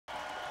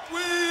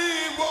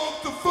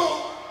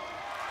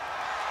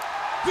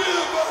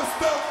us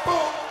that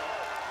funk.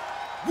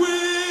 We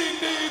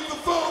need the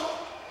funk.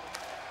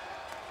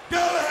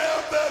 Gotta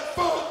have that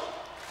funk.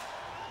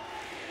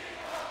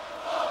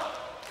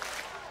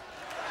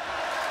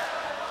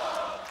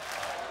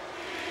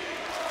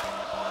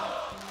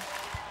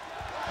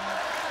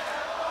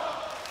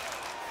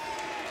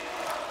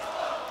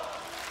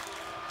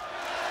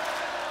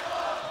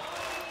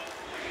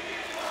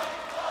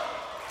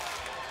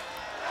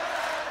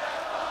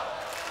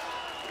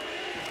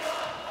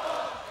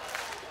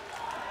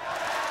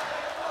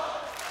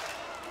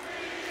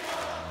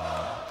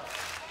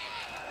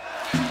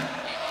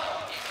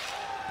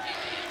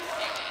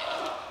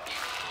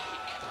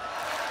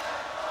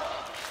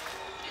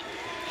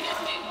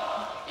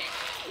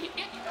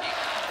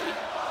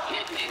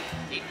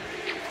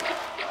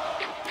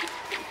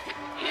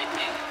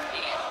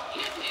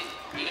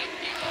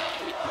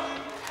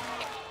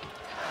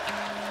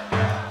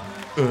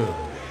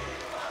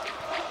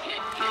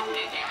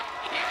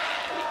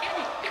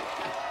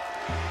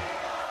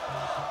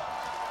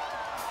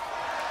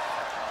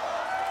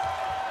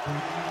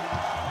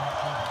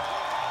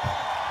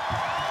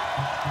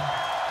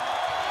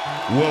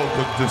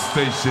 Welcome to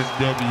station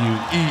WEFUNK,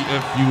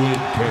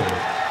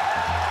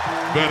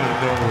 better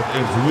known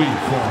as We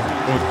Farm,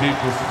 or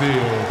deeper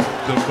still,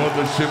 the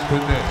Mothership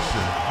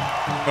Connection.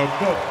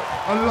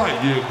 A light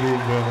year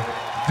groover,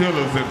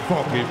 dealers in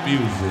funky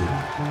music,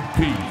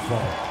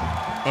 P-Funk,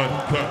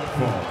 Uncut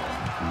Funk,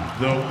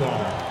 The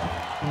Bomb.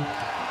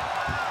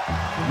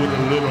 With a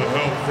little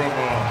help from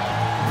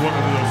one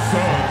of the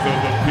sons of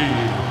the P,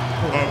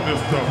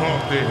 Mr.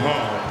 Humpty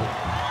Hump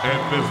and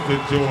Mr.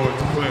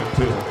 George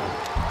Clinton.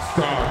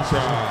 Star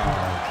Child.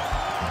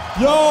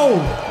 Yo!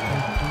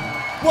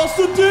 What's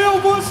the deal,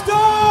 Woodstock?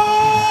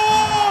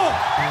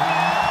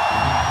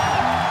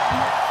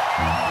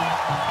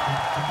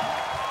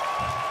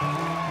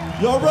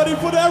 Y'all ready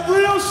for that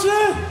real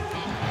shit?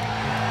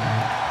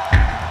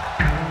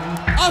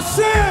 I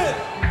said,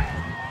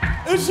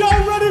 is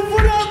y'all ready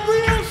for that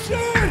real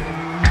shit?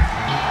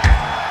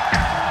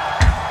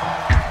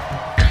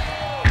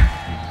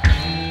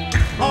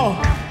 Oh.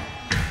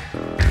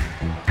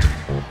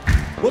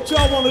 What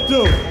y'all want to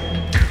do?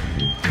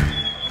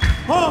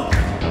 Huh?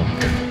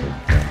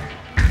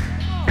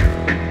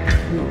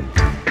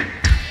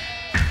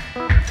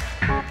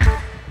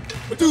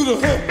 Do the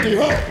Humpty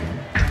Hump.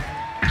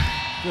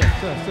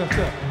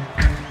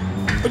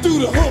 Do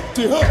the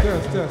Humpty Hump.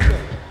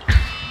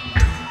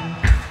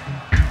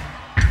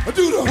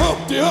 Do the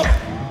Humpty Hump.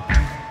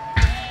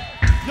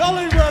 Y'all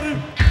ain't ready.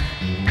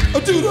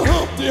 Do the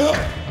Humpty Hump.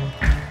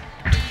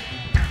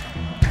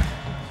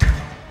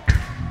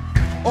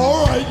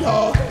 All right,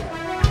 y'all.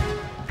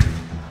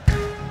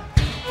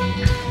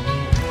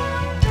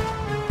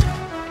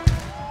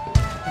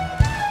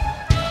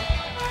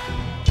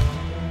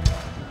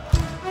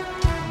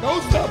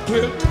 Don't stop,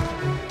 kid.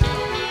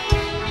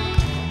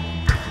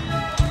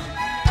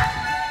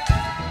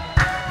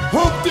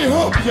 Humpty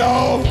Hump,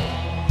 y'all.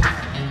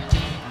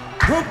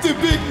 Humpty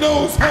Big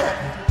Nose Hump.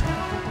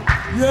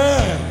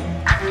 Yeah.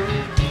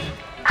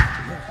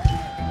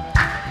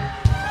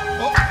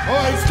 Oh, all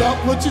right, stop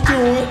what you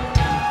doing.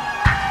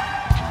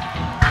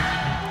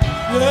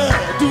 Yeah,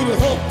 do the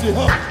Humpty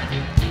Hump.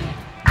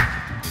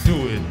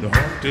 Doing the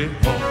Humpty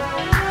Hump.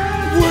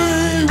 We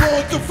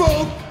want the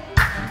funk.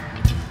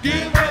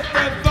 Give us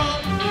that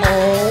funk.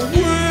 Oh,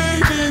 we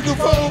need the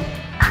funk.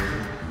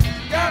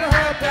 Gotta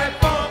have that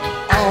funk.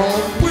 Oh,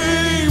 we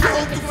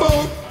want the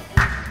funk.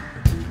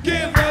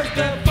 Give us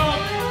that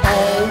funk.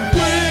 Oh,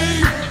 we.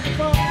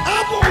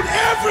 I want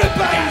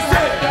everybody to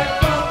say that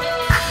funk.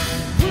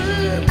 We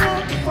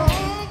want the funk.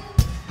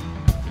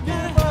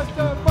 Give us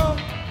that funk.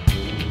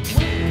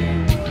 We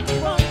want the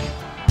funk.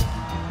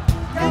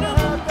 Gotta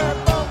have that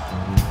funk.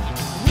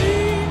 We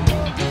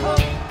want the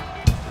funk.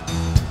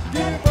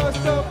 Give us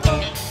the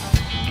funk.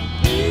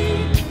 We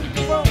need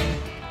the funk.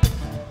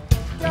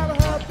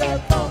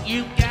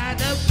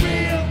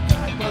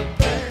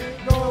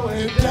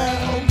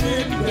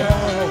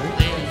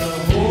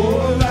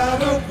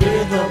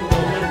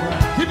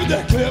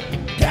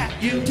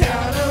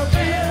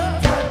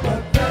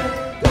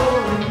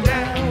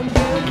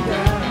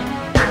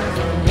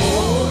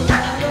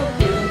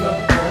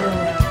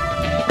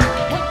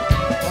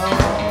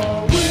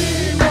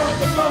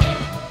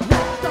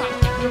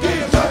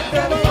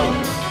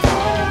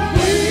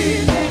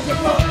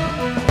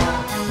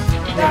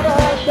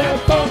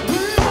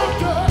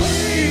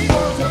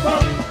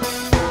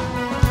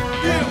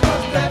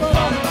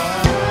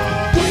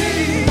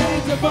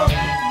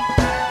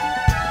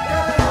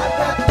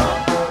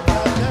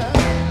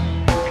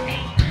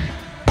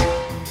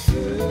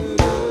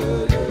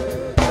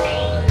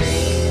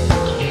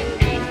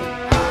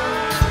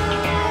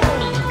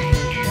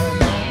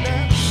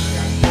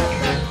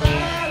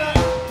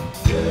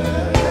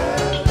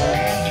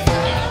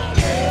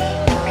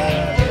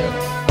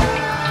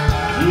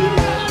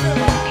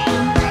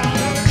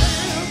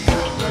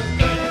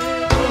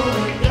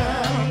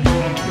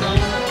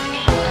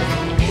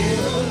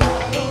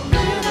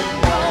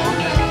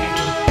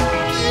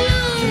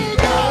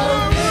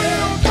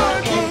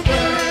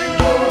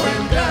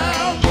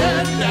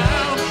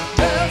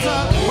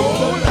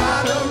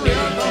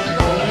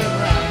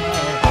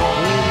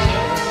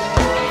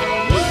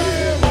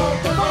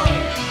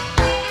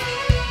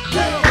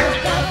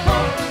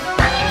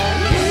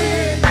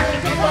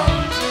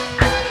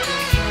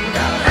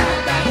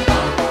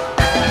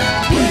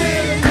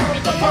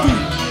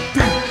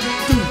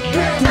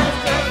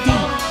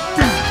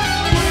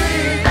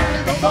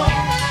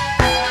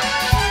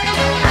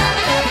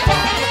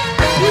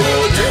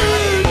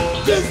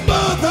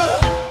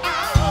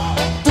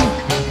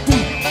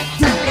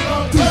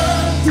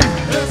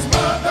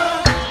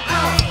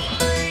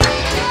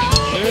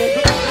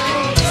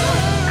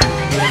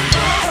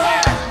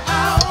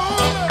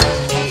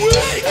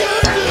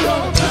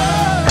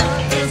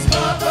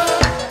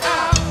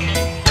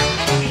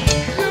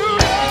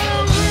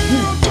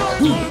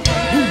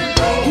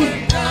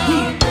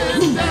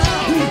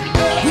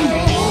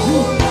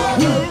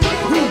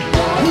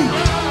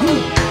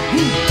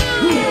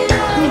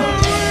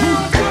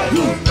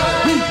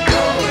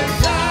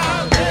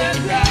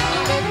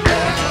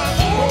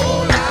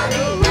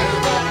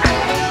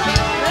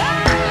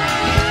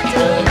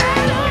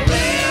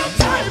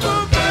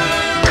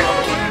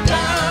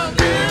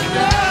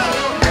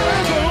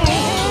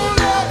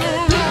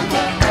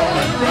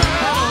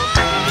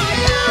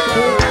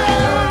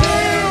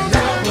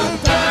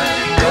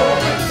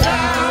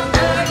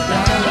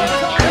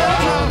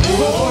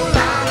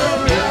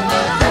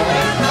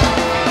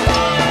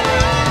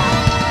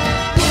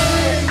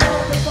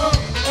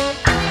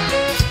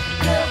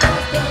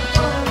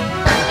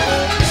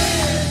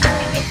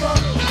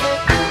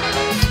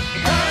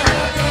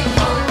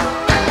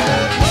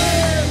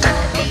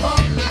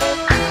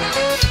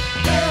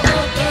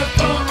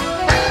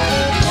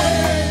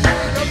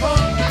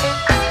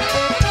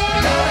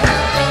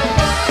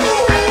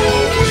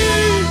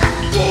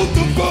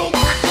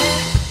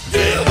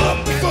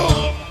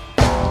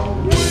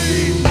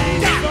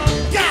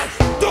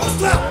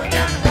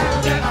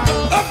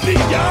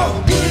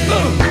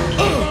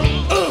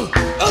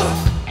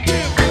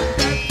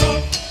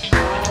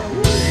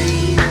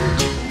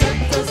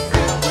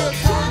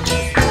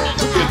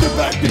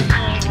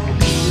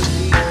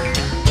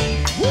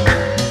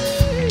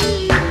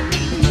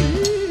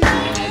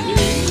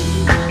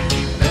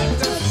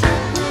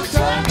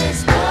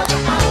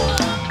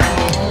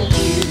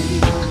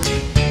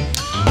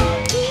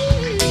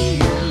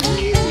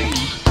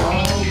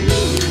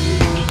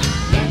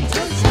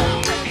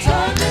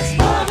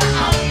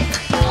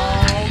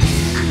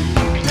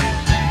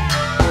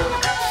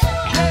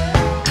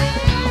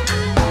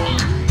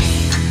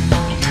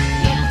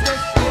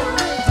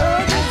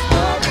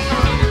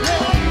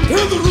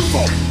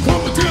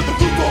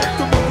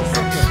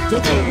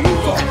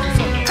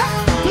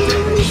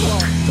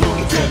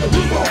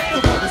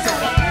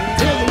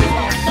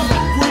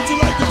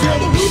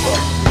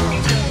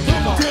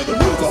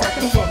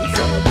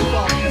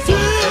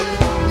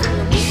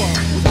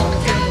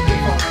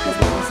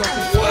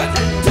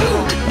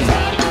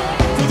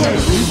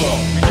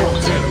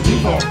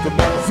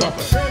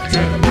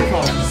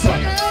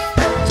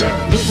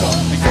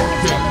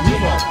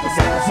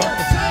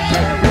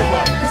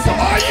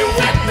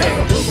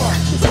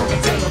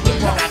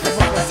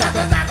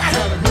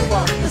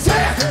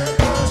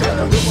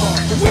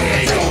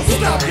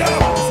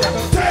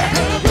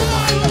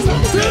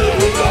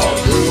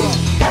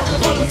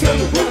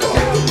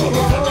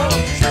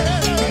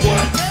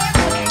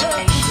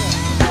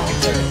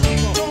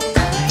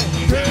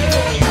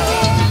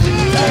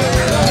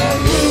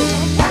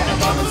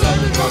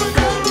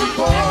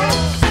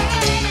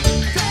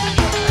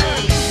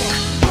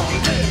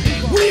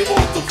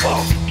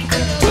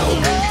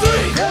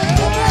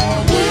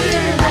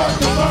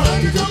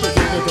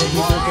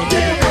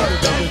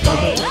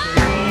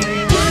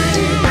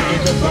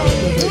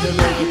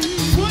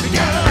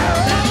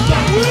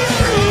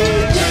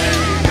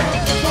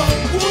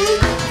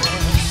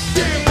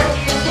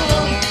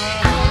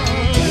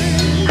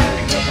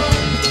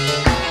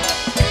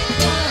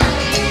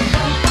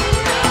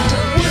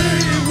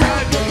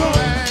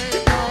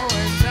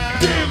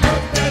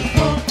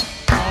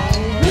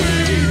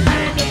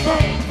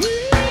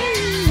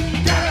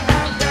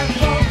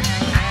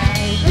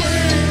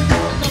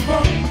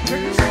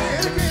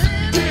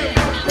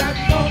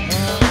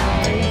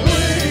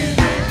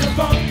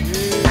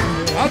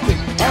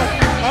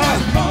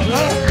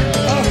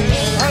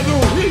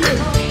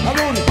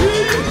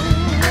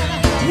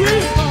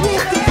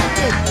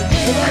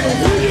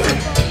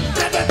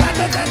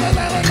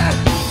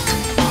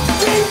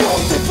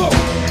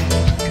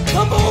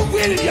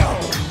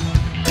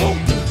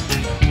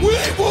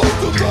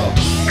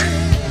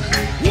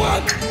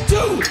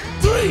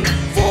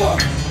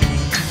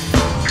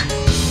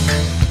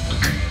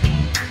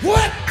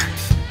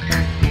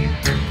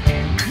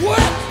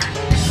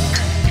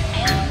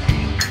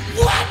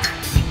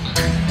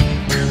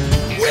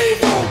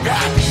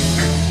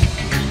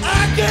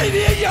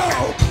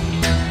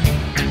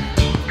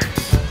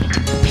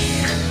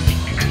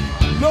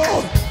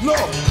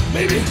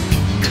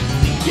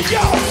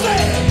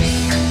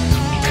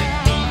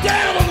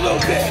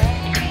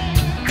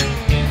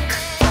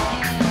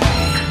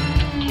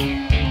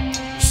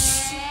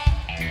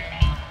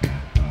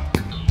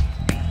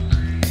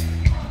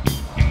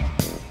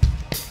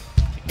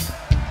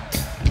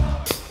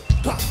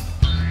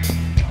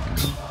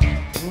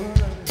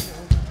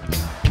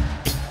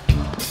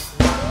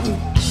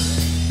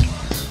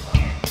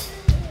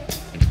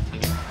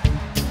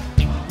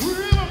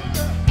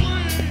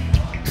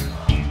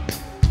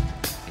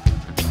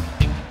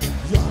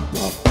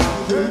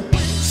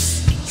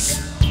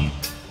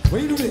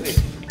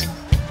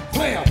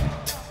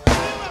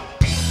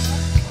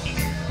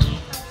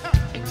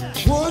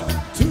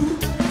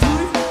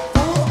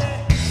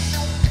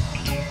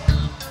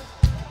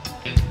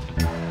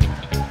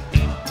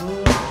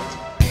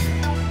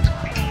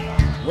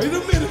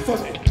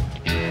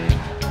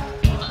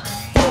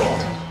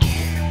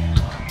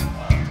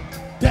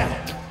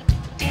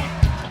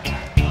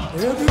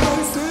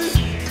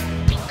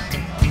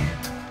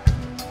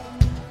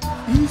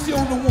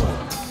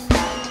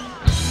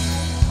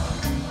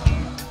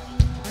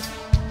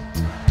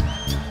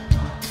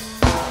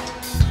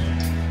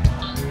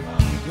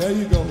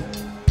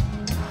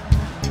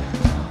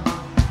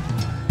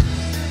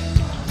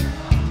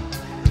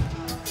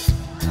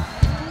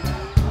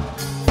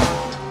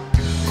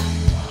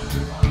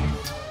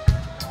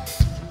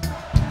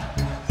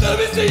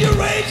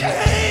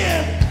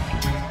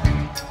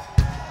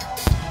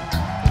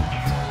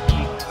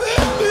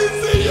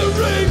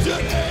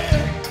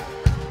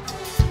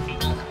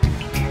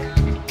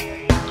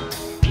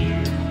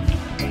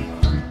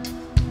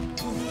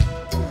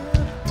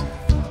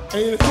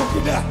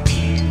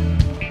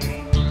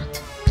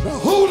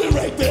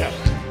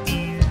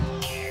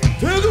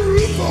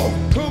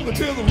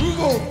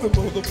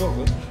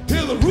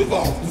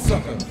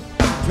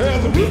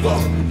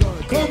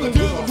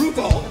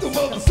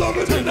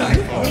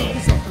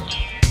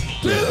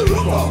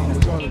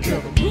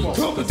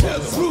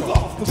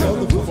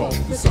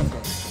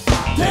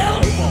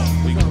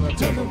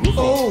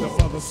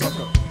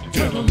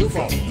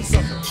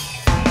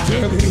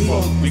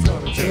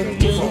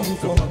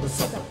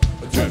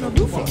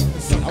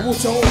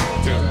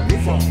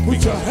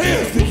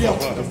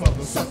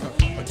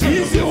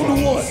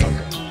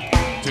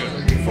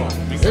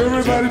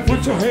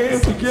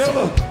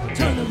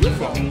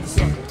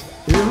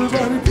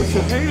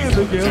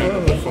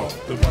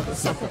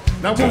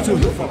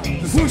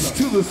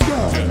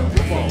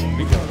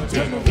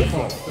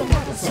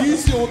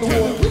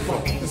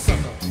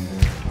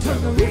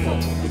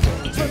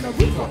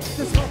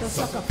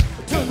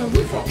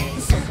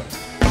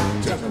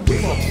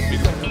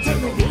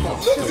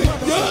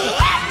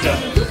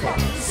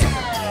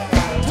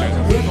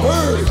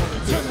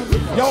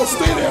 Y'all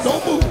stay there,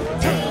 don't move.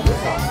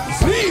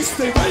 Please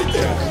stay right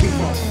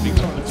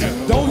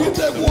there. Don't hit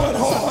that one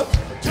hard.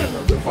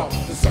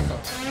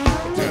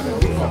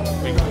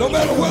 No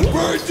matter what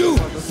bird do,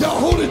 y'all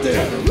hold it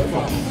there.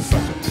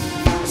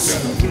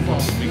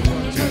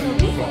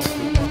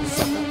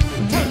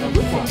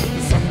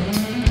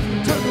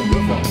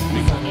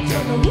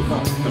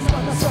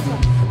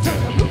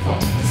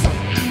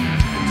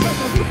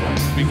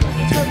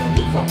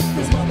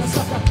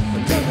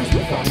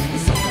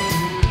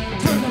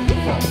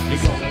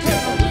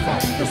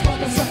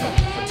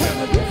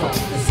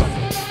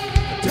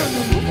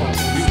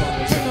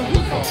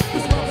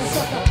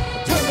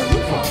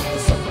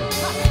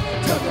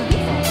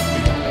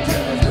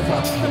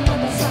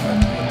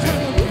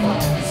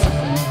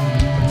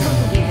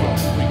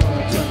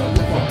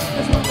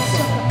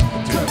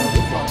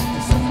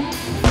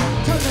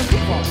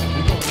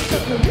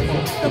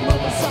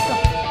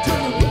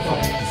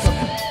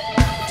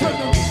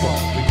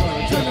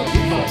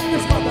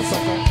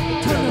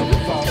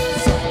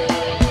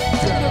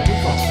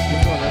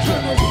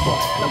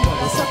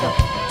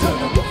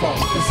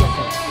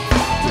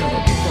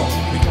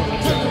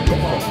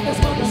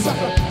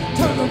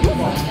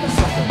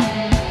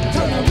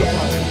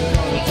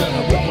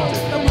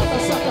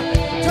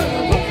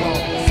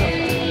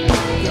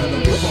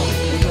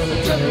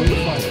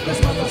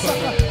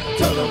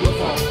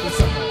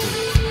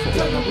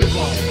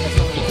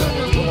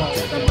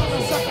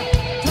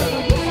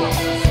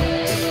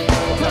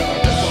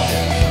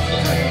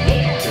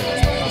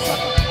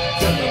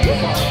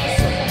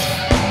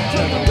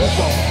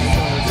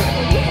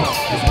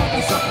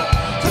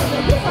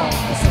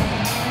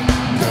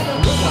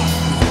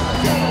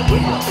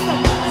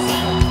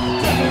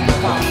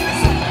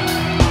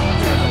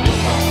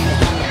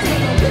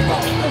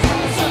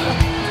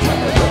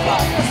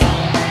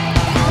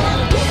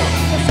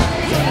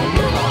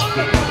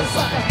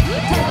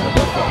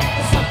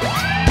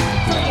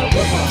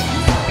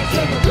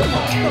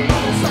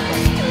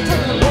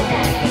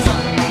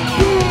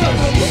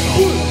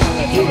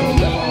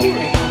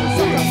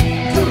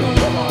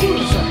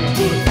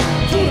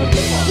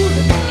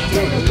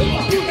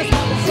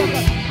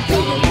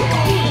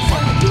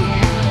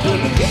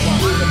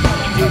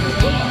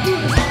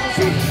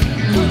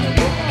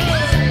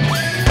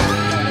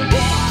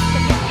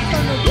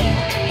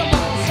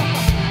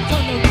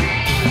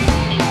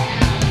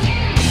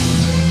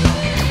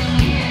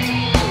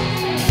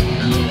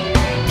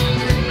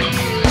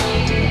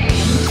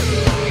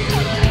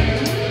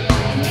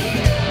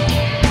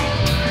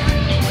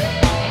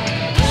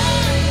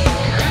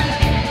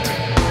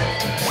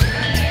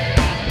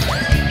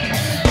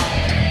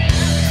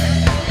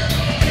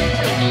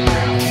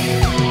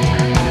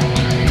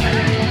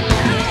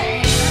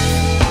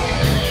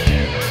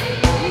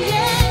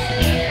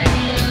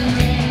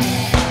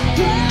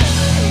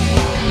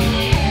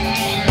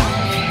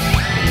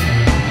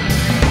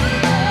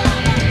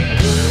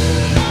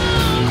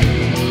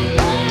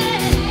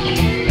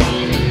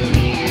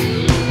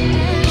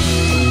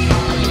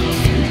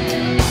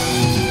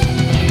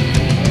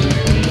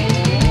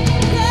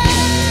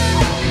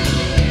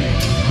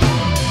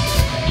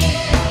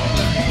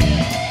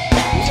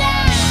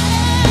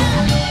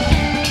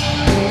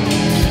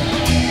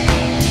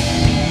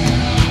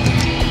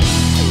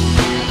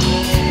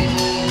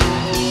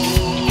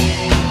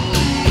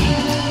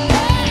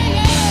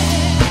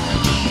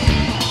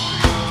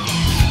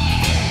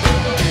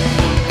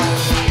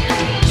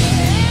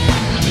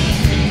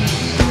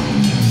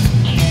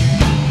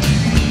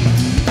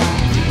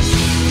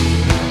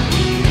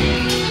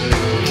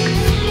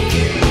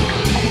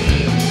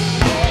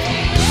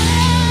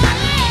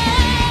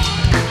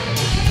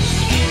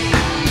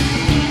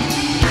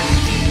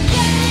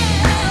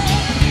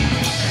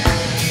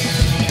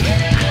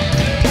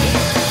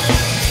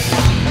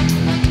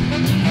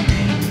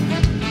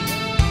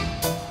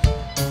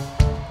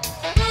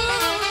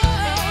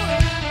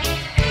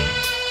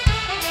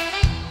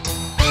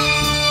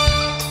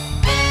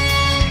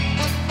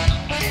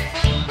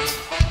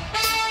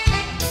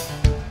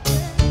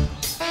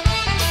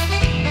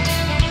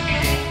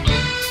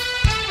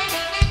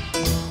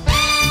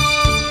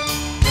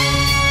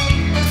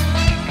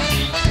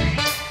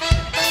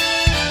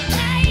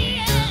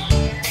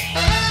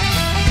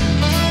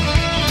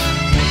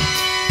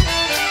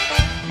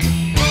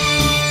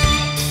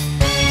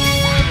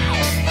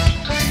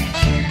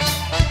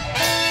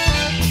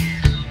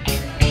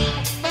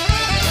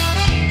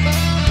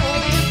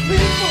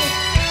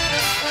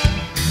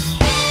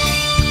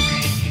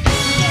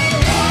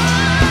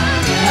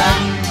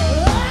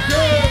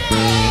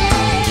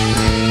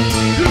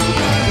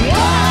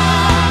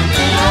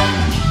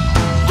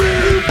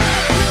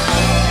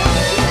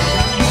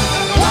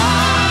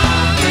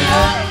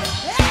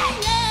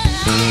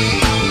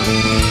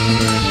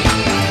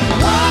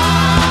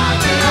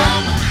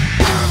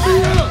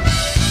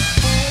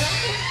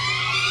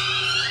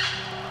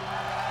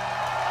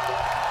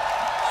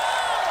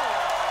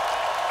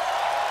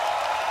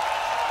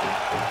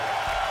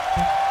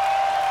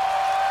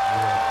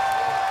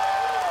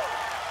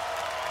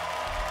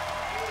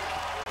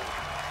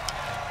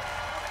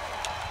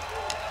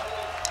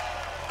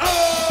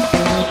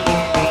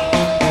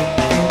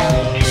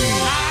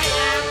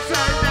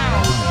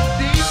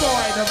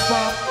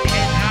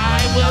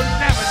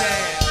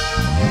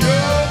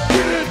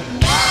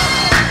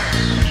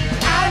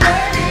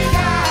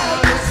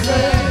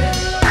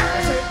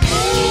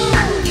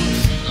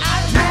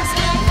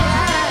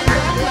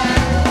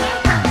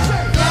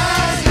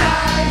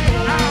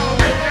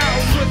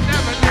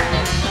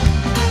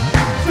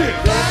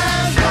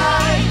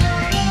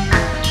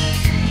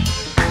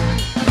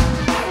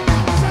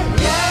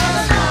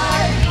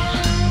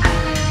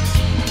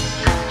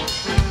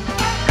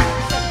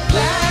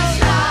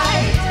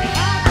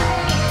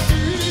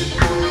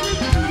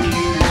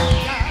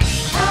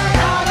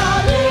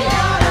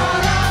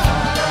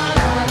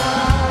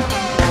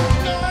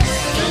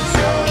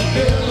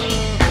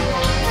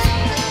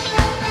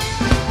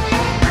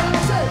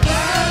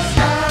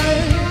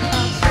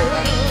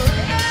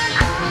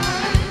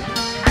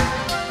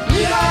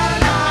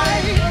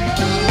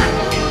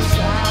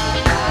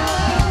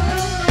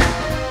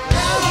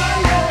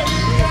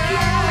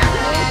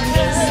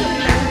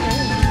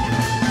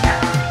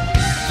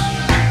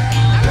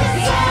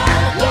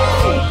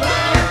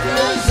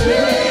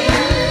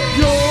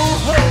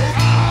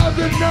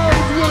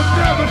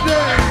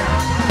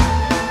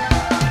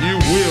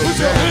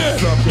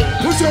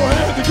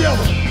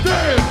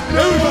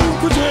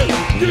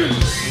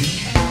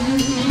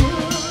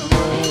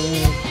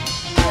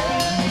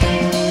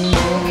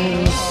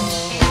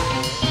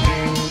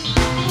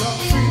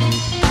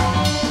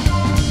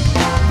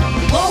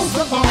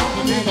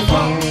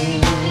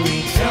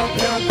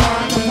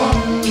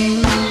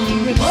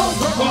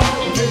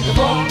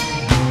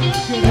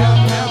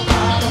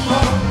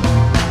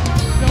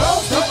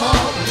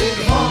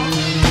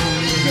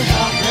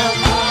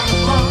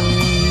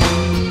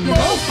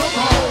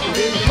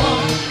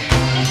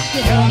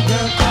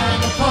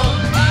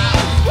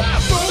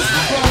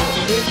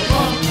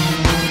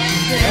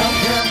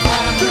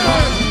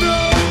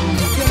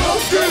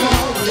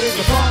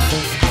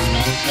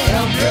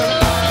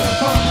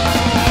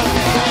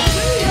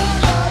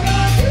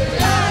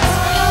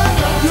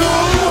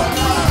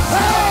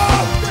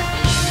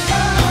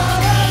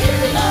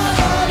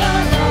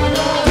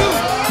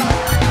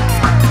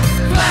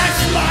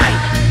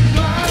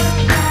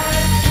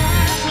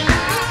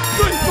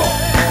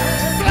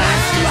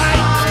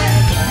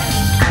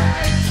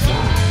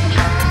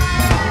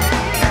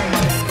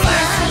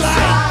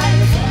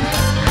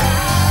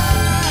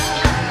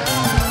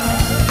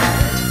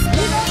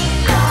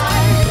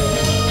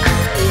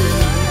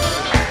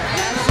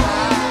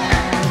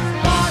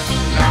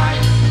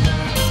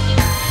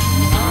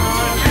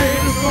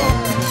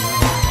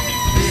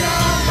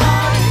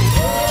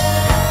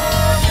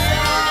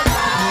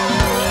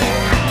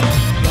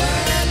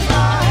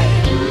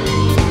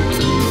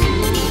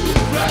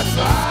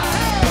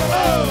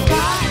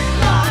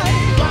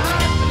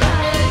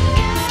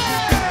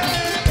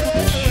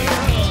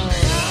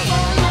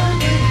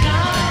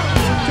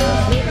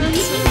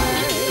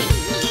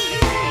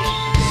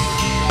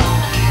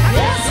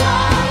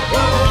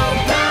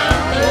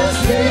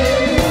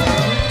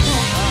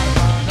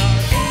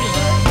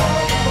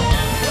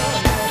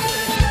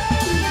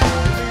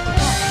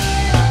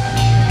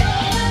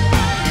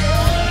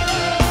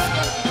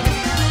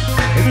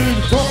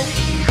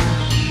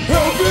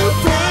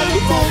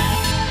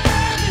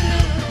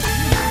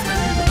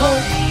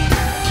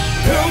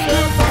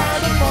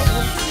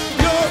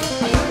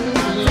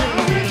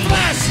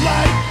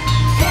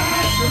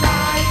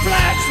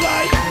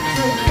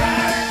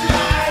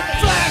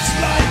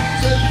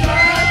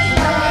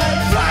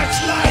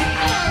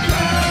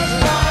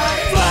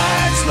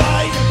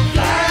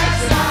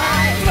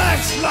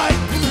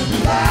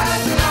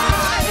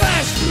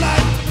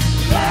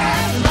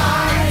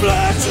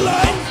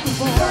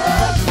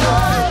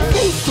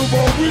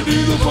 you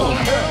need the funk.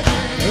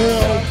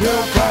 Help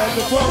them find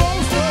the funk.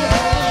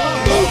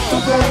 Most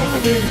of all,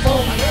 you need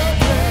funk.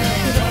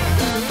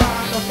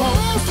 Most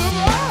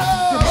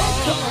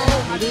of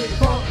all, you need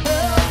funk.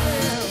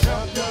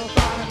 Help them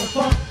find the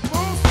funk.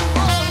 Most of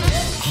all,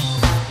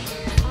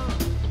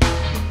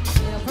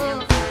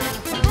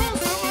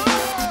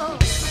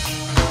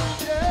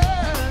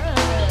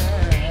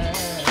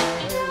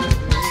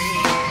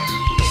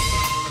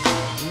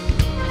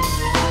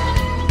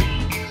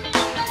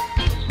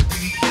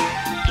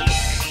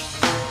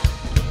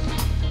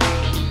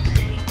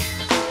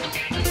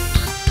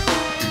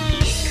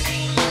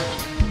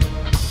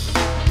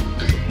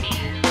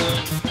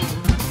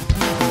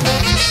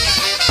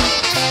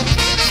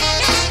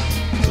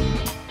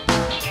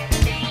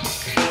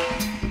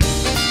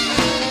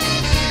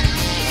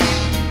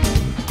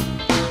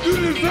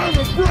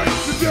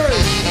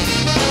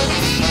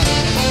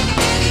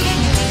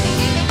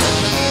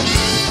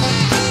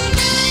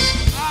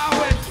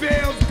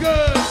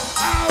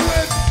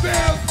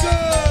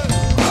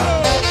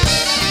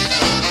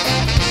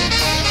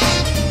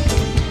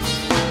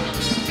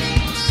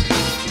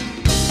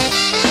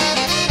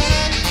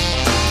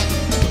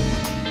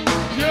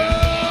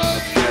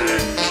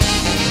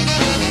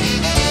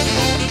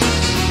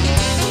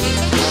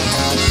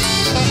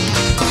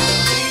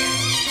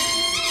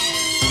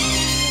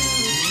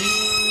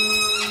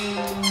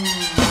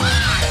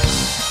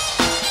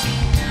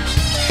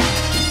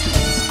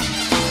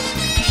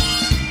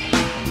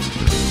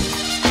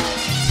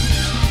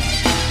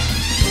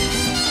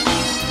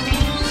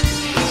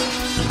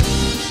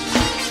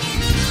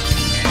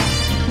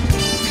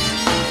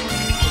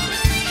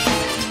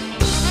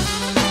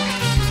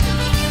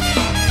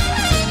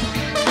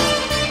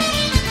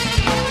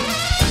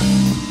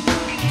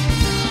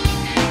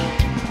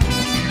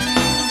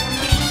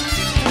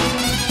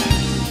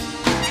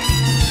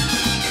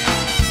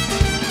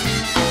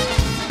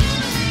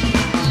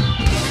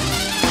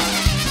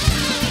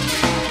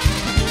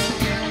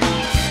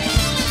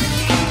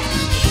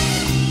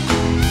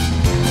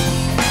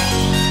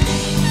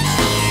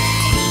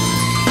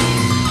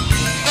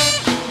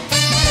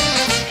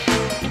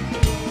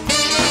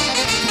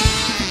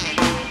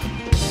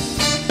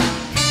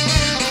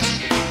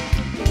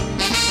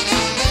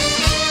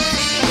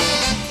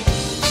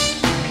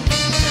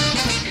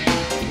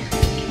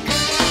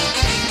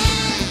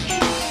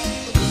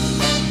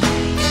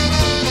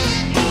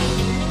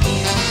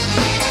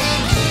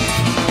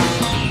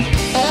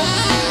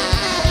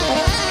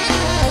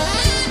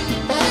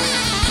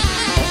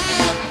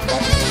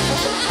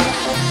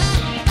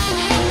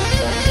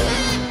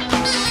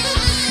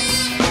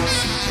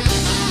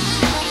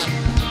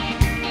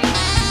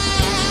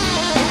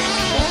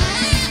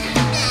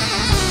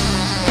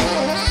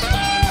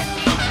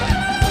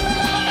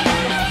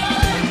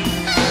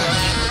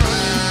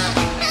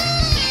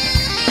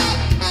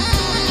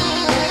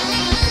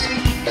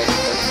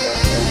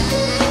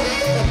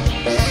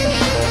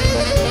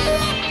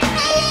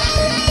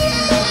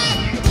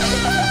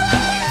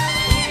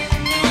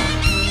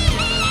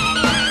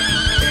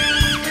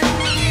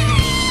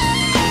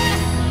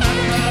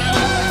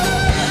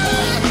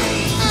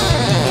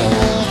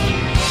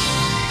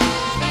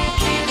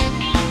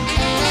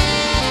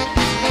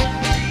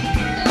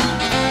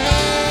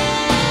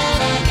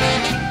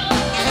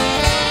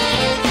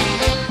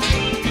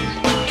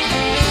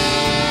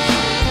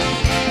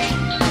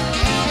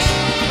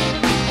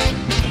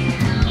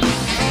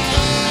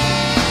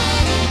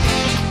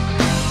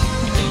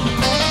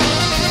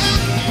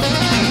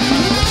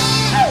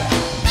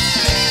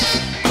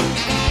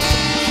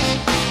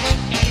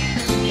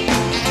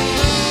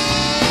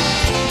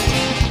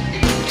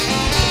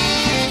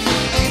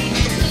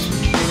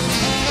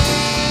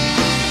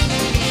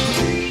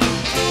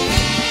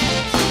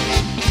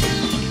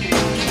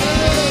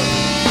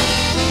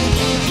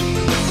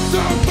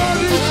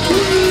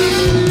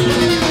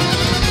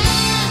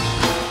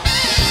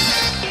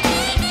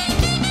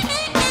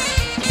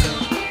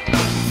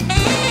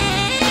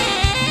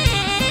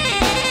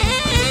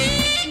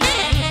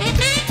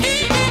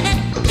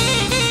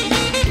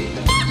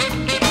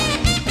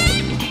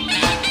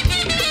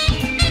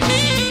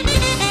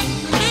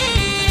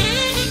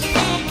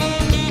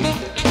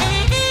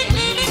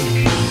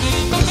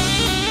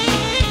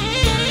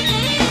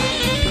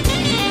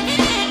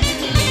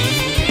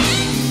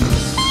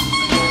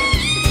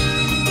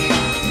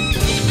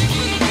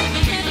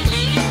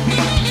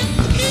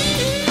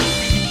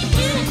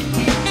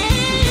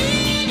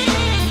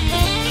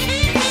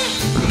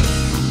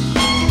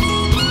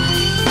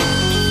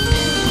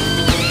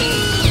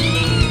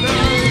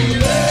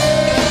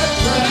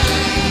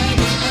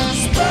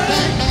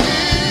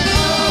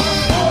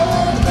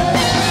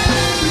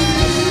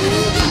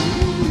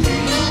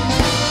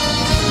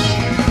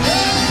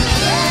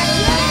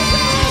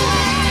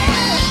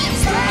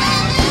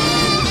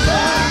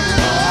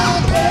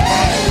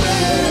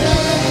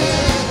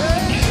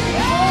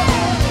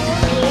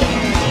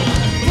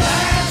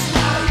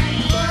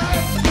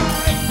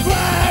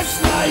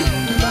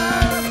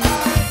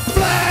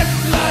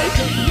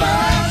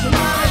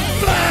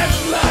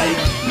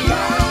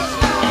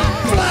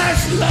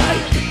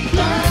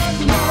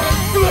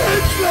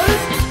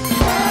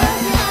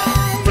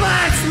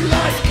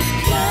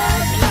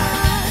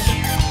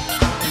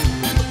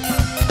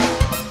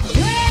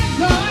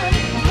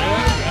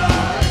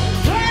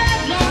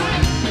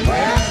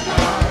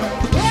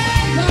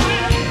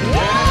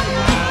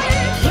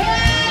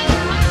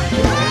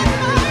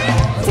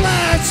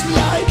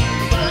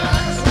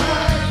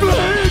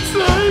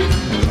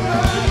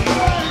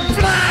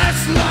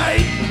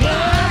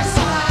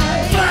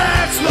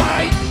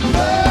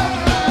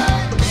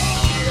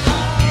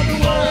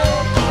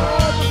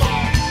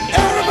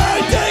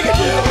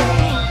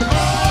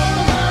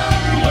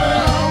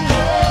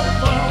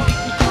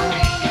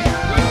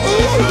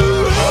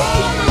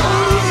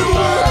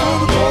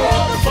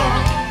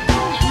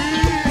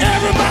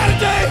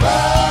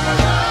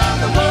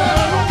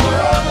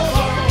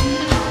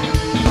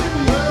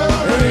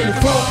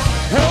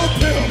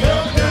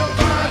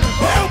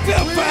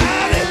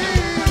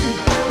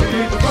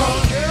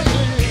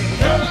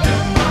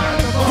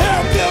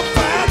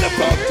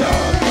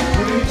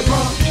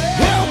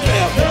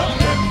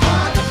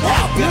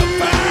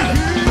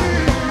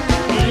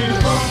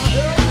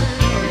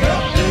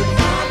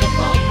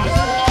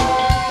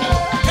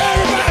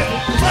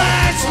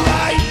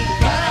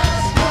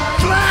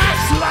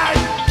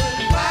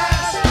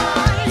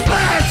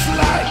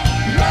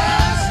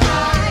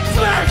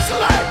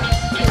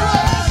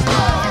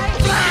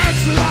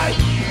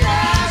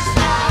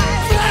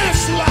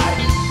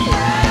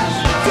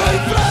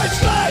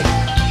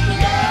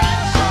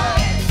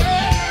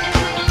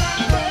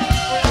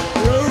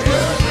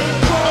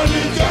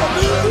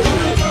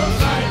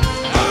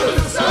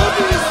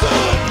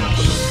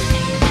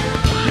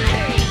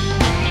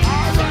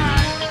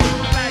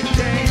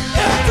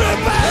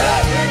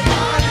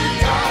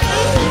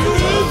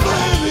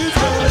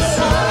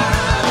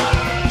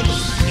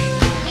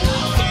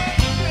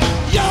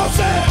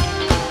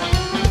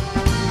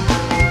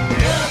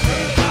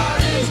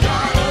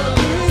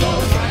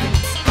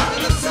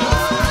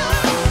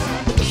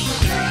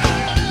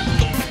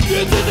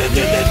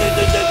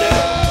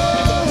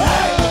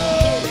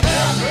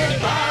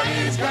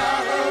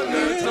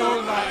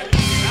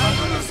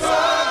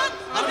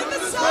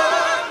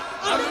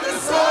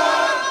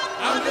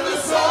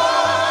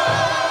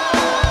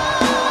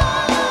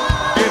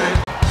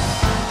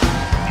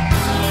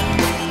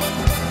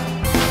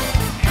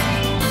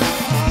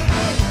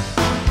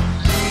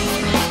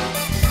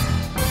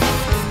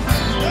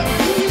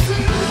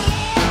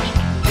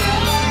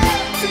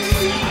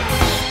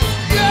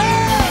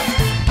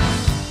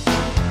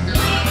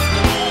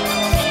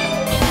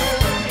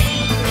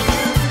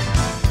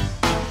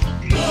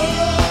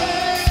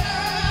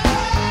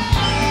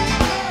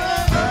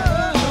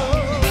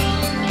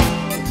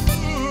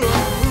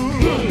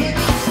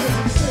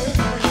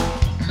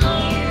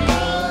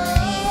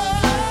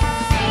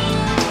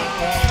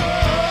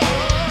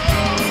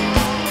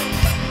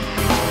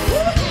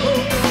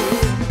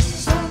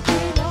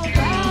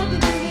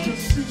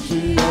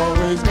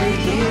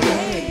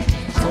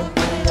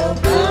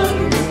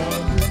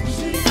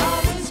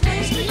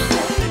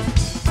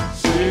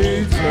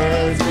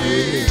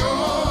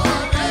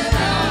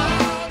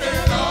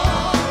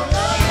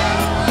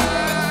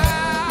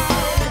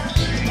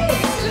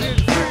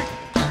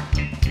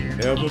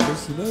 Ever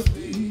missing a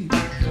beat?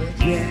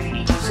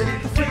 Yeah.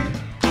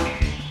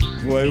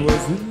 Boy,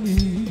 was it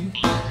me?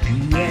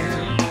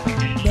 Yeah.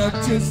 Not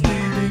just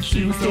needing,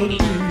 she was so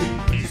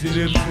needy. She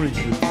didn't freak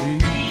with me.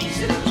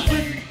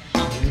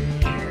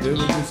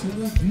 Ever missing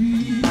a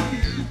beat?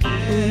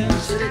 Yeah.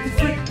 She didn't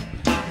freak.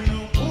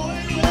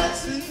 Boy,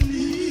 was it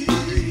me?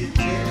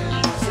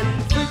 Yeah.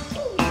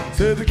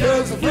 Said the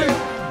girl's a freak.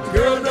 The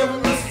girl never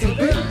missed a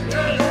beat.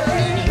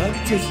 Not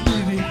just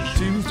needing,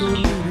 she was so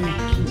needy.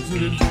 She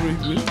didn't freak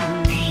with me.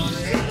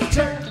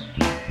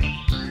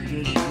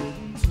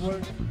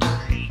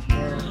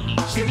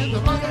 She did the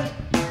monkey.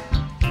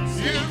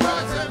 She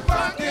wasn't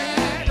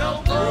fucking no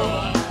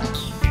more.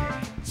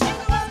 She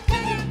was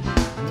kicking.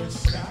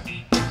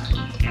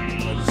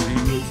 But she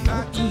was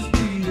not just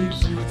eating.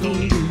 She was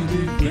only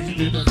eating when she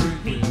did the freak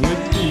with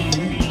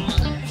me.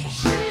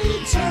 She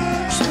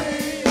turns me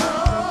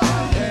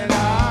on and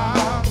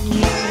off.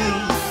 She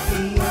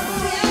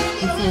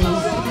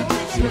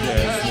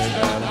asked me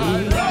how I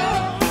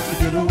love to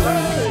get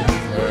away.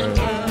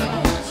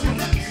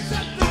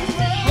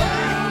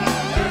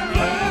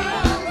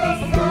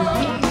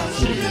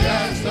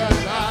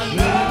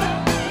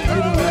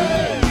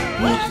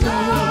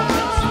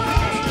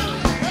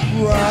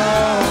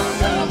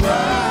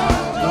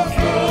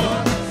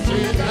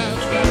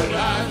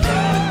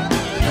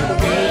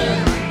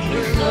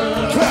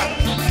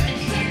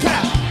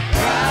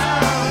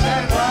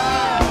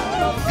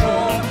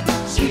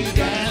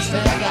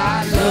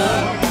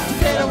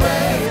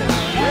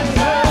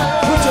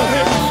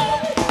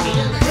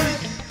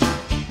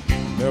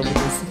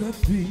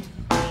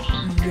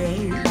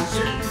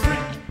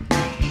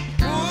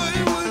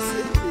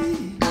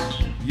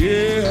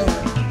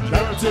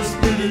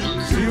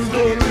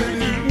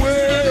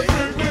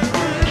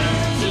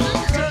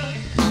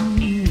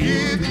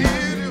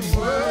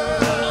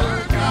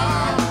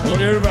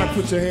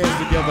 Put your hands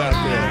together out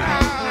there.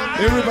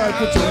 Everybody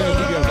put your hands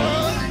together.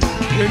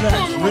 Relax,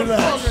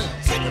 relax,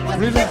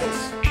 relax.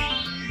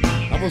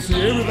 I'm gonna see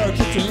everybody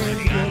put your hands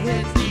together.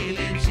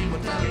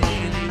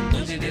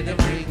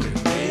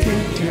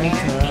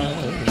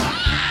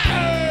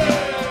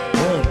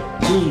 One,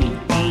 two,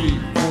 three,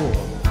 four.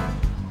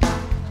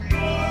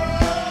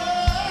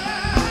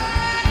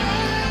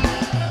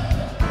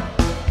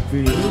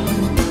 Feel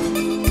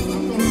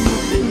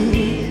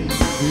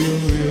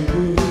real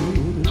good.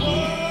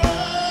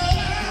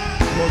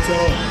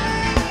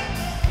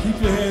 Keep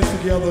your hands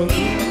together.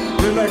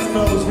 Relax,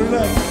 fellas,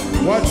 relax.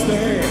 Watch the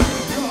hands.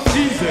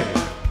 Easy.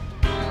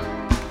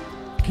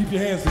 Keep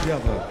your hands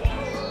together.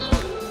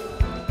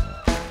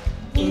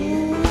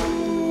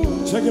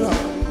 Check it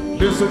out.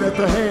 Listen at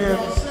the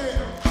hands.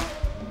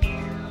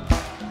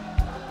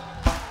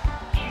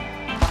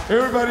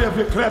 Everybody up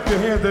here, clap your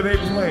hands that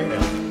ain't playing.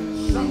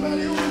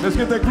 Let's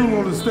get that groove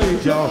on the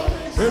stage, y'all.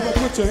 Everybody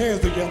put your hands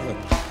together.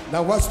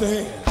 Now watch the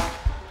hands.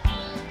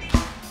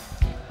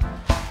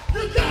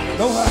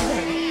 Don't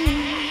hide.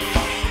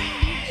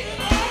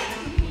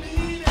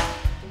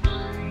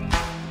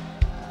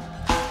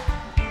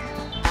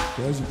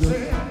 There's a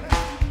good.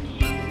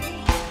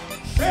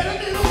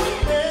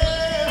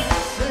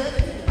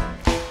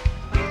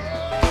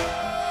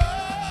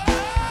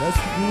 That's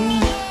the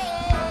groove.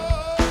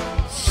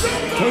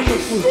 Turn the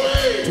foot.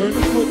 Turn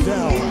the foot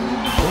down.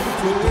 Turn the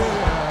foot down.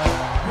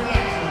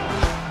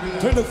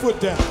 Turn the foot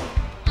down.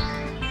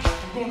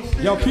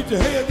 Y'all keep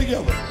your hand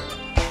together.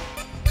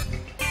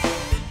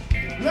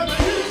 Let me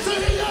hear you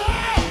say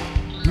yeah.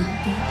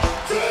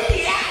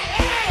 Say yeah.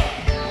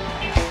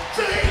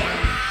 Say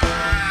yeah.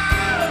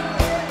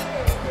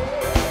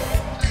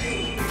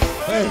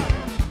 Hey.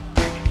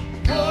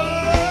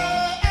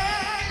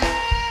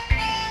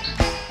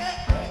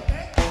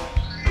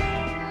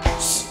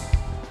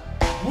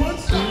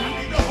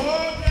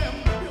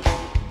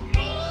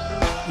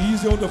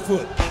 Easy on the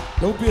foot.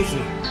 No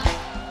busy.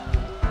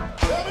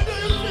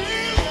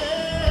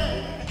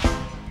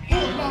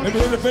 Let me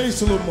hear the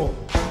bass a little more.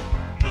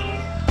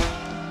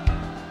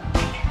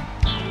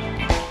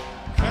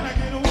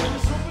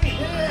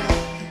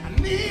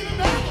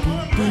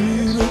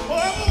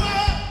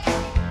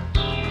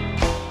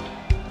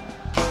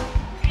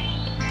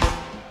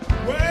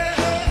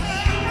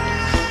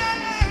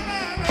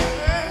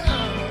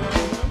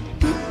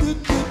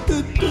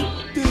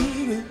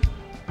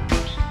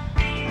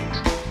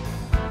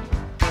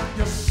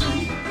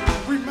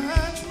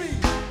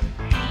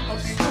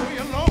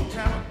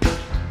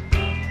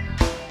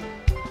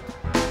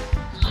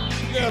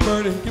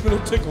 Give it a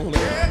tickle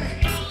there.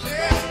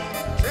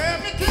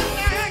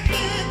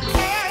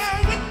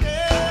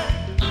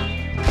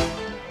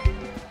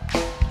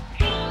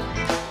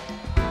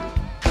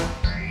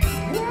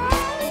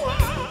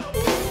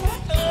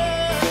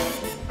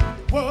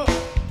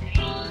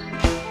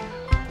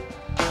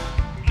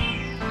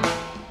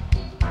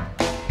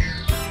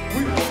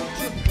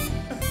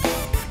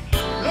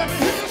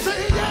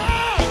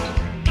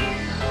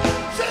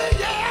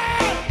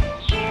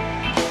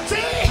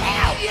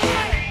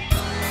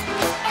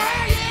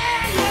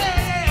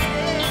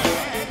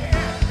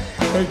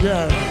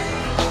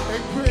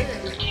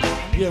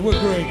 Yeah, where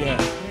Greg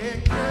at?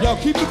 Y'all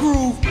keep the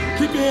groove,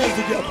 keep your hands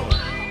together.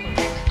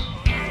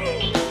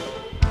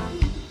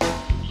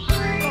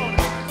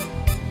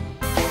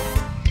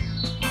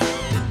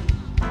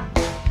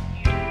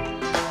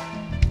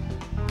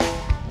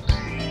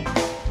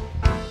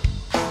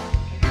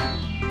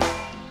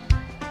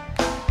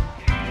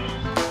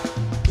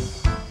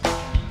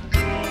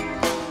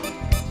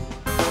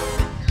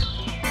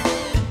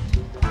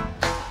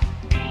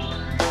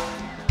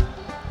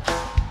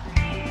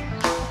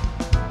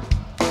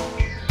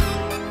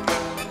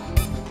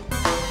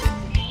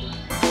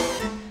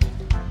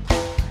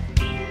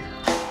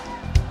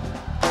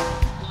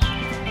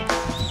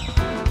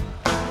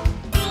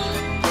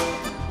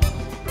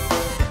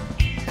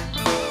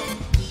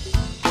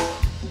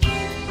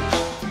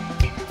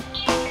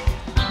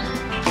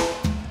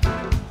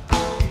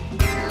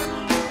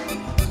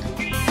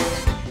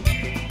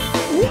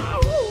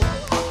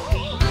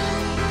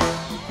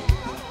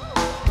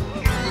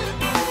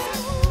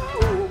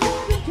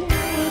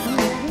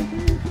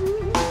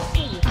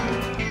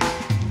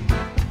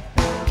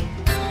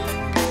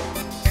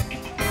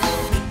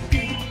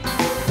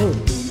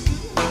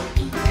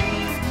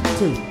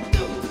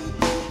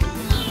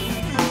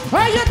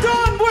 How you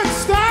doing,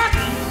 Woodstock?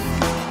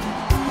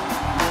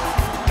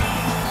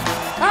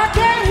 I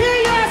can't hear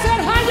you. I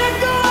said, how you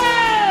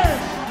doing?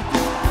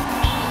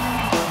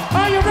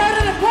 Are you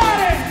ready to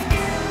party?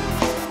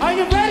 Are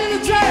you ready to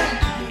jam?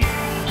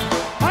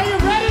 Are you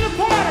ready to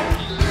party?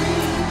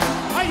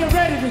 Are you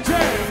ready to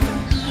jam?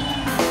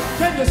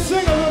 Can you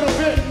sing a little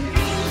bit?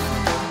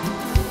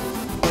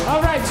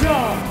 All right,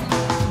 y'all.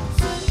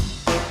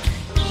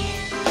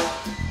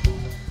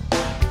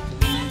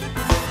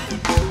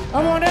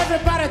 I want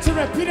everybody to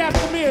repeat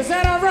after me. Is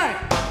that all right?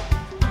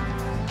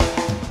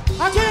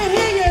 I can't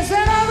hear you. Is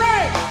that all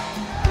right?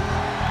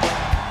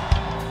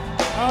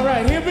 All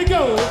right, here we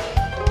go.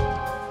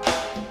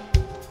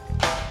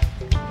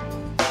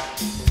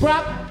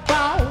 Bop,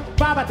 bow,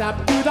 ba da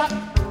do da.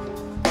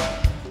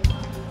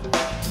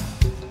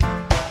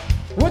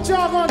 What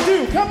y'all gonna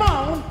do? Come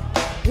on.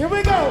 Here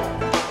we go.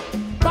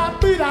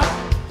 Bop, be da,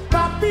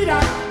 bop, be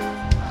da.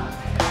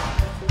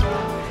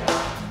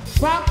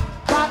 Bop.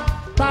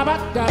 Baba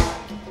da,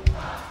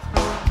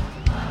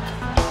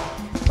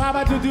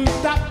 baba do do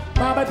da,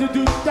 baba do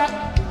do da,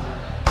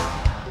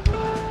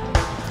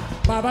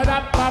 baba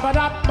da, baba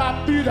da,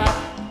 baba do da,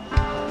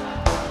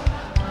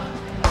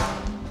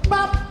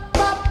 bop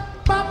bop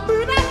bop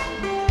do da,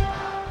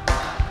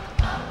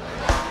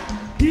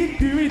 dee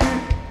dee dee,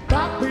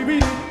 bop dee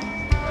dee,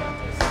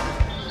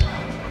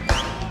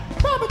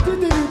 baba do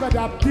do ba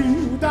da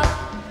do da,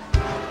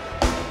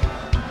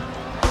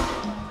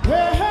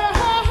 hey hey.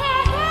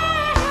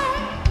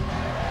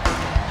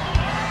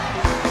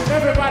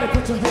 Everybody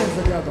put your hands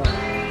together.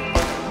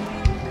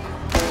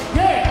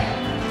 Yeah,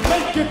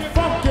 make it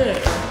funky.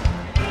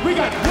 We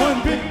got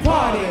one big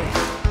party.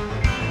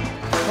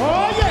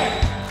 Oh yeah.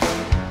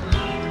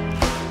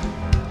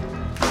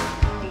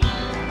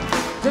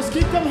 Just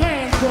keep them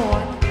hands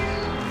going.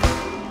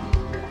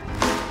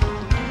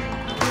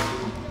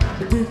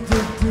 Do, do,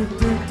 do,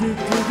 do, do,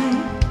 do, do.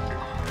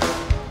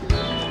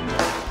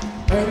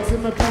 Hands in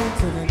my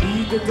pants and I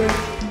need the day.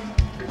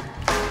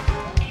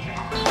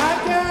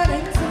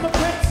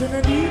 And I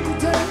need to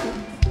tell you.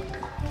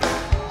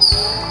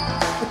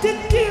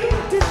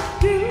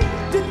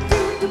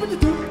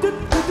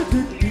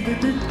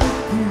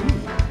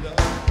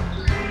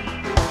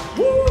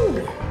 Woo!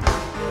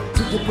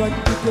 To the right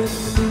again,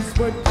 lose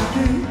what you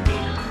do.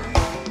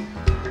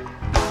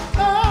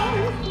 Oh,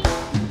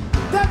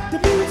 that the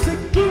music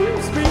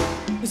moves me,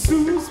 it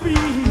soothes me.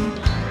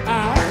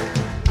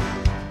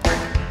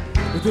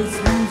 But this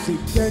music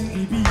can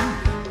be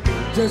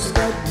just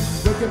like me.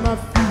 Look at my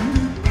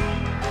feet.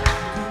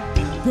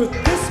 Could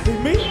this be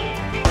me?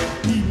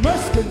 He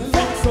must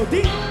confess so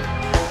deep.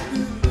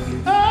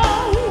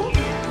 Oh,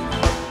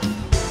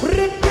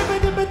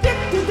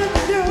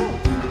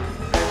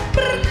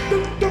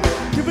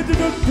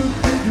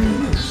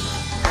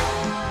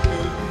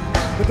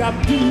 but I'm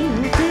do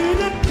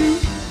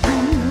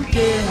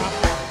yeah.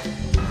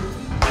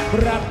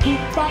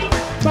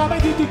 Baba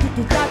do do do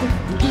do da do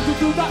do do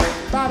do da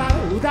baba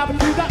do da do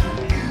da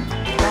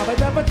baba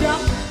da ba da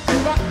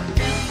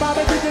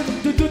Baba do do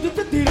do do do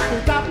do do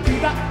da do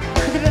da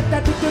do da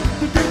do do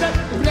do do da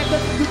do da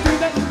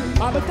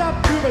Baba da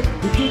do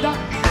do da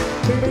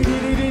baby do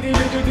do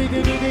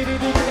do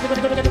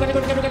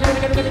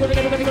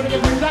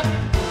do da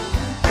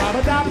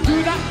Baba da do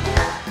da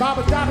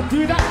Baba da do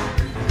da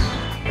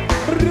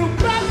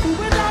Ruba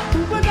ruba da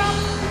ruba da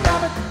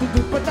Baba do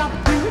do da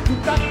do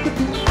da do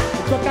da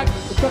do da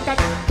do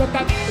da do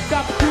da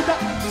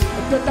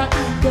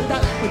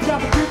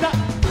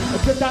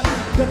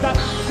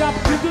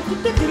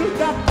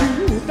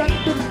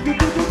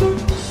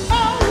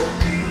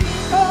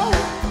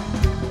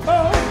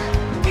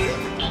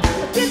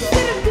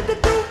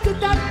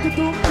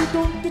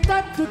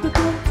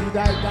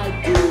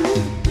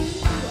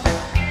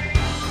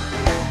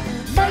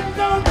Make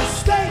no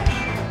mistake,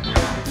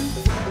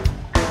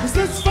 'cause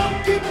this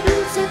funky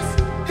music's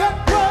got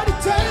what it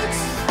takes.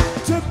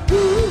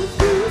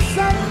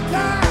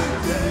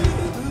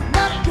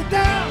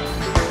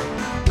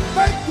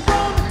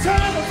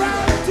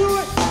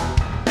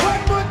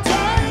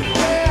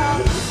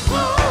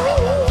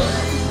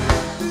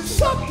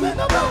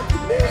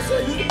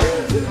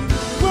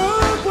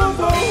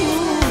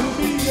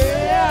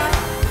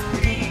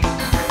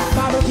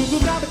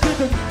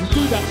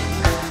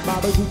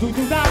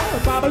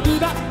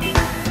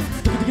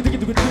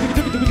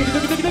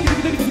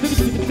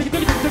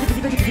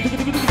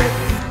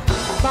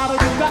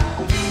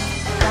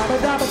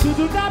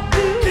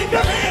 Keep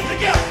your hands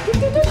together.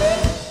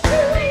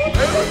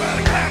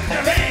 Everybody clap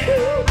your hands.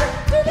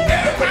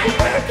 Everybody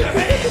clap your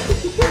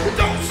hands.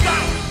 Don't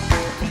stop.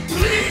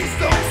 Please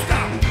don't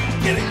stop.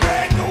 Get it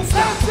back, don't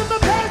stop. To my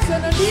pants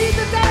and I need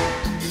the day.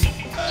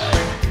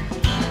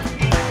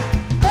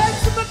 Back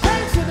to my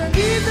pants and I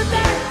need the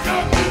day.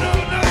 Get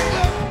on up,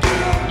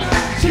 get on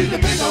up. She's a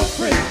big old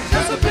freak.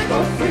 Just a big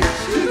old freak.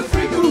 She's a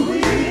freak of the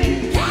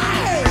week.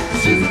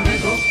 She's a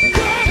big old freak.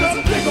 Just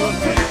a big old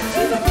freak.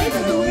 She's a freak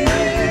of the week.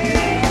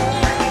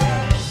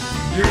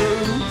 You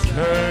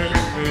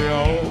take me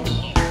on.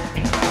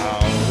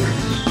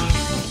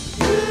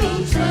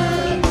 You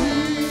turn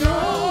me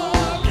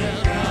on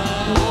and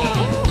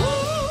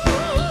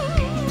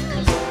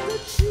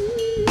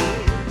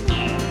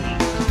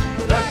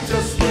But I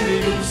just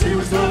knew she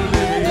was gonna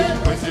live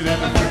it when she let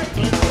me break.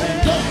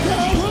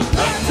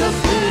 I just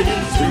knew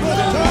she was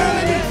gonna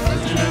live it when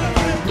she let me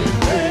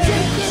break.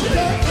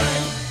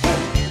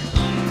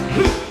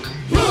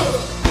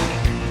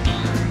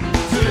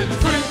 She let me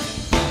break.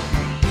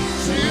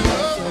 She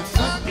was a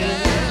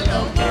fucking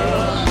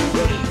girl.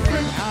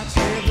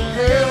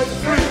 Hell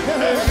free,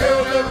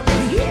 hell never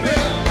been.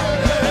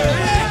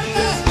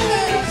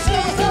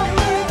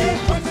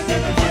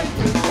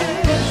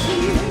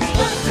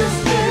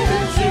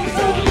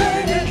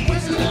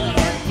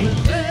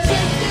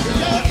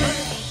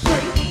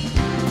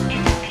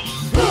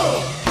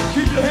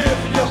 Keep your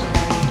hands together.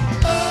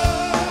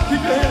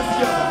 Keep your hands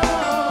together.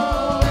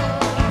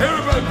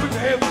 Everybody put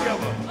your hands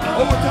together.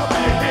 Over top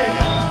of your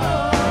head.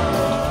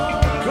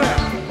 Clap.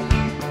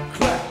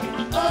 Clap.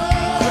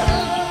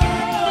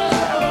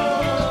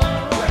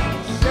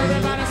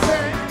 everybody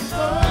say,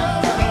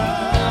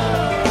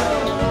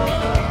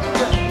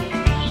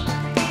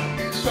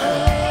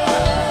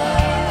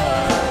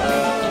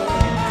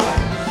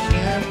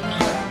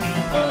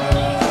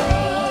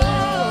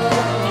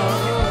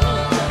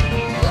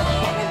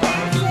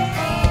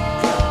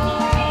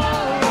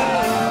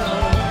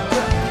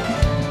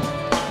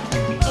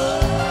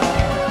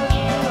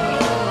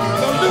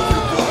 Now lift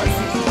your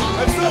voices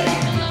and say,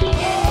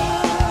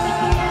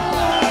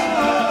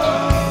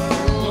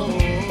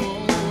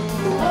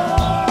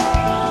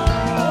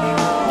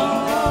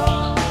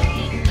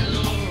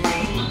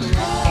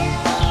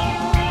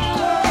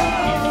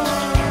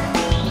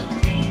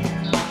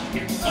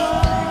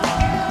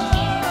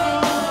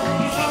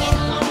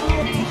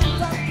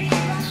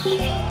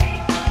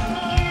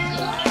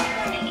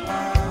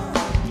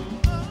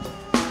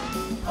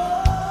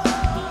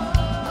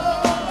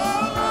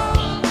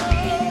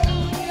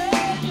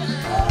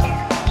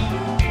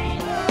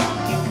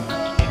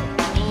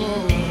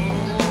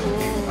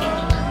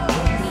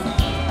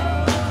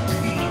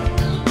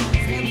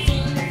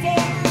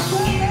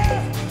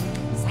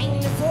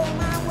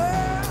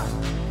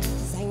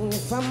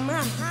 from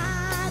my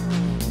heart,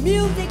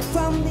 music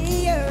from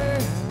the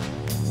earth,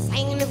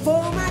 singing it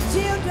for my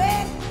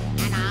children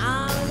and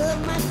all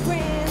of my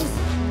friends,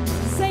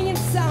 singing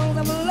songs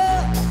of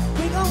love.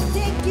 We gon'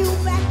 take you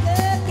back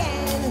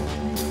again,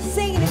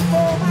 singing it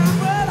for my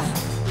brother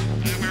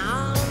and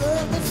all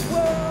of this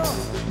world.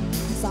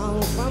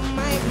 Songs from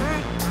my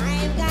heart,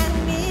 I've got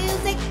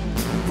music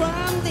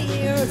from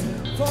the earth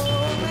for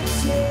my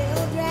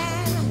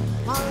children,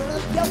 all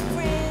of your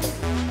friends,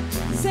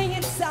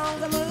 singing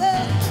songs of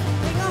love.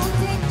 We gon'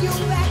 take you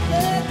back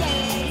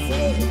again.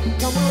 Say,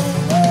 come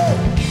on, go.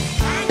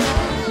 I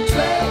know the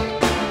trail,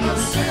 the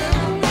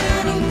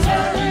Setlist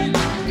trail.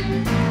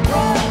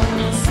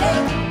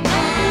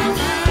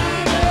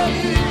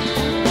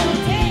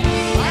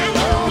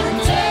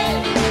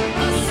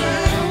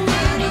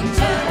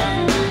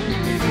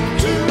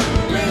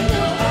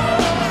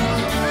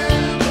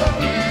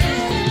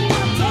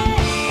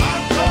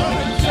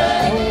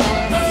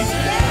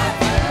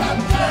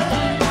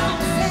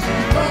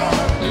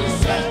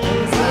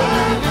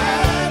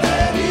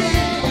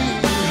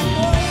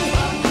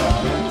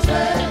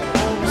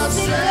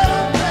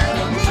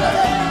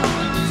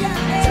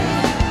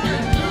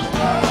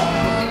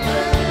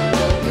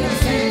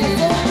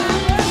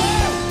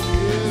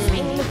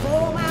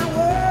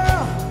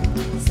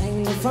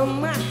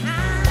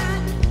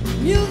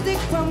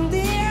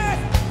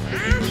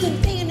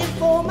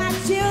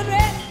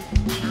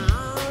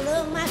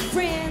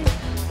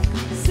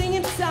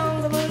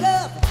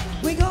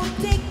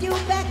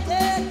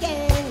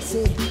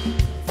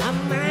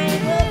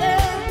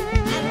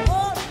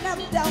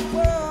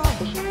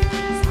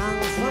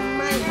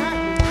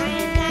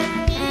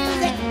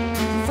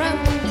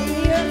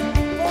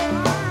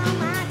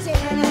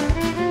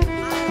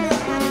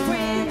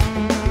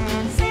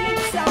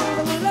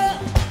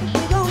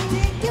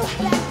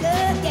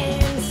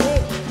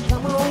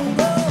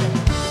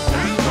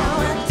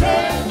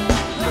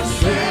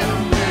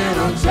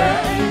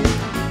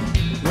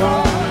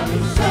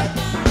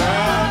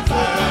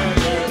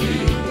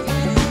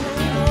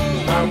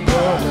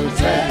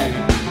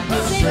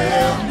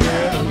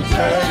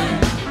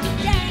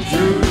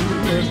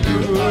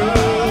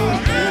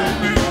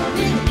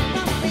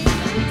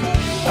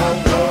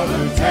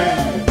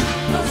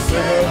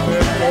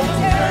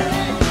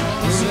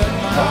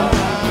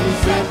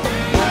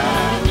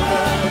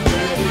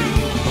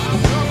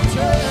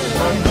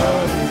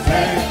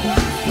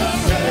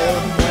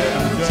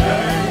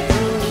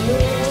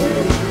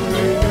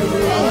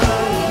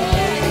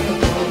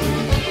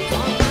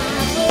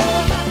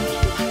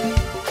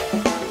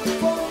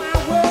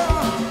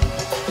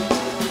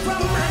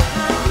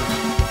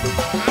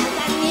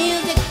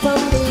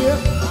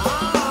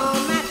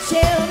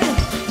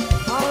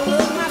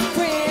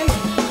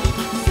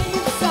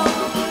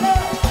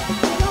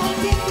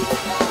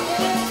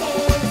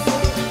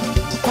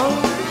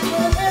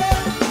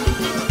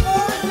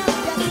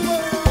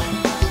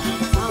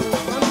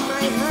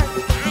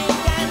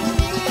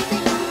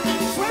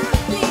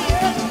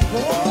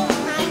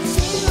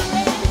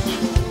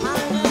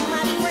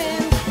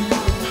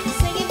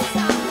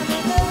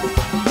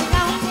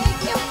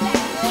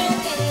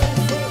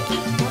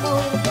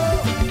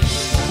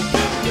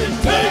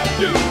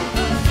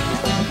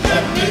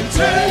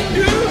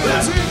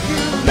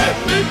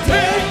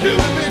 you.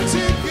 Let me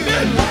take you.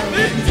 Let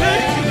me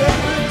take you.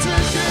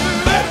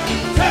 Let me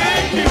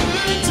take you. Let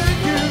me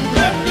take you.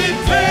 Let me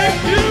take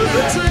you.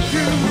 Let me take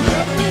you.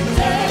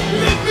 Let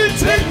me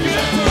take you.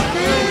 Let me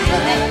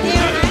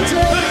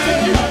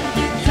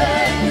take you.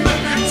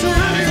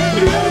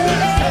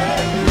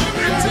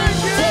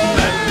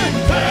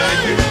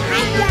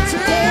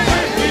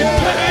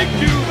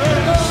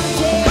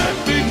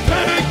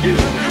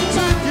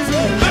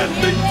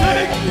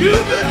 You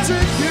can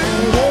take you,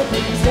 let me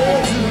take you, let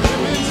me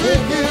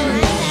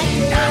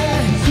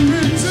take you,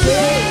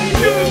 take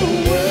you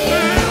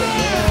where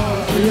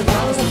you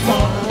promised to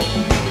fall.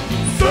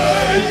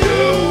 Say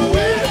you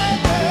will,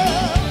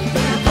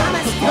 you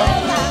promised to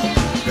fall.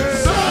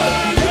 Say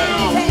you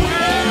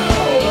will,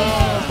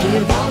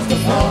 you promised to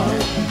fall.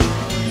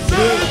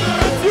 Say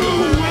that you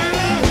will,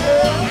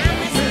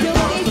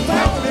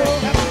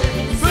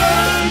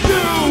 say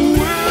you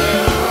will,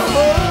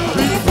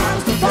 you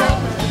promised to fall.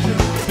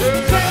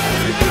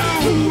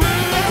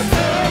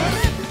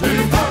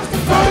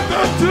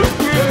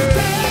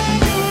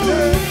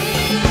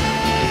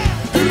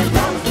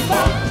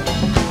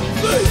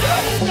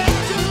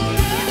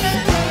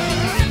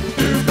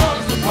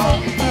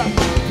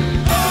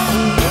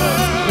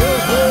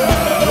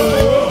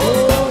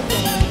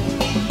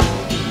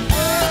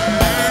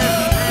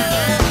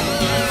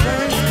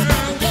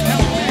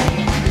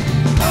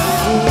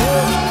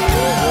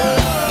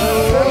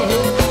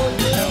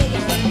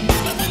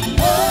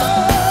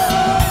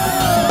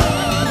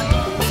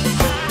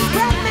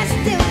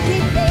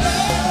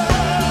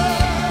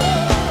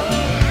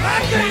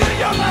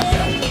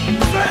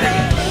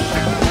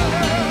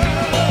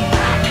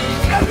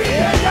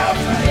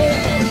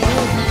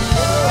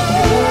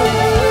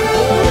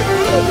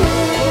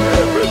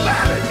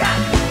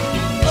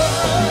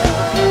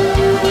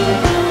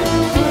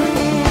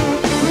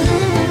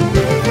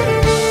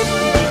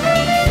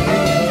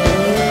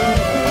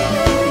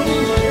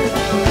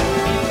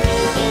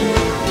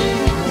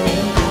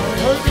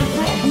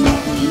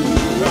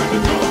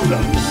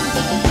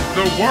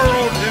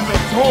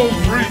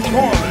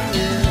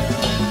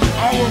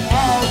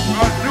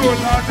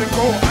 To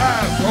go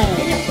asshole.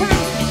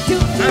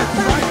 And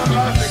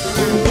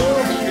psychologically,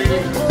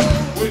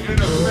 we're in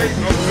a state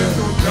of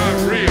mental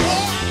diarrhea,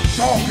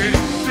 talking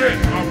shit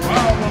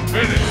about a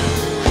minute.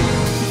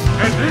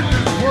 And in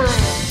this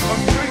world of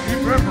crazy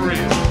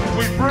memories,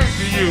 we bring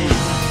to you,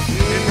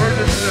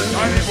 inverted in the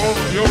tiny bowl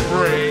of your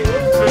brain,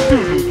 the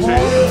doo-doo chain.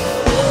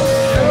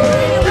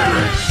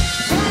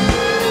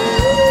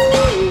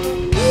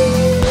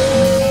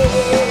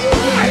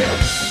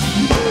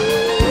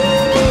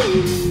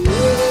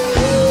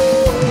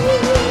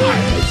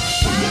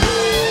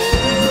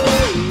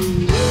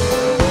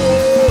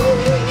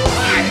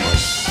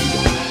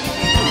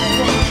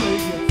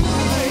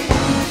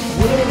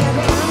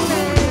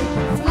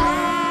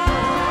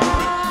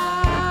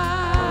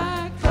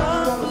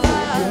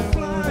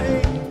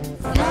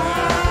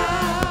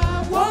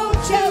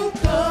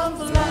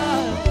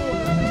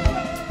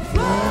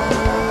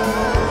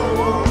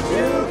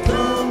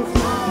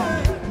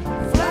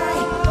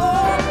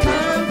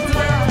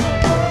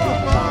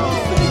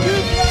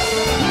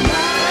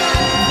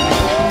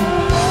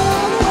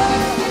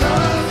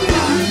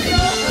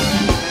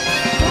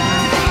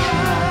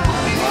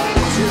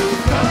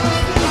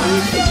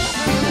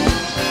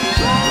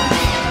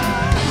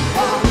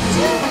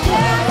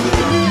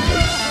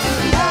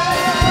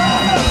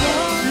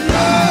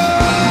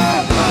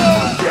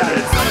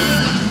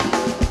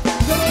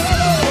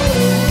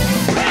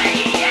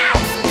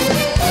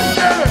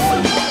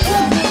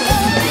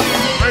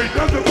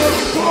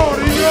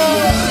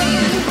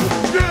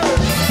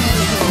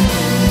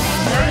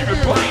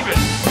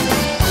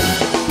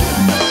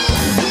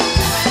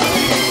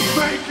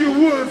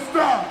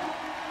 Woodstock!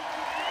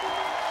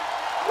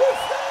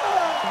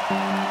 Woodstock!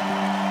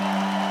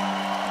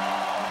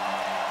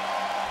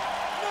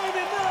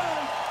 99!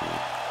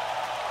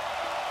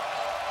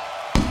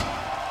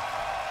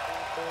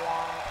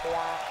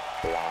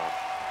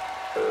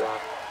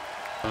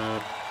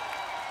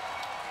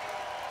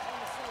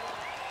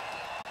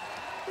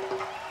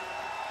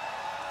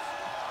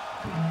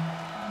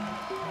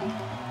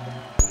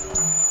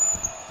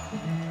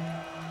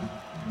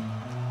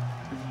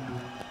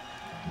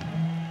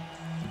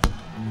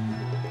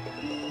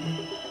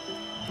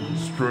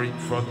 Straight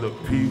from the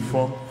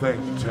P-Funk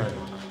think tank.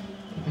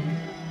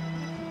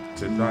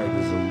 Tonight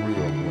is a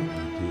real one,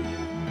 you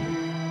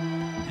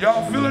dig?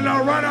 Y'all feeling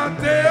all right out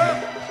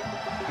there?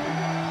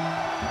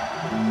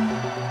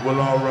 Well,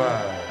 all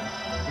right.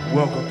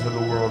 Welcome to the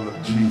world of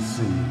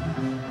GC.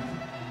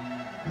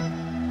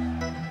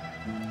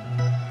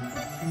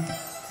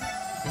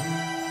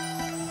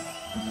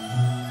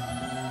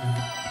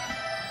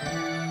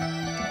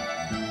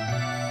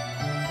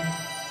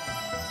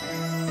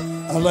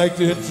 I'd like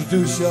to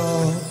introduce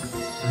y'all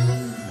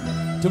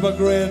to my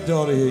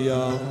granddaughter here,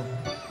 y'all.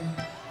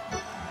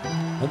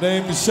 Her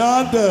name is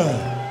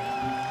Shonda.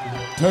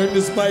 Turn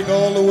this mic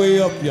all the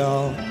way up,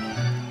 y'all.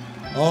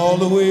 All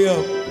the way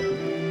up.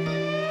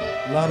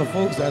 A lot of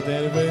folks out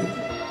there, baby.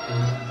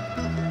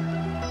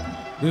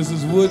 This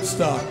is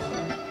Woodstock.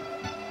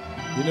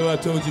 You know I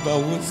told you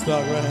about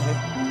Woodstock, right?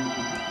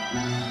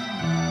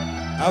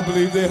 I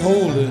believe they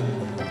hold it.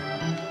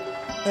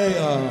 Hey,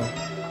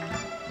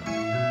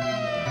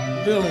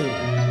 Billy,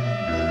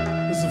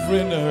 it's a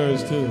friend of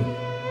hers too.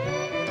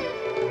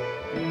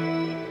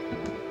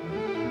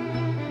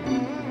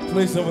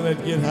 Play some of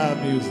that Get High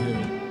music.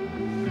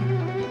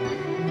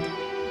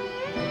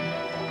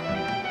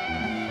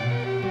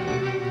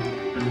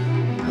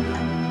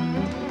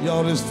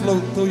 Y'all just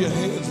float, throw your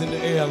hands in the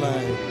air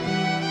like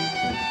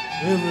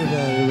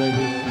everybody right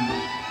here.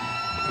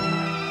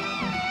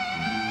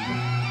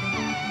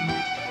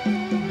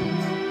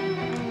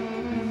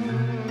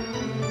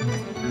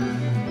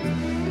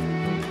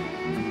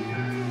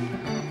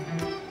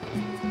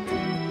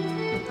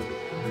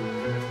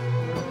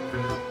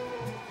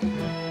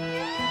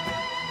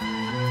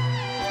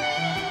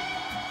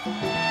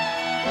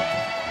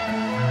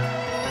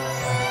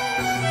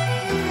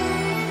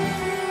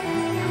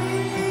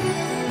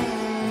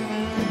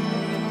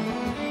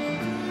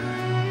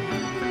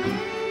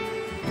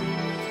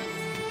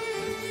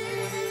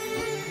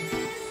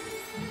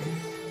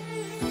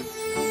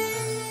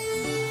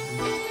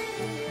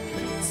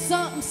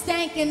 Something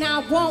stank and I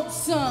want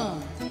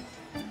some.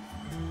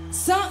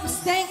 Something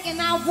stank and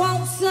I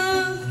want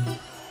some.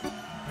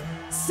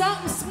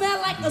 Something smell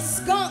like a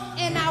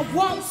skunk and I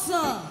want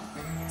some.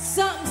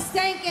 Something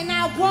stank and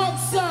I want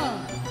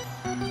some.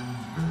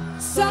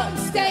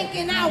 Something stank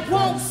and I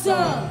want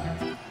some.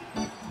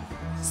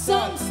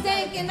 Something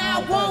stank and I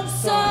want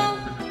some.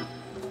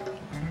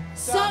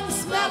 Something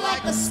smell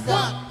like a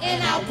skunk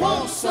and I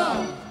want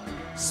some.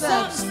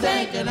 Something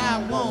stank and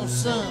I want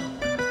some.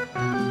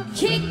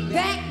 Kick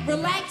back,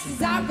 relax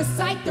as I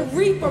recite the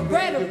reaper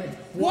rhetoric.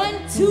 1,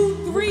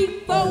 2,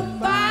 3, 4,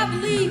 5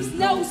 leaves,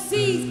 no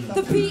C's.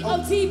 The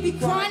P-O-T be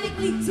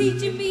chronically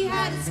teaching me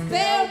how to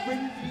spell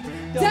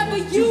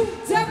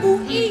W-E-E-D.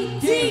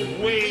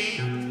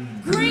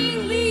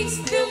 Green leaves,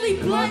 Philly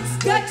blunts,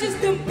 Dutchess,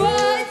 them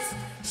buds.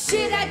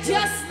 Shit, I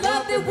just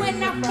love it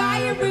when I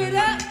fire it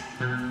up.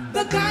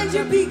 The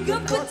ganja be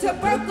good for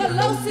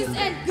tuberculosis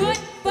and good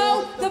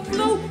for the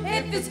flu.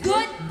 If it's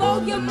good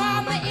for your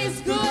mama,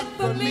 it's good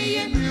for me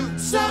and you.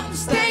 Something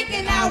stank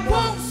and I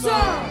want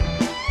some.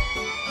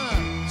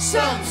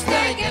 Something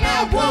stank and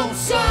I want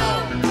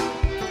some.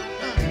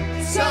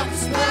 Something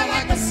smell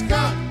like a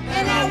skunk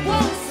and I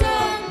want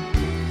some.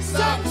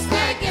 Something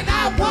stank and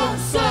I want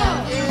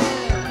some.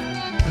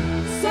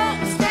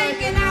 Something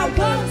stank and I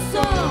want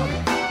some.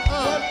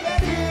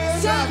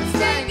 Something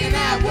stank and I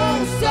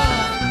want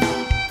some.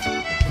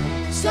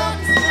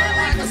 Something smell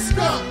like a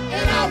skunk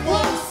and I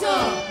want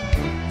some.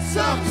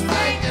 Something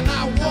stank and I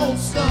want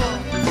some.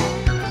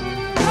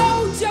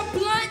 Hold your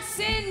blunts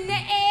in the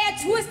air,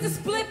 twist the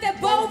split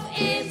at both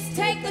ends.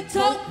 Take a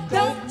toke,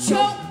 don't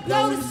choke,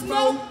 blow the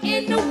smoke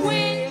in the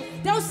wind.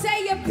 Don't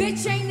say a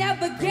bitch ain't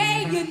never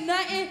gay, you're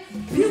nothing.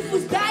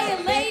 Pupils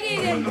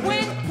dilated and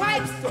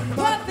windpipes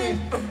puffing.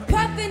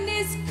 Puffing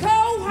is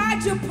cold,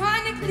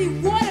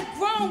 hydroponically water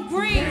grown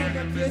green.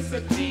 It's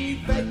a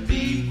diva,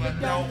 diva,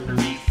 don't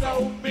be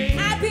so mean.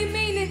 I be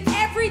meaning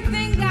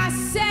everything I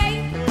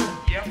say.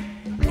 Yep.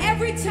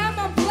 Every time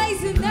I'm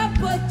blazing up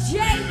a J,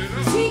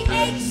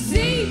 THC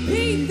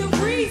be the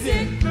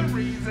reason.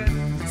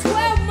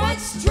 12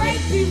 months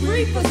straight be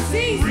reefer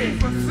season.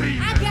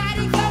 I got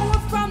it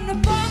going from the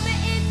farmer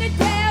in the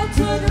Dell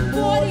to the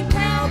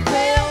 40-pound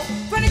bale.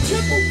 From the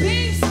triple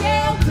beam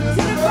scale to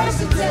the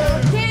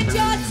versatile. Can't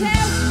y'all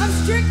tell? I'm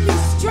strictly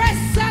stress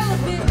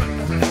celibate.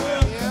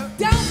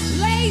 Don't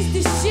blaze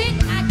the shit,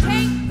 I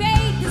can't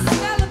fade the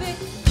smell of it.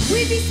 We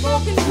be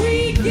smoking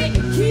weed,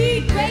 getting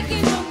keyed,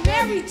 baking on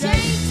Mary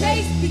Jane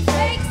tasty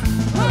cakes.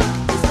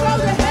 Just for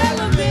the hell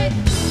of it.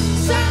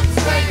 Something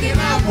stank and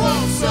I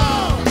want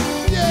some.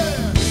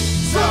 Yeah.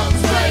 Something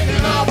stank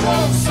and I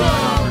want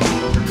some.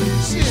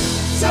 Shit.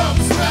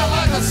 Something smell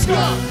like a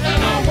skunk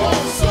and I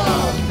want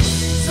some.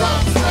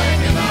 Something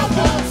stank and I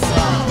want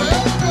some.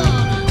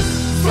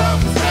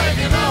 Something stank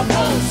and I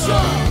want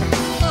some.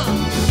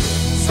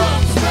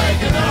 Something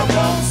stank and I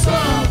want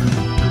some.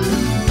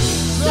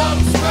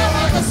 Something smell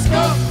like a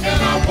skunk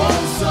and I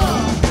want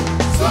some.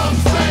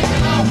 Something stank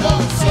and I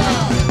want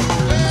some.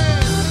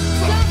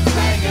 Something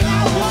stank and I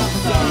want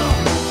some.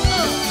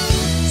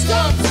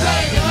 Something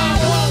stank and I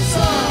want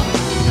some.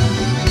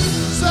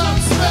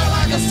 Something smell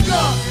like a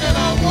skunk and I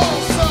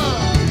want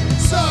some.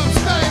 Something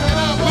stank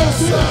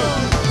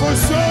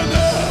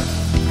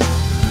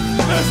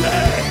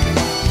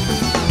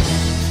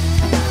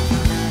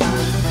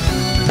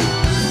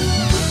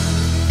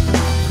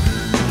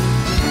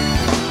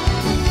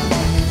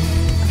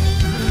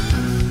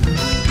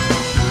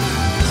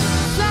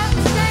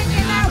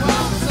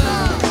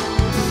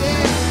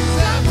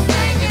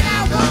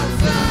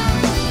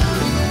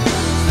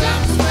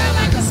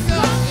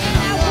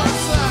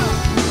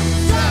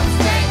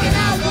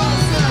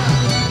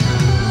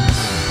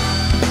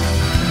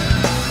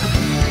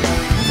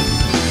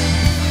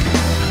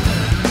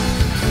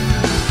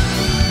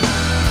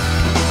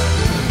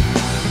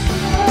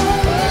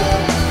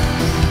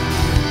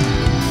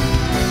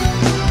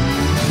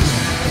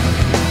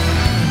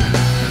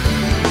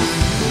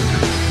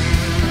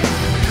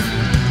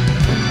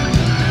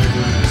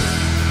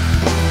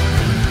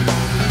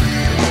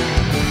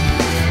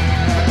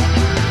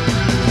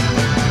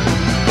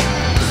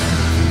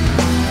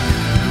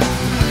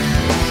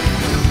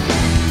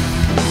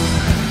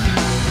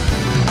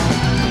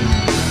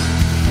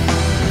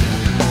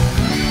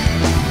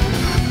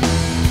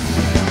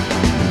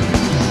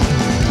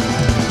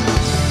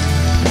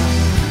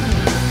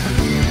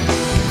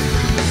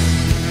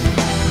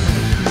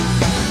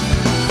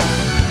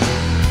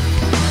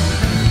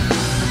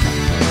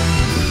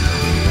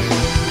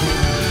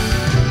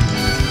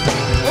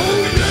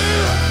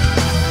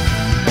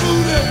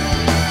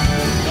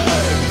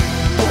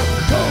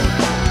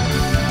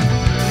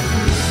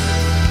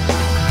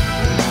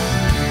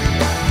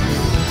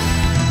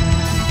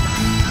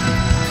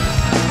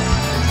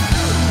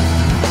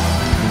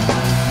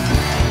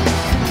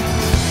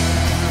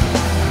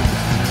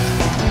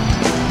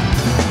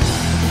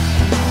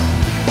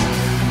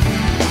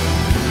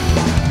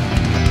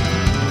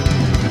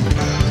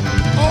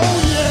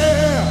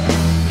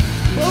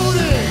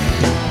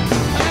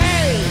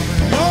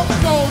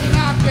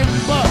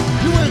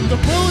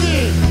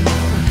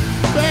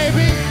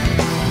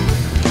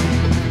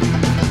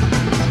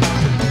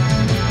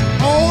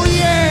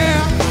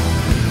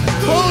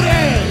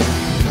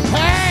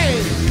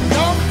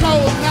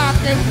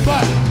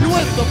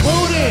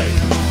booty,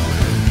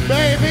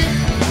 baby.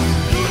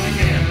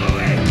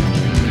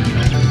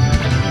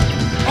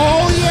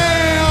 Oh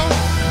yeah,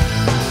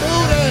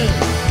 booty.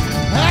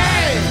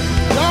 Hey,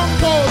 don't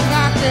go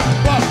knocking,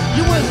 but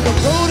you with the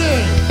booty,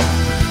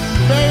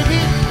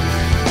 baby.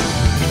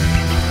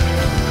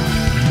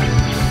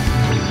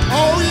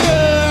 Oh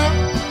yeah,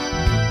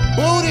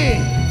 booty.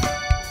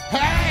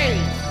 Hey,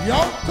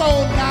 don't go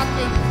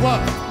knocking,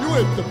 but you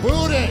with the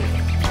booty,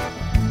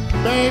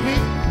 baby.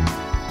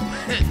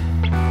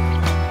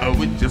 Oh,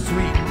 with your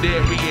sweet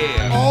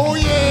derriere. Oh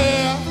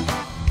yeah,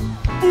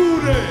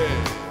 booty.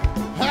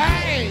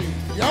 Hey,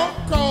 don't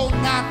go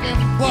knocking,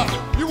 but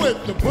you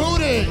with the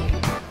booty,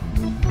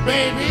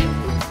 baby.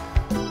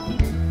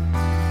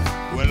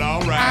 Well,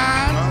 all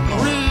right.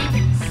 I'm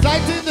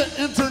reciting the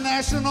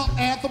international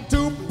anthem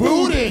to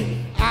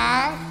booty.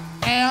 I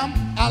am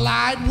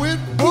allied with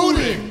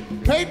booty,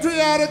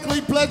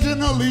 patriotically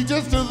pledging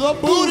allegiance to the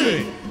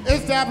booty,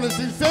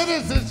 establishing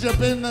citizenship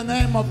in the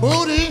name of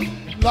booty.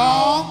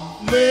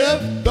 Long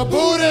live the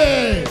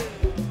booty.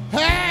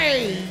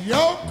 Hey,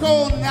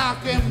 Yoko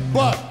knocking,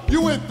 but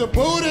you with the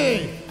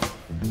booty,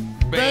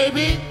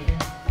 baby.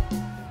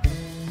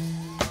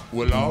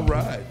 Well, all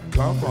right.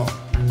 Come on.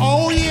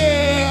 Oh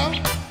yeah.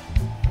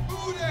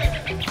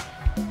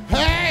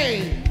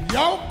 Hey,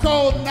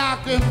 Yoko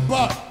knocking,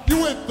 but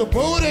you with the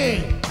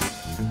booty,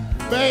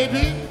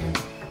 baby.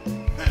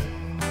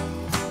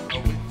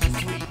 Oh, with your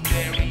sweet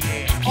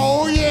derriere.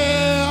 Oh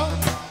yeah.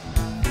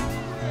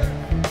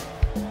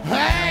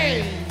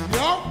 Hey,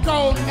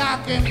 Yoko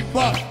knocking,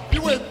 but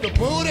you with the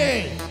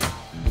booty,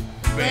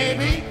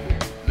 baby.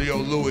 Leo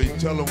Louis,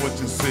 tell them what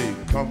you see.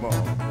 Come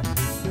on.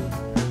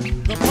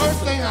 The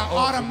first thing I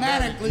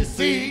automatically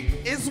see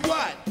Is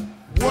what?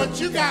 what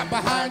you got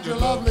behind your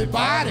lovely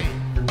body.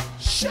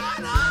 Shut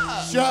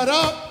up. Shut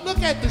up, look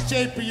at the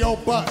shape of your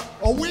butt.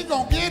 Oh, we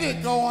gon' get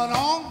it going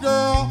on,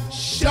 girl.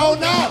 Show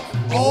up.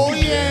 Oh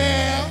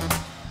yeah.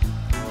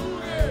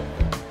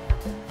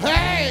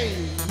 Hey,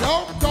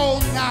 don't go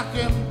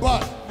knocking,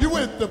 but you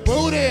with the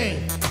booty,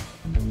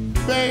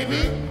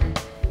 baby.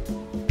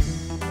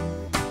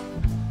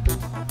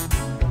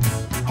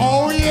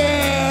 Oh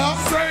yeah.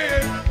 Say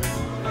it.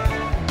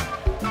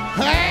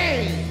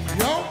 Hey,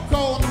 don't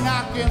go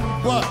knocking,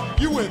 but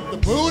you with the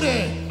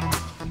booty,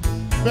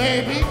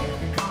 baby.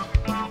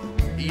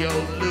 Yo,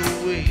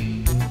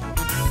 Louis.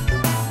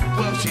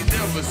 Well, she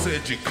never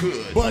said you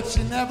could. But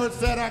she never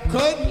said I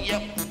couldn't.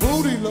 Yep.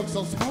 Booty looks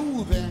so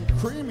smooth and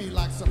creamy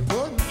like some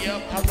pudding.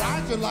 Yep. I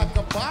ride you like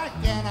a bike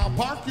and I'll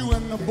park you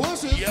in the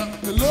bushes.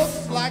 Yep. It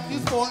looks like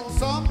you're sporting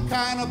some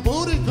kind of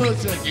booty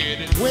cushion.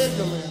 Get it.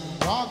 Wiggling,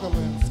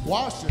 goggling,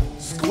 squashing,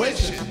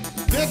 squishing.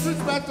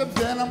 Disrespecting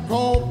denim,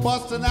 cold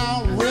busting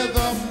out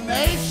Rhythm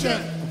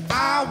Nation.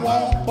 I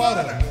want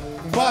butter,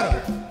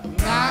 butter,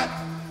 not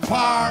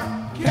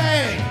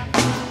parquet.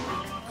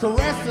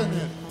 Caressing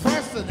it,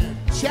 pressing it,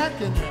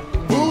 checking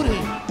it. Booty,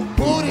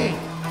 booty,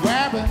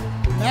 grabbing,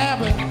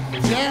 nabbing,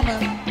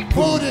 jamming.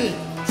 Booty,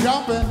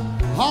 jumping,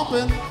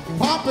 humping,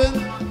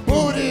 pumping.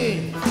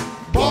 Booty,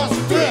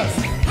 bust this.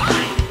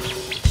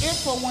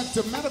 If I went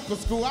to medical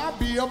school, I'd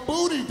be a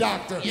booty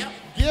doctor. Yep.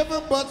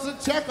 Giving butts a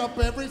checkup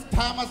every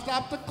time I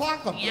stop to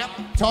clock 'em. Yep.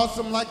 Toss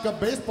 'em like a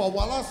baseball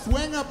while I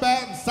swing a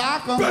bat and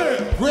sock 'em.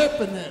 Bam.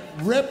 Gripping it,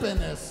 ripping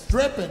it,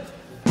 stripping.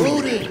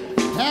 Booty,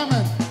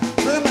 hamming,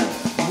 trimming,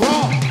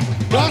 raw.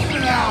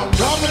 Busting out,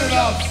 rubbing it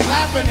up,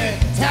 slapping it,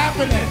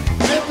 tapping it,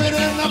 dip it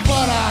in the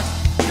buttocks.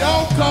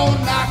 Don't go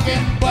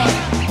knocking, but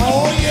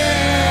oh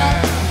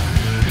yeah.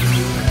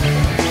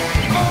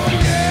 Oh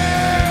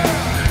yeah.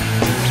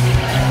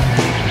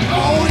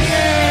 Oh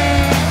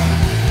yeah.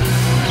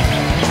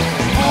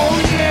 Oh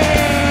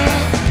yeah.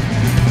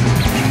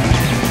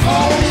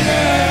 Oh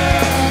yeah.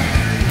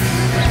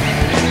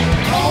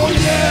 Oh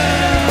yeah.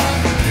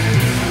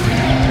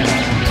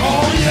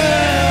 Oh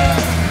yeah.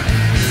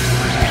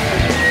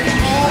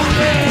 Oh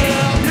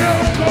yeah. Yo,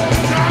 go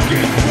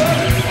knocking,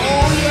 brother.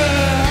 Oh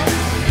yeah.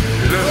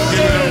 Let's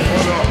give it up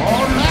for the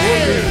hardest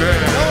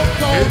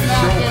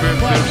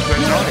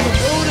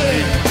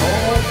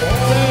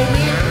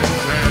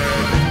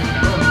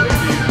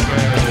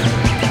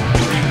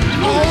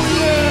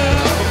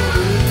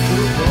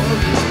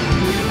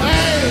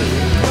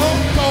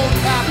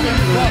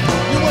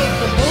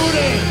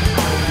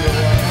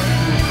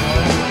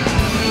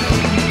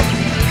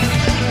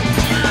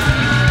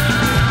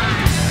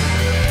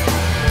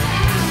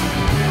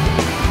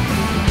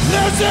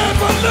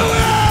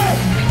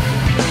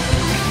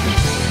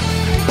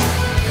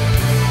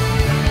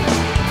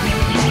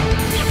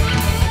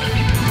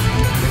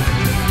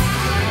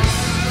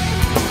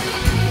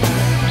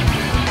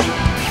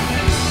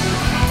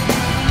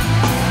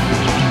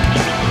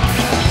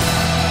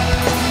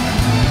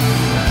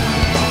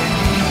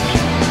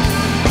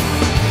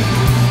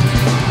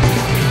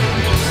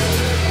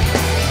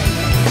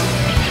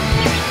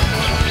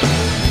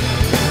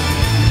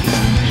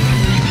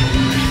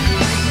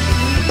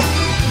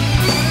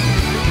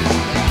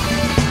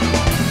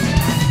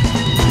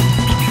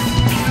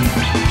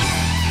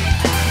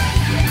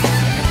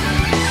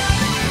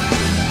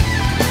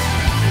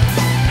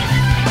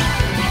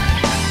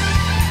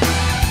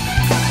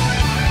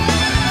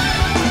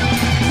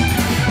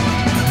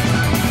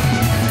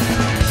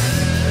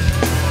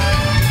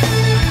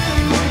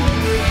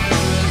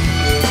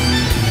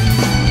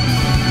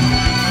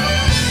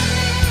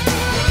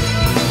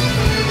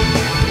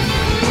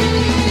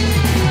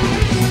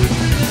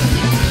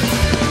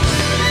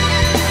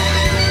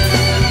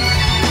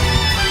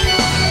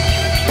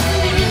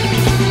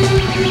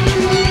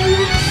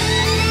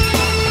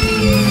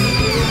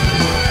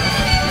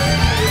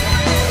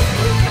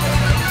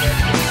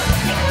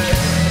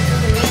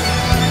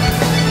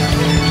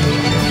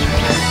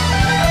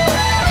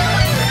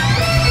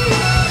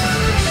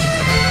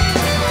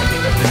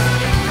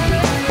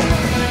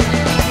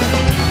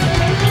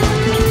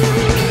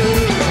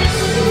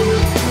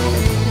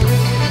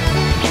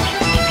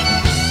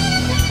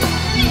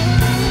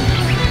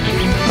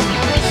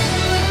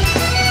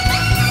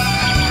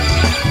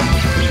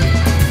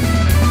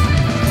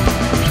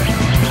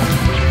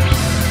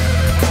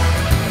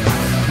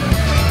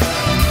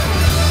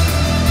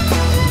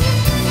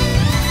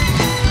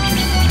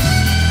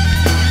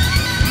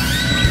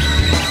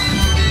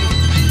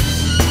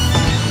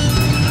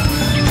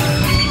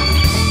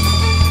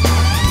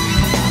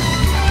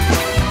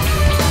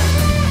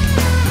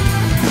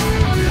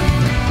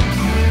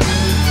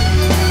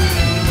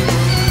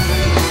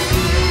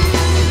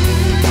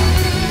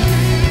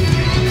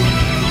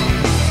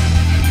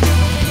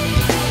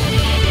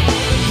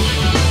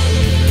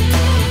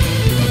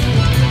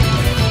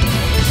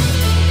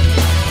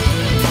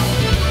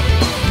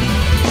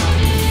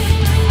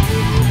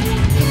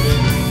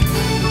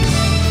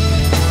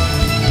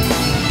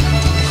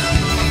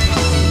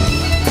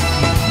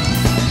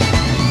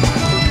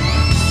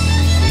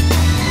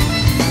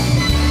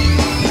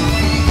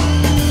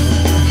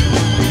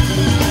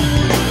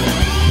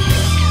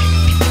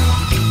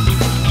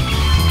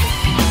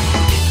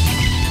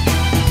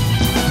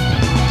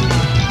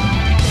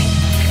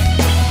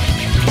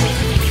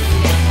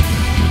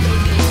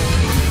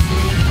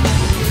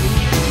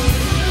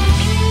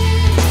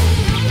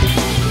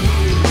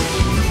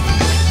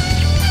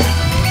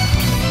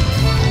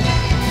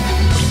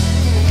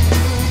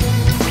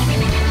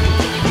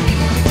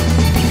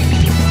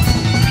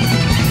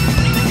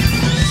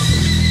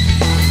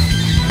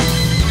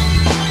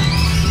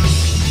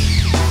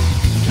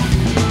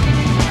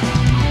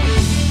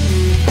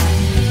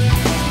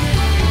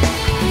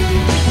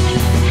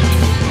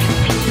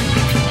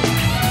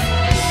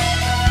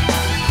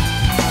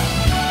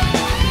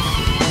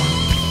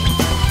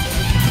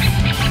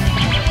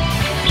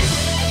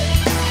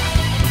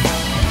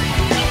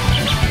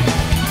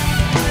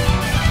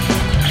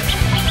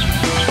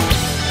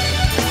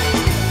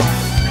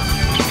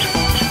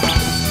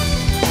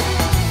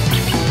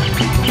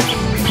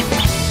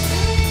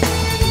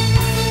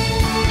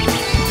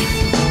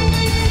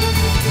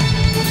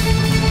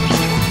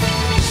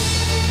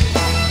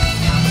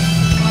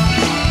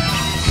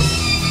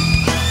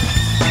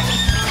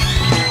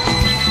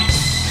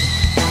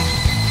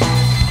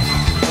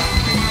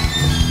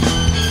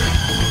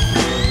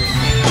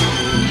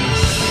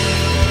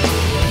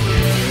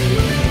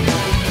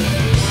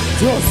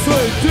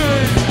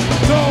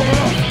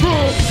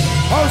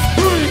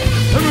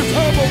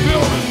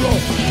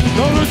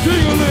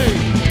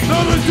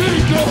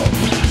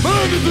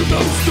is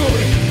another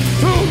story.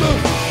 Hold up.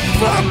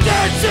 Fuck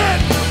that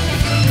shit!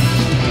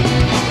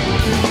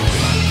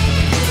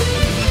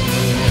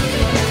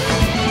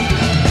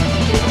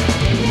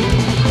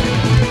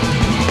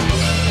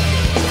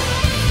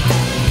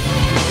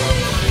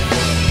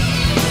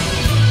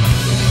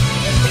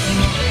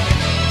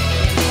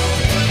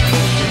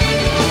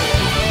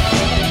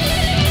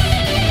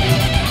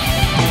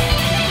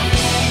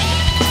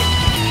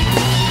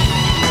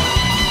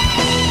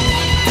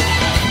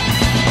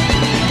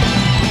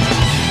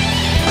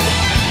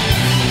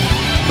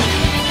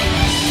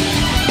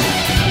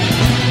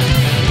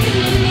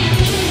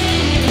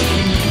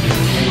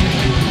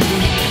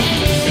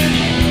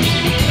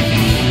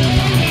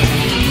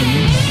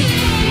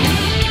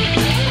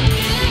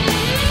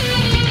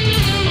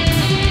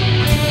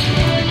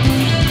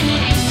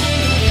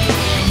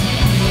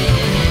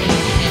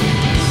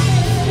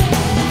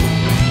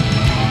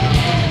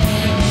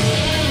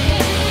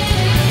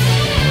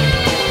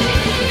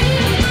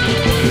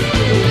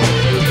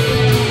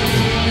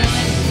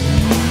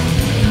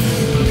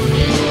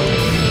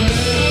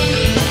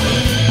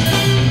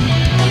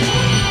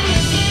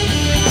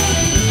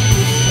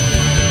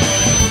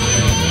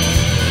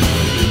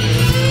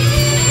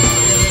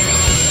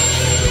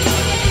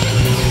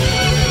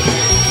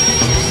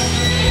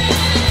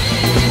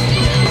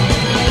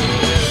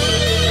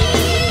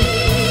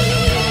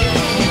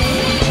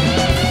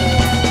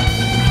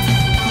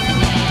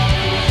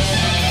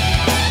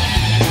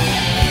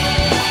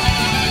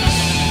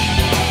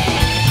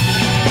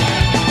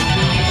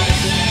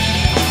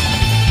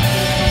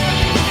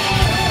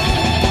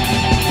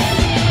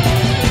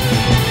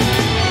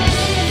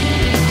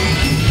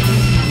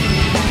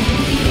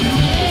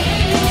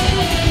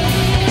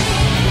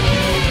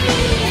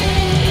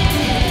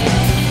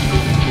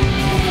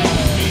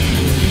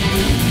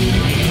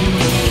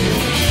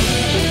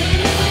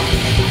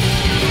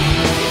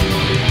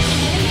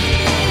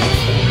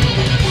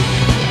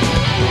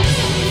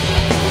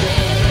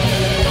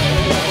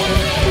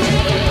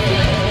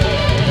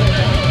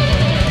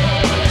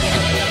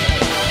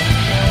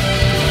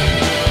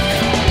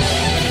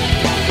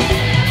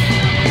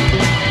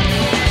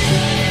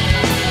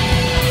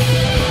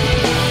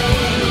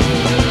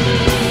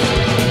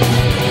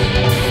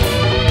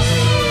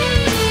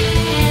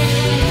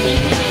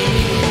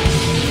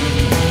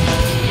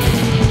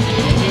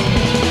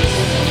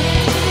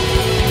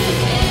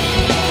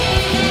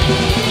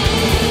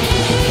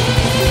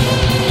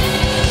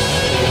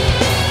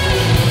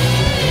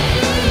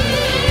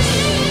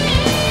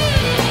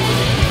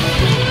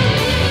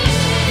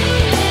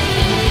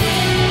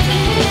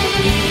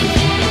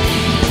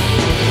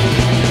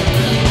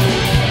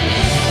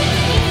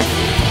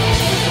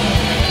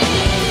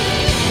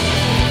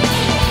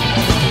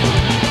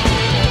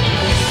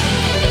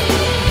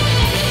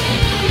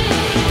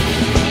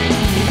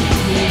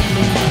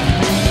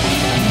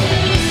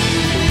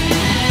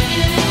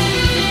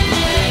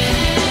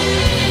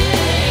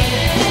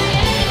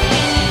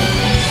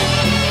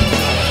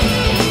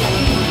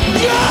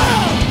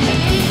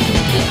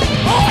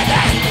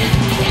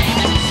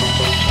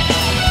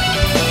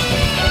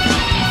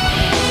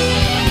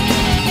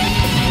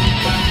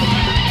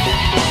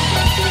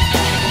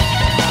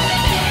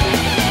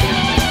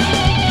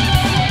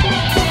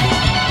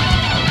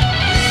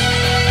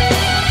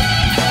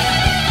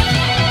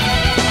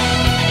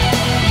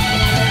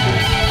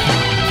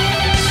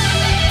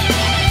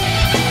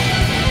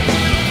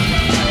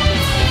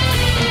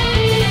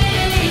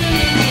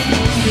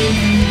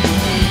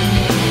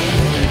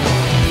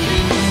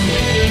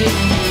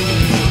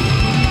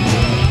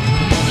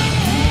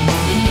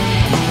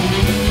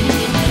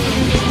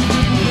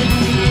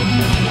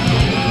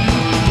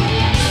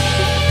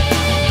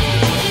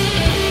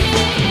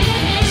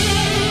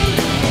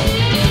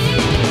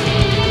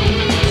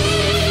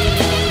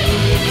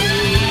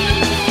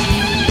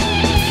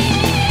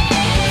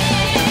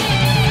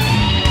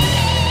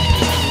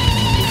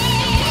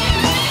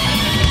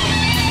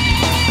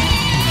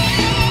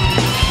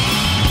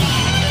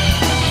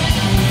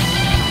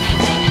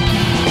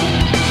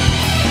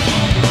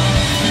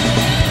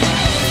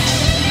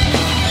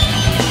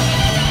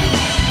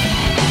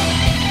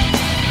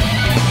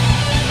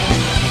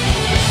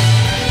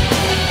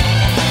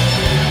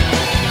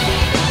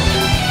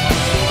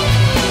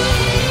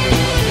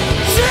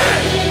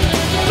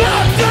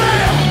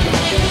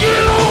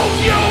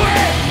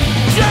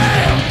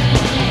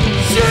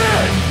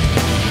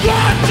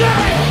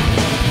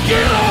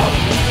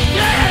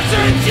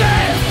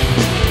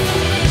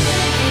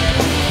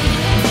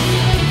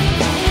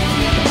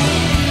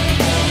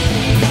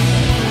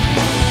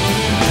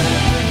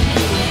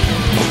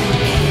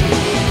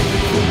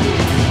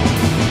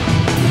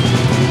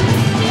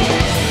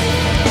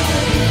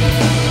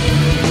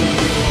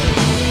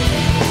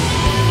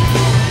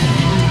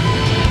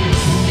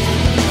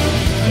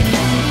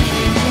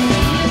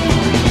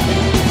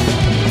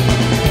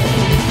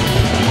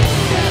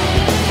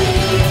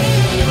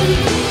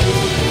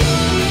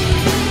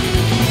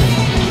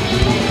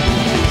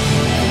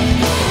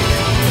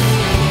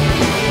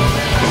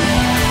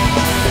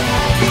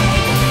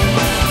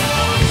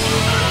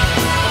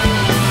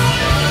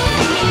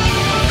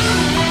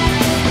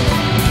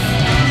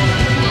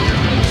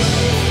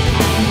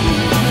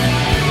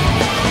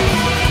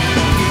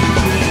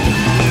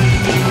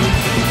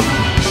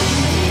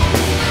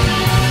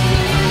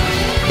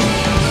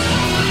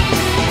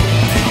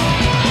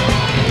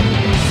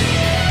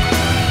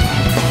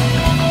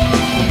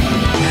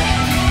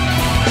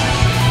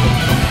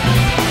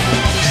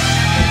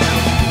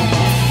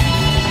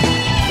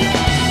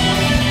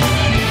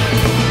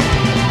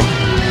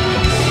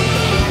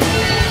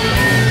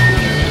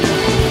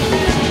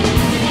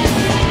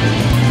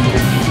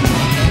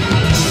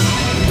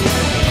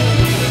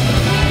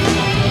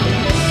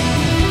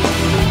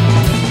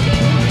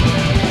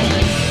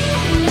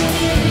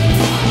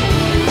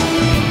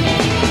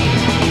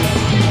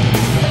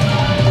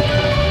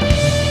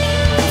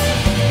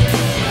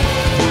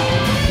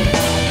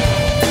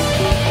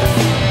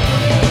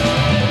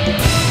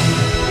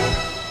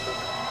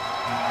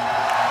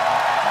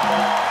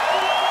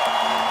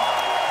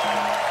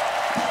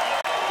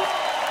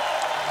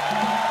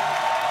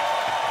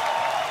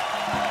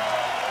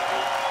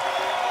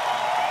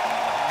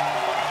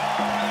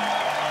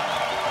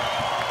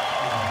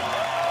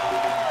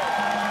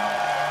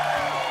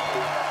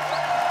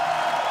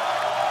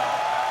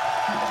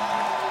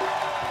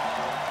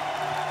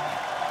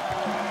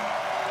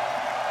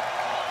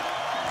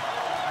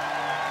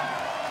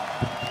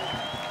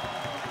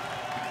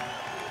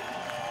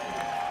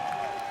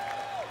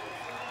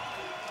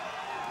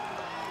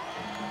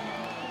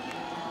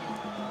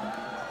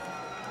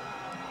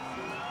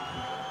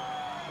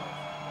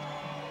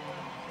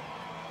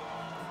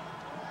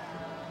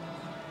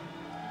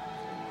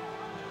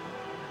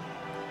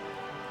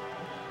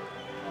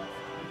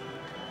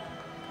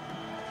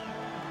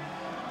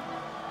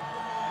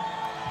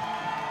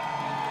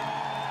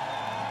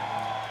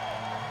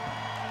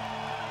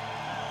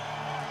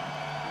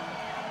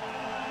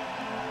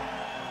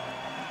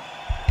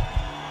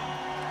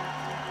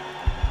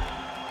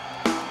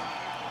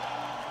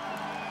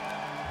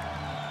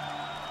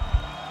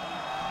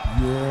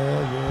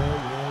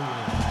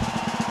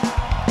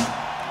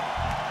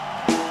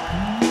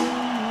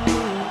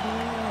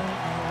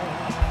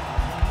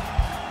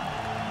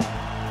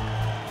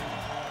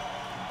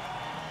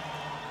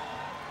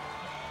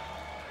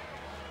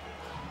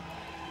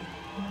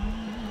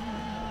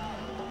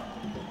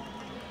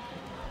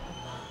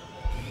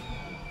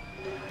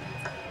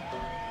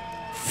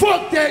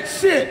 Fuck that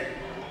shit.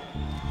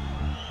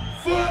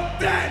 Fuck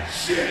that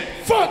shit.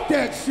 Fuck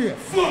that shit.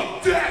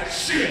 Fuck that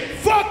shit.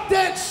 Fuck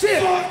that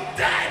shit. Fuck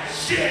that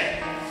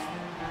shit.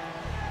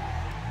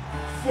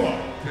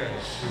 Fuck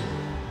that shit.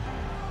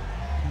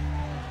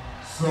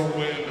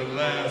 Somewhere in the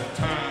last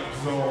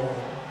time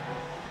zone.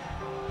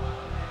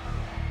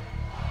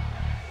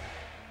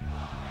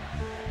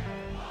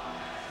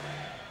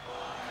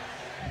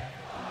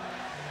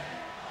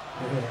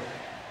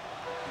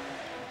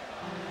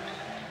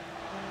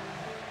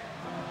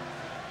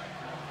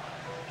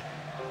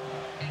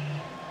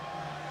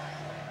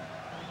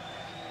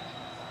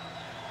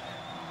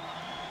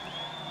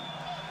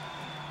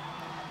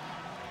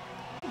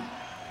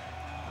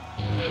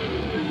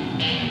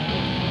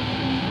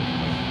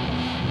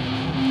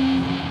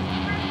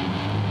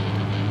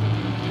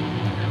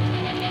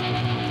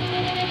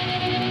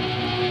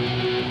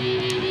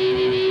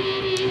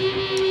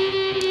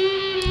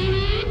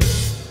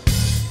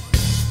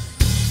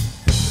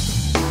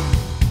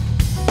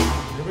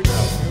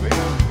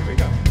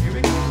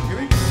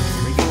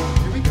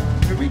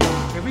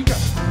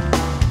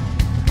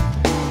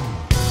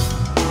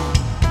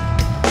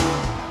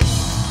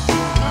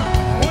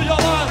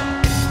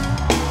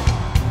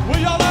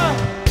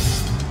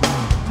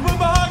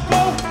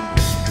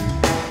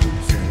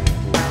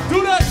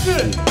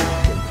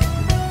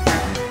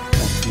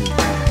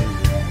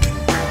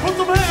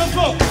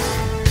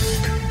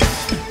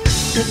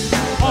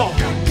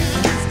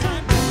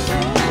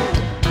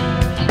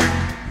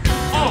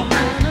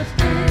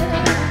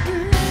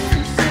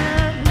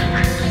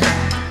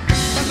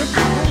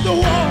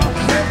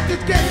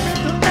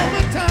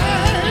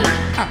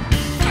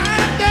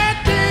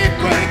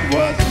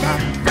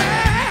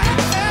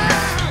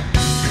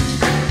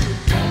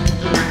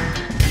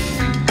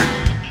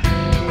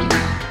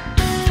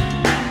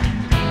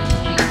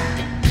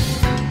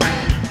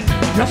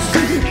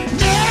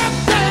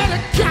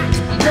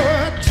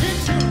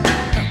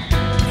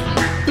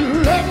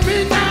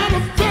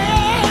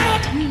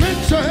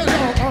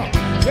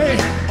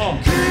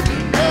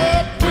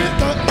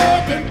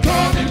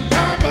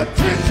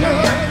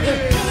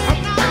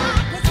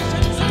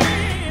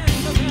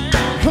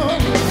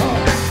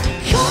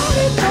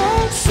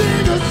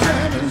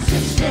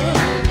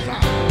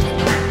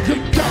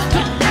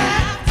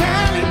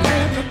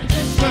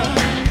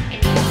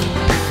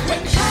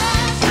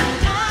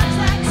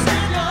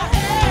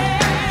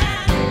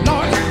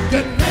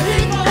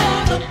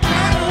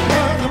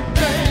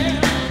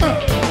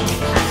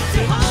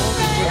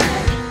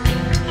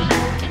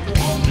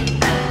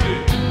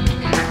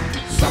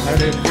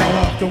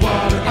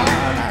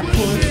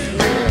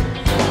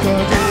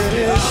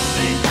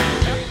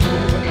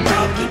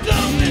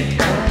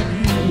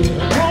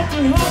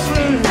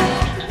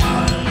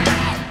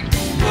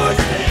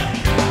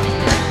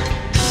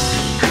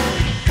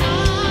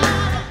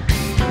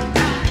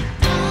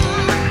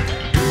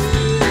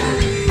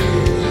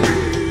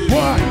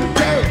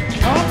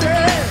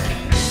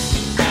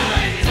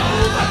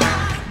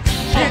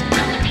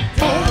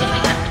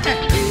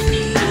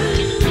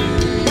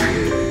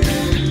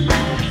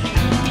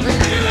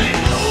 You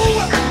ain't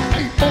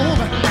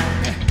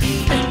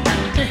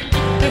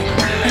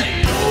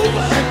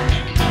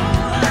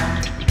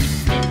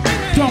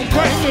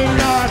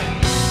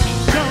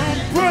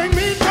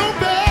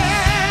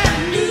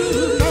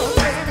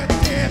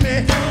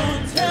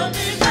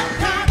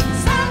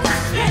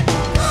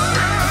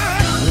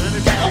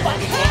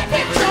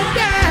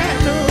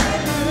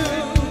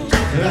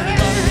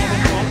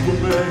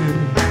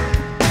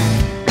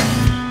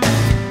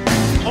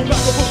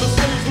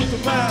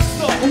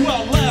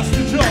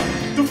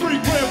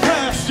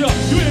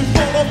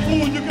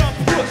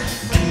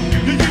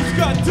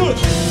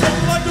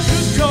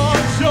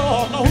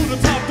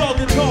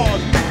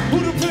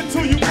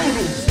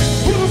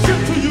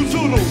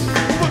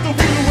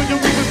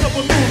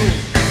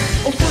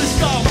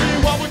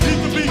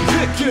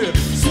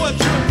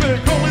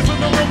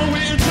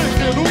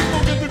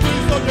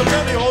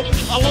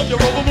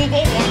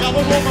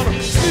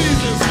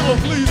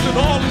pleasing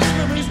all the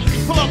slimmies.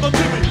 Pull up my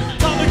Jimmy,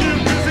 time to get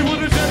busy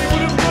with his Jenny,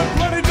 with his blood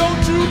plenty,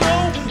 don't you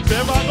know?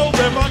 There I go,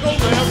 there I go,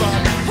 there I go.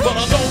 But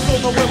I don't go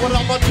nowhere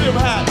without my gym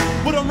hat.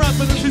 But I'm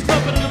rapping and she's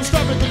thumping and I'm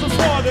stopping cause I'm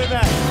smarter than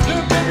that.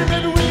 Then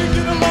baby, we can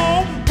get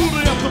along.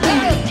 Booty up the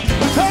booty.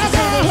 The time to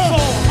the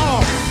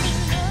song.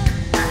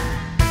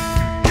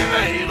 It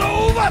ain't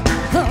over.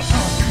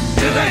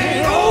 It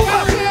ain't over.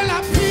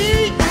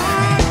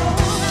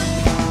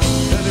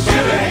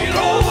 It ain't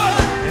over.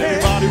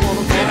 Anybody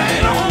wanna funk? It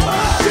ain't over.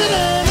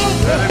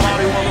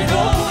 Anybody wanna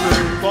funk with me?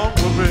 Funk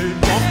with me,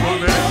 funk with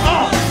me.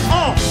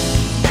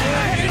 It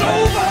ain't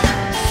over.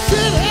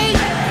 It ain't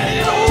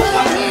over.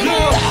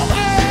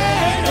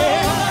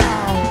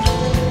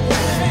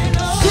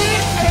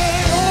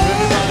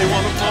 Anybody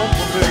wanna funk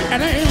with me?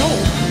 It ain't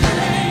over.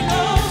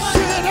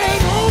 It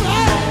ain't over.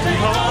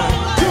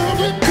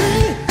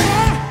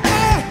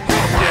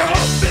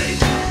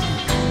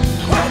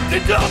 Humpty,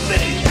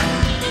 Dumpty.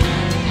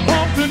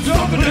 Humpty,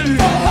 Dumpty.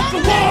 Off the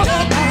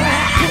water.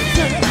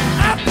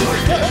 I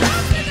push it.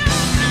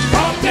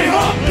 Humpty,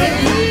 Humpty.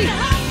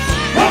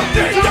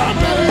 Humpty,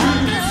 Dumpty.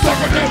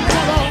 Sucker them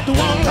all off the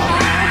water.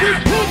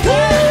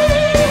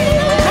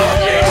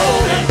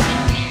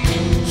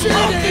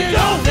 Humpty, Humpty. Humpty,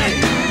 Dumpty.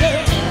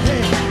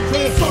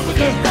 Sucker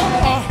them all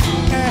off.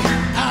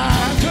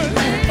 Humpty,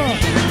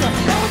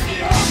 Humpty.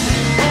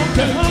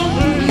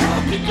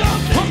 Humpty,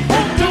 Dumpty. Humpty,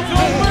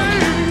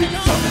 Dumpty.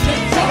 Sucker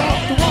them all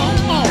off the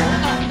water.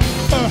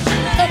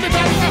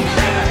 Everybody,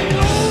 it ain't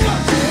over.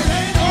 It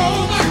ain't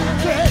over.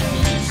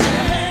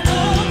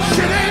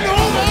 Shit ain't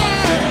over.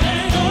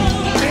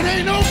 It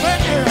ain't over.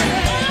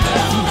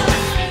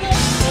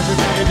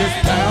 Everybody just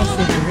bounce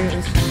with your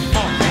heads. It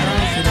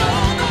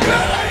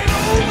ain't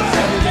over.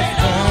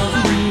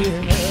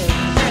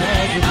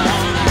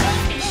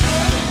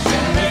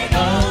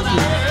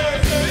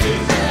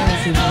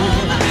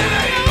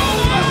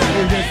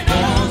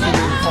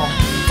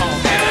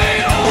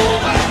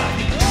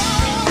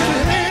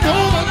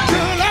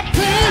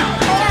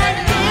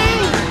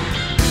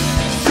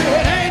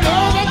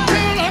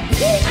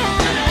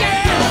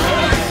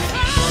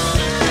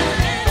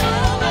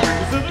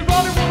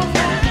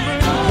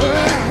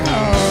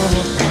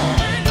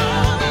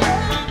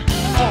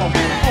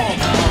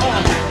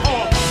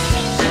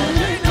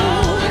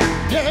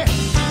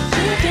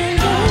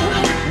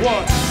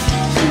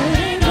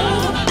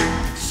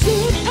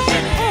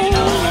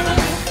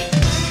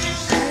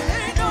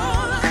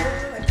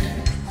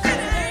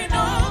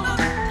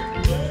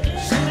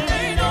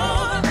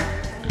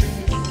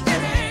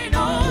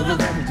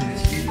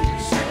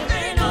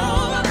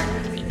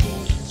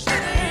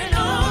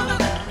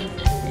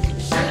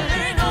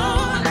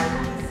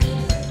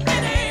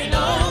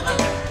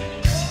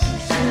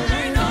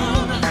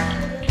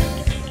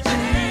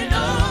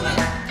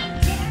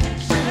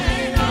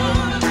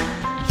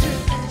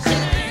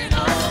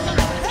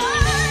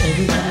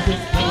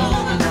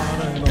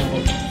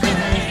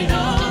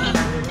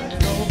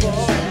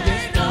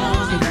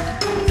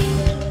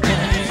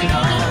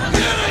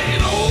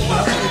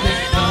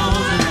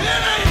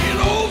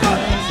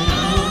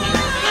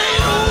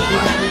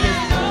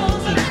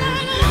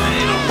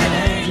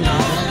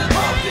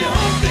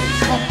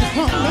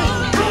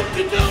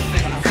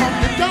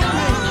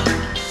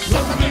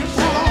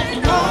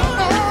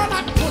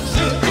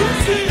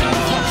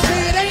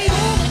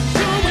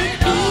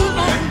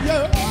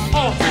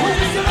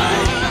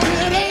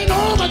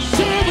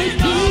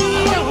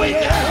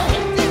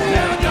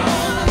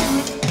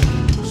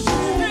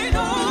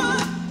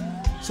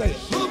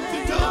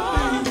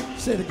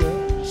 Say it again.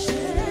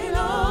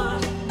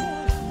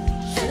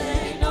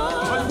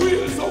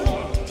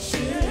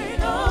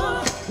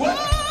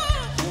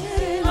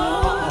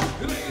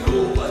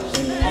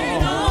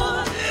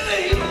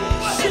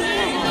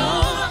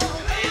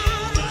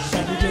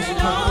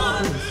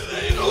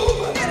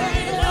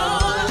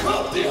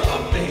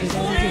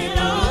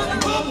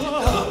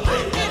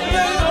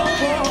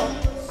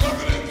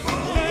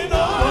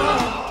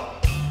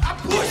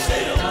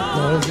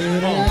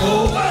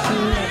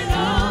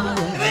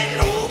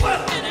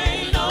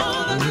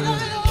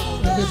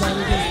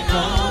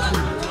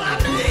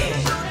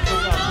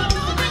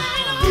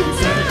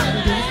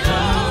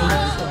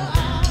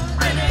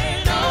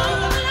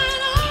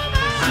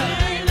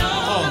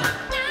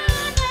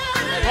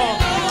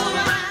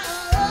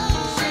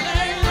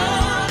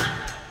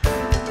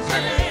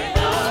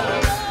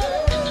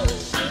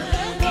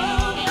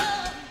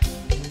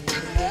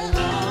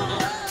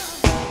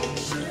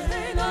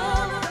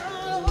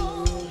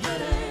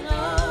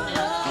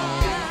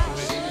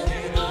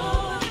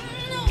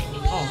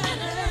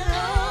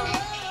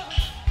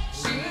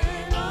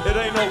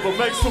 But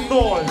make some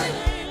noise.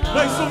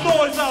 Make some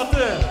noise out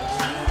there.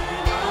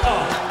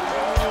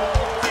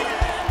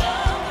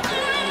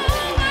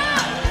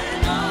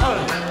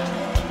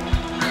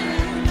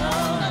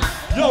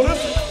 Yo,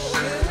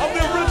 I'm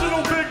the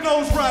original big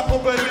nose rapper,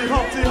 baby,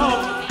 Humpty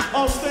Hump.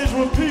 On stage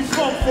with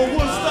P-Funk for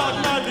Woodstock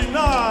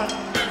 99.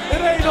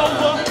 It ain't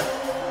over.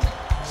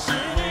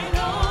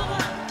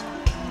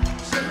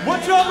 What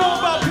y'all know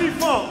about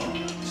P-Funk?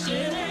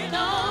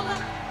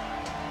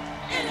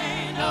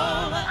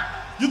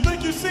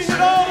 We sing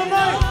it all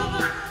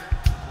tonight.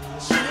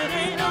 Shit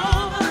ain't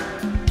over.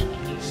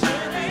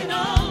 Shit ain't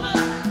over.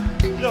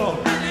 Yo.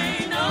 It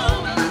ain't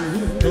over.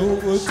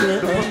 Over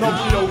till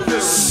Pinocchio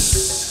film.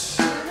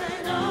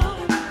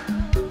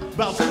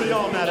 About to be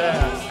on that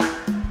ass.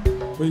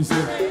 What you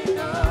say?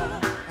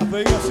 I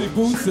think I see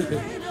Bootsy.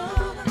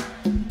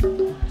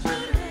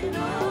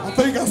 I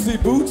think I see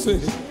Bootsy.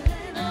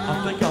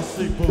 I think I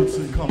see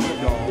Bootsy coming,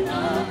 y'all.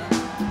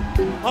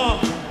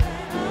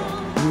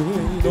 It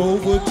ain't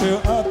over till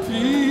I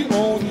pee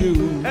on you.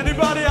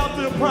 Anybody out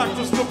there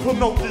practice the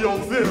Pinocchio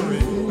theory?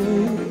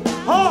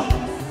 Huh?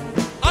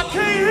 I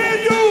can't hear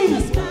you.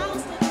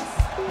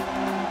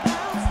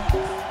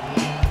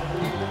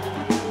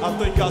 I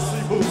think I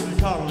see Bootsy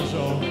coming,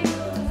 y'all.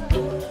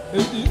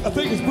 I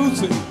think it's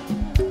Bootsy.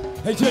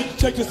 Hey,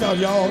 check this out,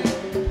 y'all.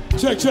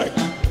 Check.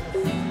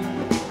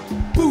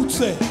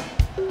 Bootsy.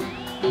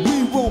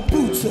 We want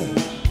Bootsy.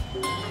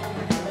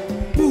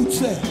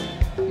 Bootsy.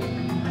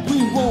 We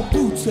want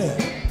Bootsy.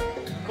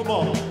 Come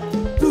on.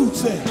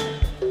 Bootsy.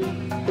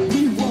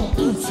 We want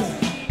Bootsy.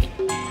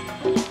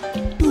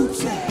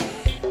 Bootsy.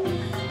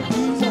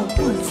 We want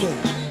Bootsy.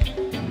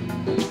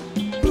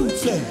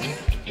 Bootsy.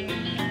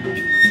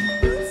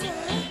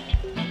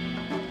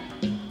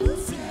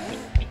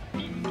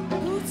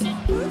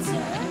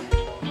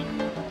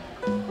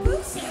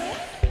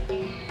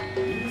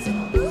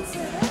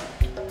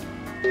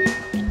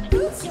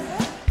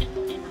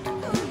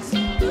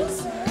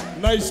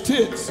 Nice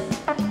tits.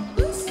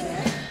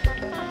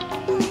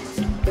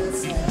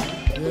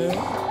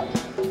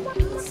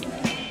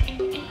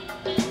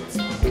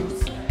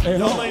 Hey,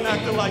 Y'all ain't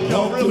acting like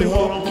y'all really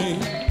want them.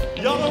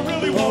 Y'all don't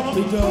really want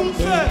them.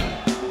 Bootsy.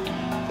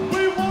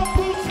 We want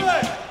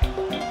Bootsy.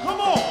 Come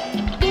on.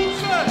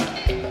 Bootsy.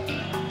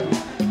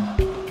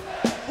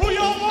 Who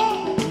y'all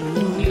want?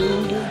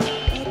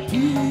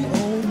 pee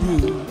on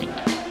you.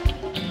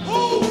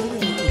 Who?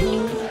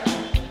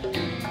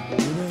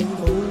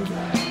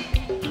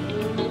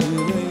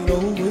 It ain't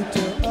over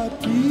till I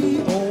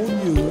pee on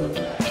you.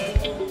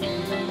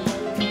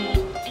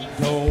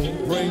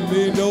 Don't bring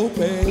me no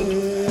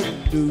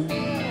bad news.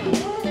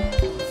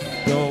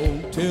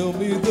 Don't tell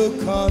me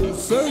the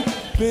concert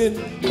been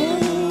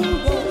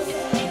over.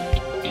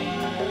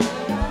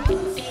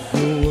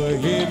 Go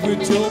ahead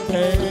with your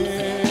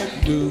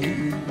bad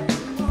news.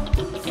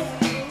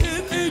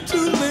 It ain't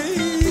too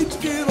late to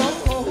get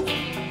off.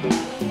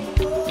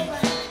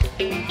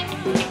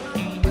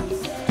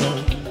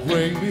 Don't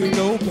bring me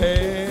no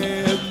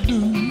bad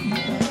news.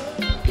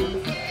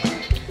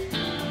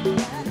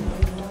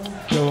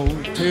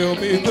 Don't tell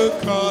me the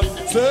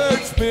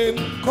concert's been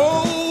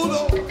cold.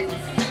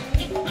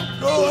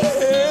 Go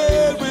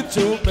ahead with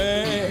your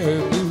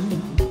bad news.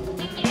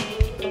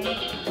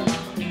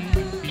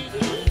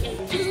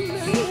 Too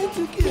late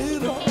to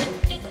get off.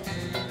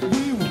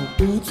 We want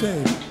Bootsy.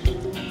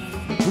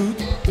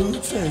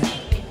 Bootsy.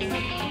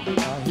 I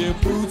hear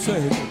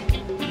Bootsy.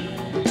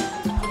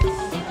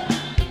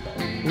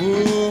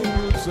 Oh,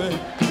 Bootsy.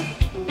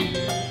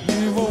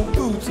 We want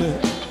Bootsy.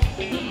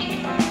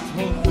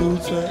 Want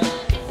Bootsy.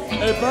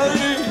 Hey,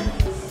 Bernie.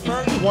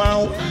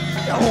 Wow.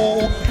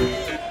 Oh.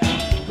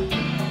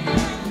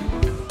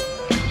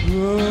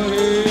 Go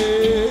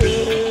ahead.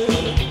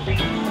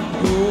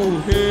 Go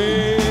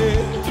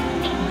ahead.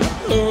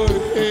 Go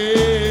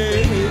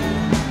ahead.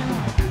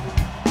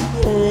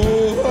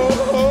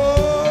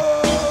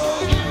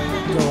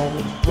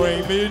 Don't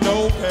bring me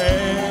no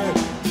bad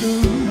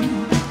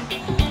news.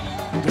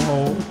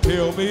 Don't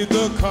tell me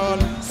the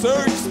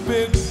concert's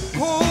been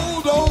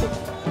pulled on.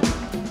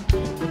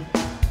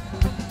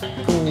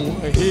 Go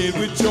ahead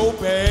with your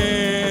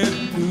bad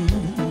news.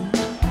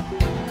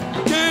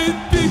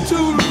 Can't be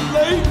too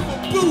late for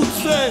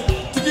Bootsy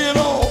to get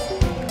off.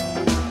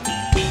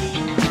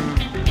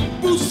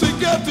 Bootsy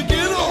got to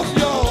get off,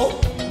 y'all.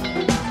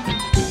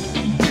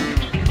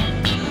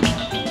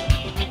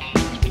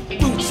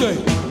 Bootsy,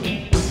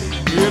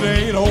 it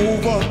ain't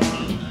over.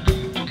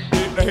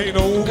 It ain't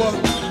over.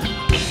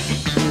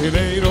 It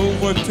ain't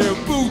over till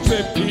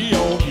Bootsy pee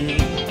on you.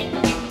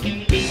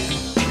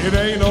 It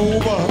ain't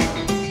over.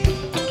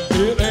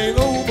 It ain't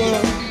over.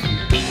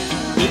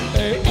 It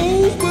ain't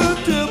over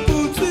till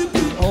Bootsy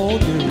pee on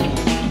you.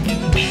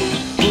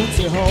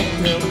 Bootsy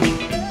hump him.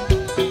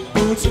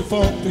 Bootsy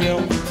funk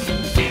him.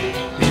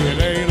 It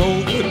ain't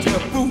over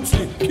till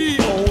Bootsy pee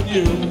on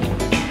you.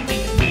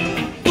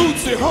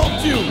 Bootsy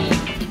hump you.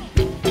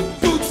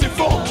 Bootsy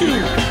funk you.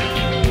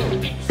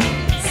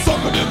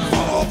 Sucker didn't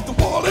fall off the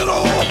wall at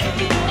all.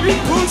 He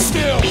pushed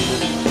him.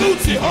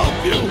 Bootsy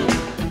hump you.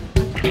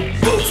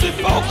 Bootsy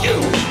funk you.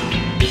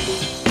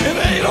 It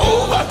ain't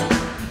over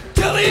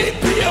till he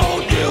pee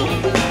on you.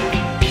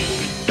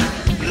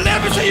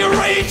 Let me see you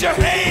raise your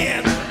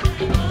hand.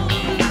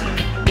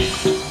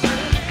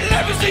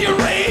 Let me see you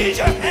raise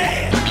your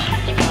hand.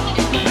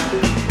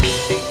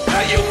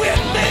 Are you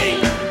with me?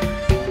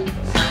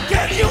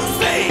 Can you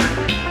sing?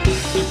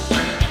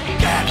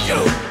 Can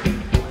you?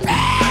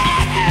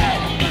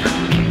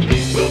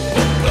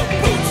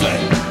 Bootsy.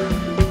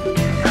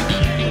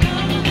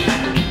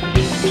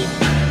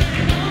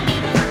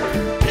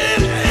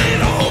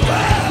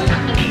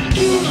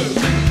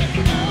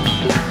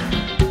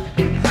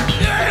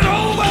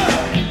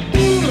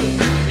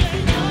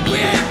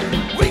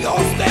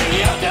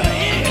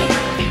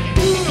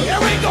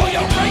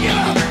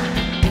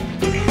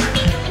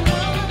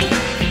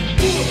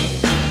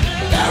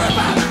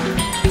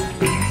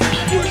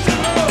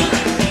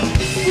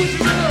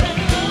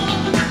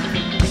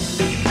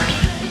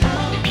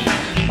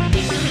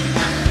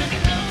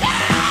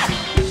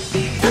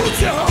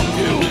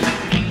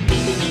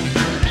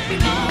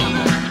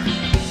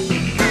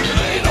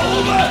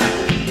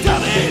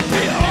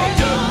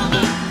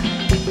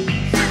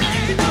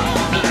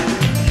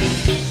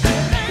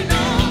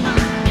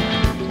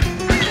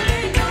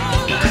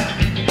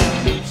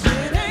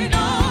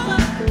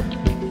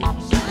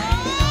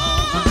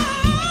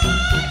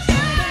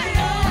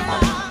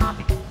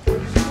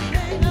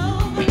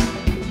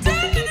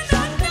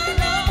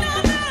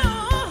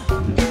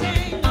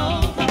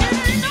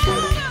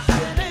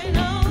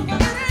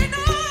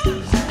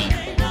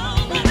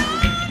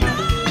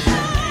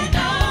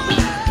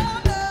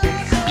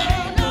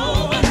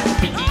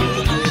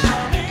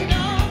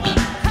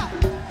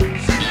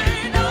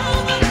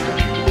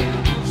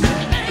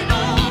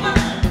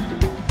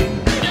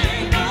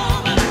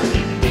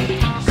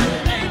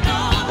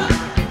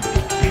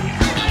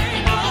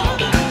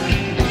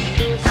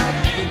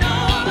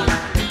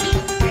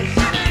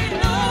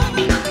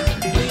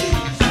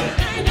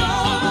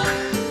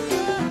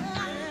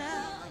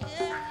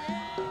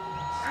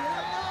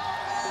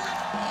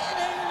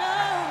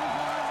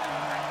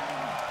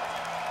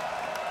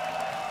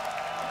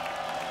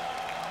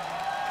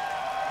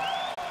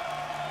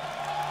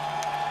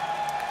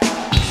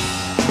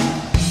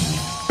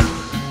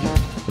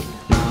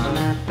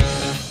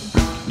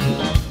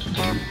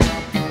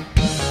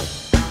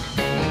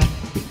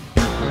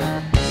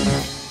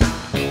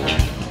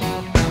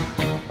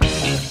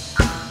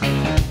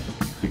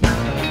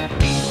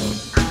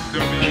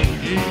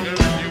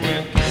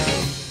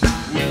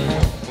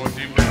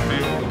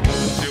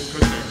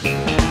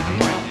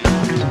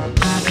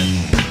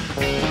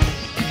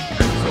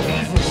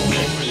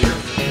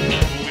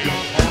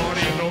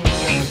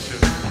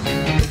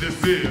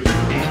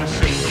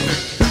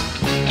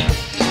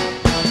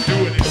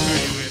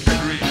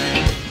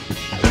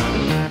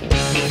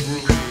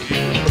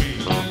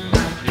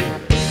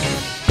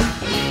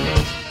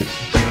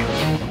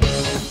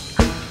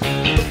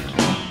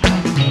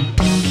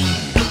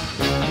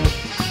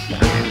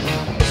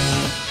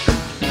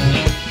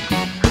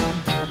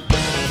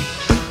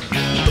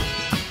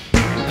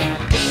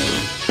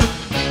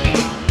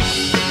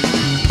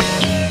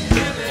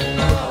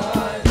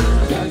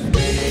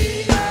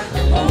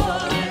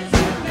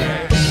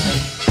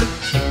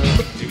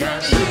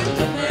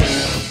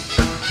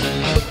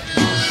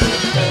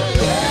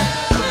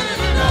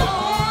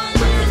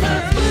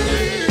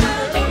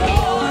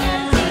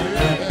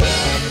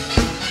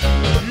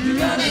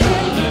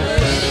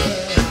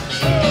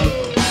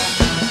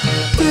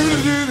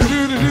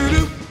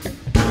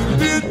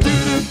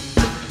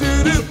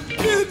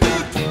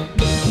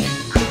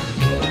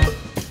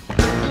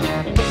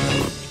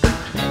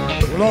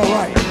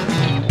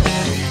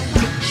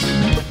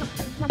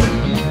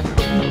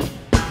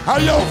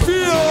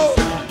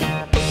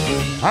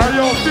 How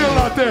y'all feel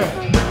out there?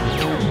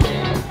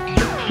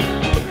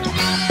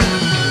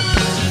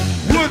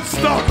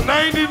 Woodstock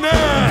 99.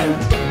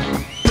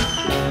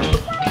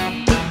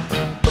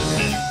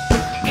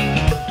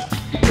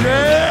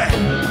 Yeah.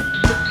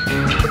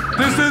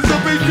 This is the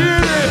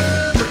beginning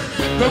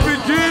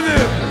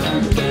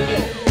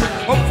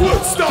of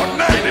Woodstock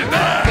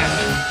 99.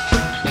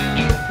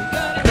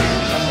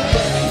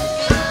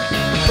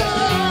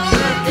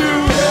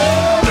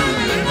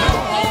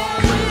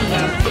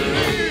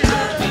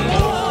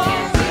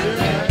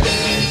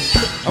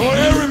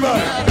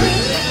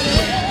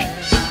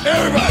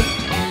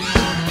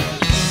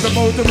 The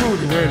more the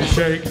booty when it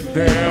shake,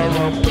 their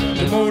rump.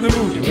 The more the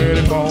booty when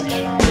it bump. The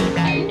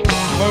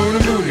more the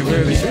booty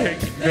when it shake,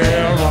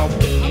 their rump.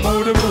 The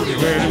more the booty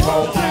when it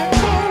bump. The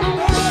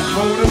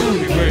more the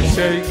booty when it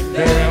shake,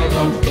 their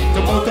rump.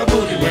 The more the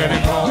booty when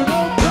it bump.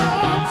 The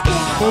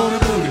more the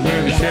booty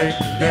when it shake,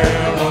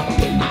 their rump.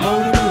 The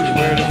more the booty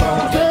when it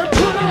bump. The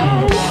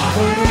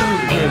more the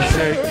booty when it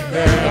shake,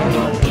 their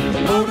rump. The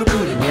more the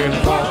booty when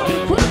it bump. The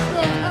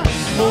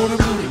more the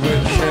booty when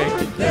it shake,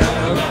 their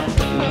rump.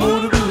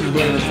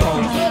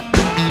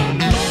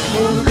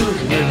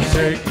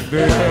 Shake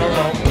their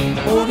rump,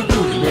 oh the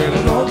booty when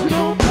it bump,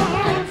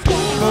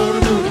 oh the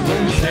booty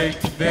when it shake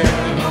their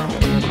rump,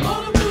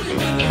 oh the booty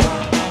when it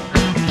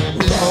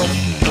bump,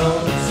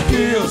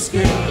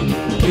 skill,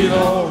 it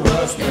all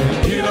rustin',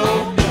 it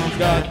all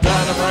got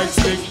dynamite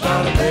sticks,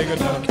 not a big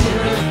enough.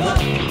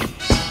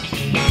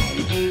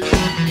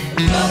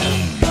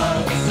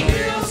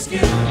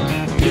 Skill,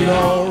 it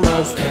all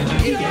rustin',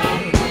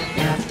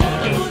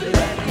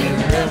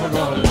 never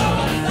gonna lie.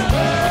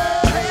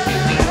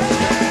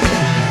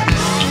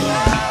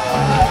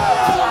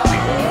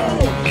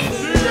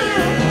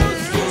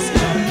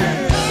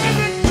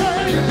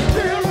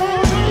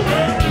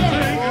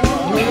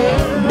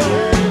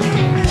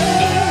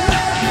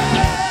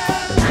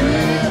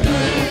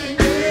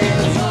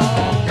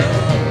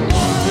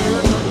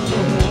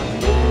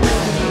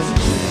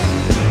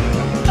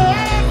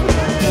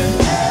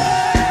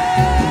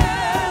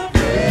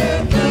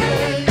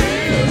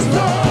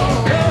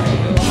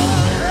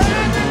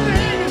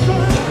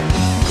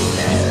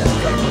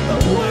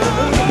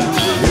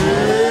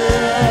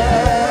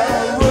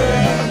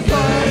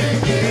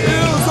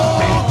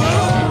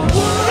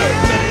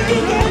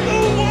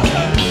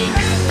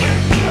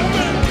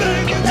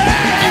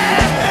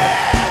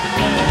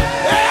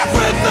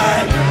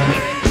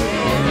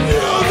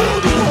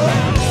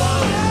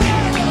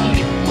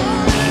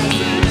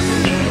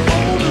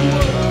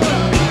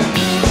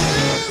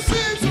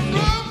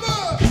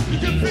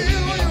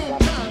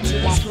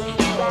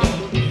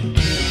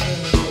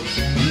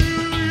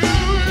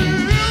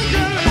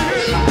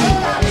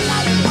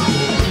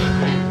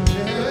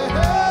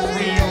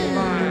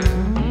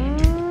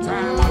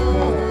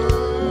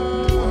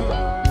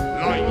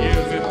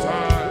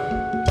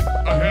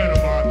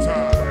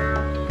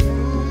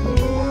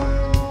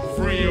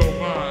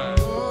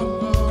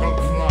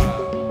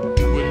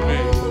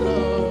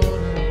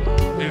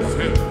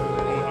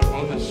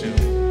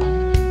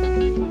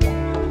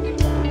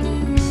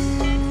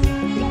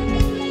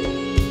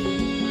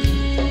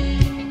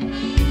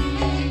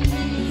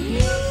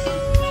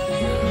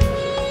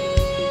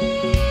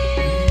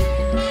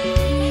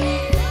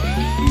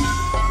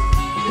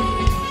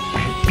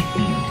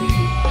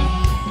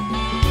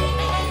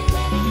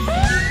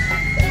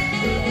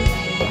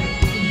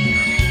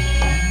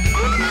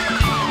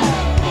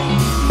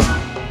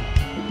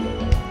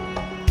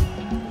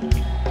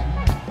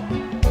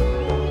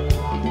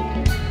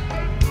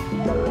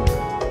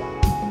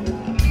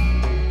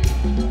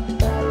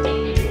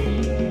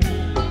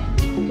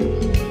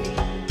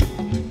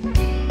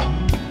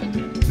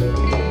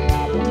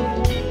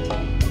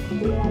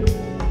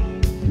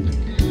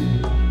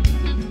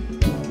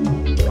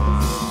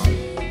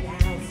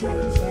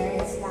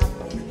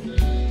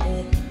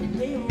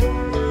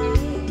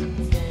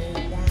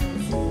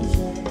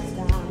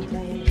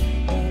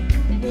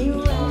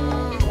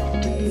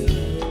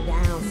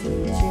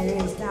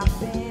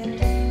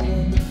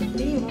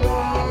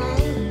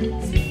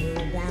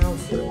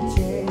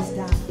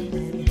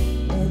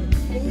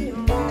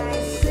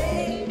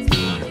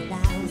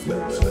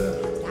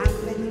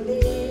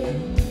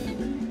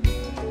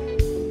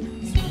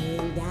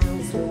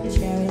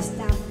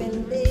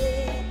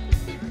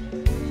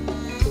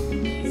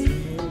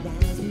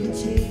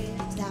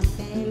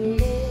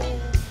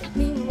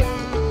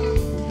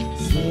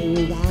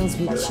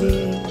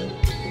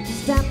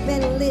 Stop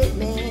and let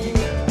me.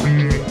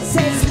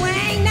 Say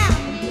swing now,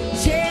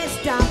 chair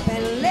stop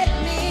and let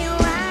me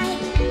ride.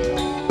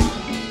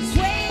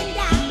 Swing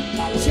down,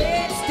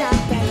 chair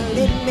stop and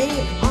let me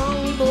on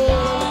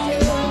board.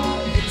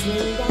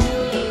 Swing down,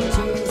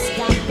 chair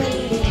stop and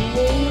let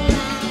me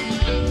ride.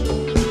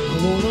 I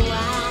wanna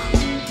ride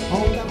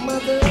on the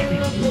mother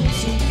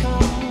Bootsy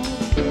come.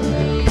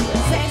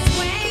 Say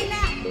swing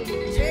now,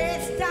 chair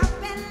stop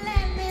and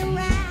let me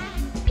ride.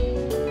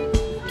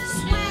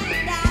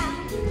 Swing down,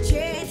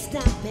 chair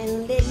stop and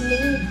let me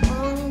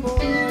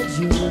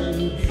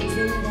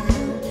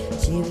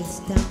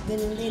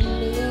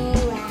let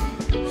me ride.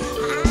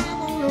 I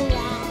wanna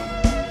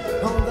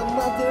ride on the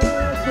mother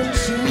when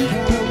she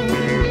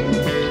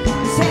comes.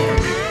 Say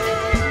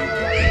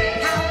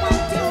I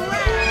want to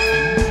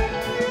ride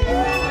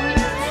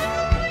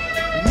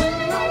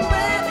when the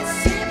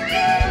mothership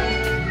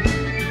comes.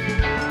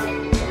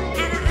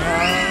 And I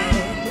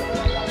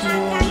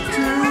want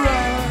to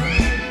ride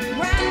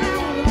on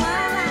the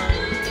mother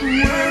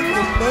when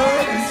the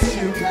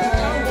mothership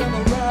comes.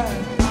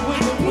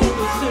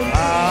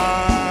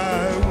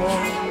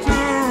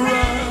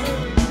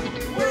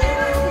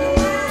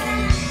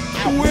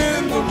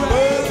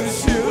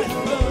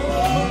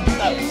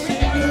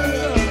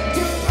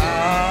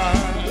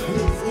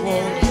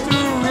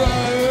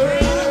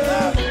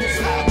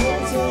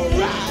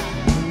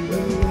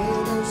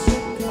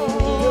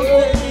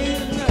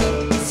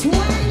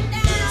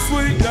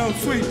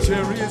 Sweet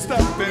cherry,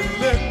 stop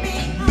and let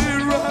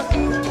me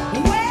ride.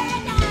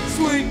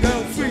 Swing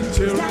down, sweet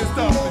cherry,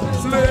 stop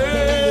and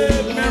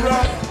let me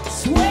ride.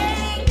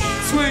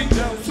 Swing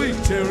down, sweet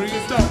cherry,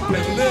 stop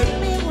and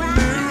let me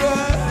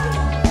ride.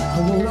 I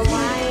wanna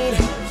ride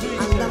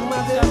on the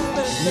mother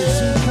when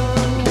she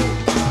comes.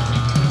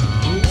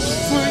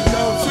 Swing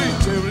down, sweet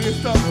cherry,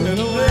 stop and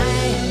let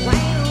me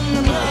Ride on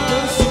the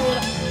mother.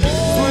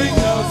 swing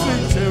down,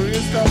 sweet cherry,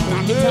 stop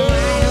and let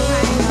me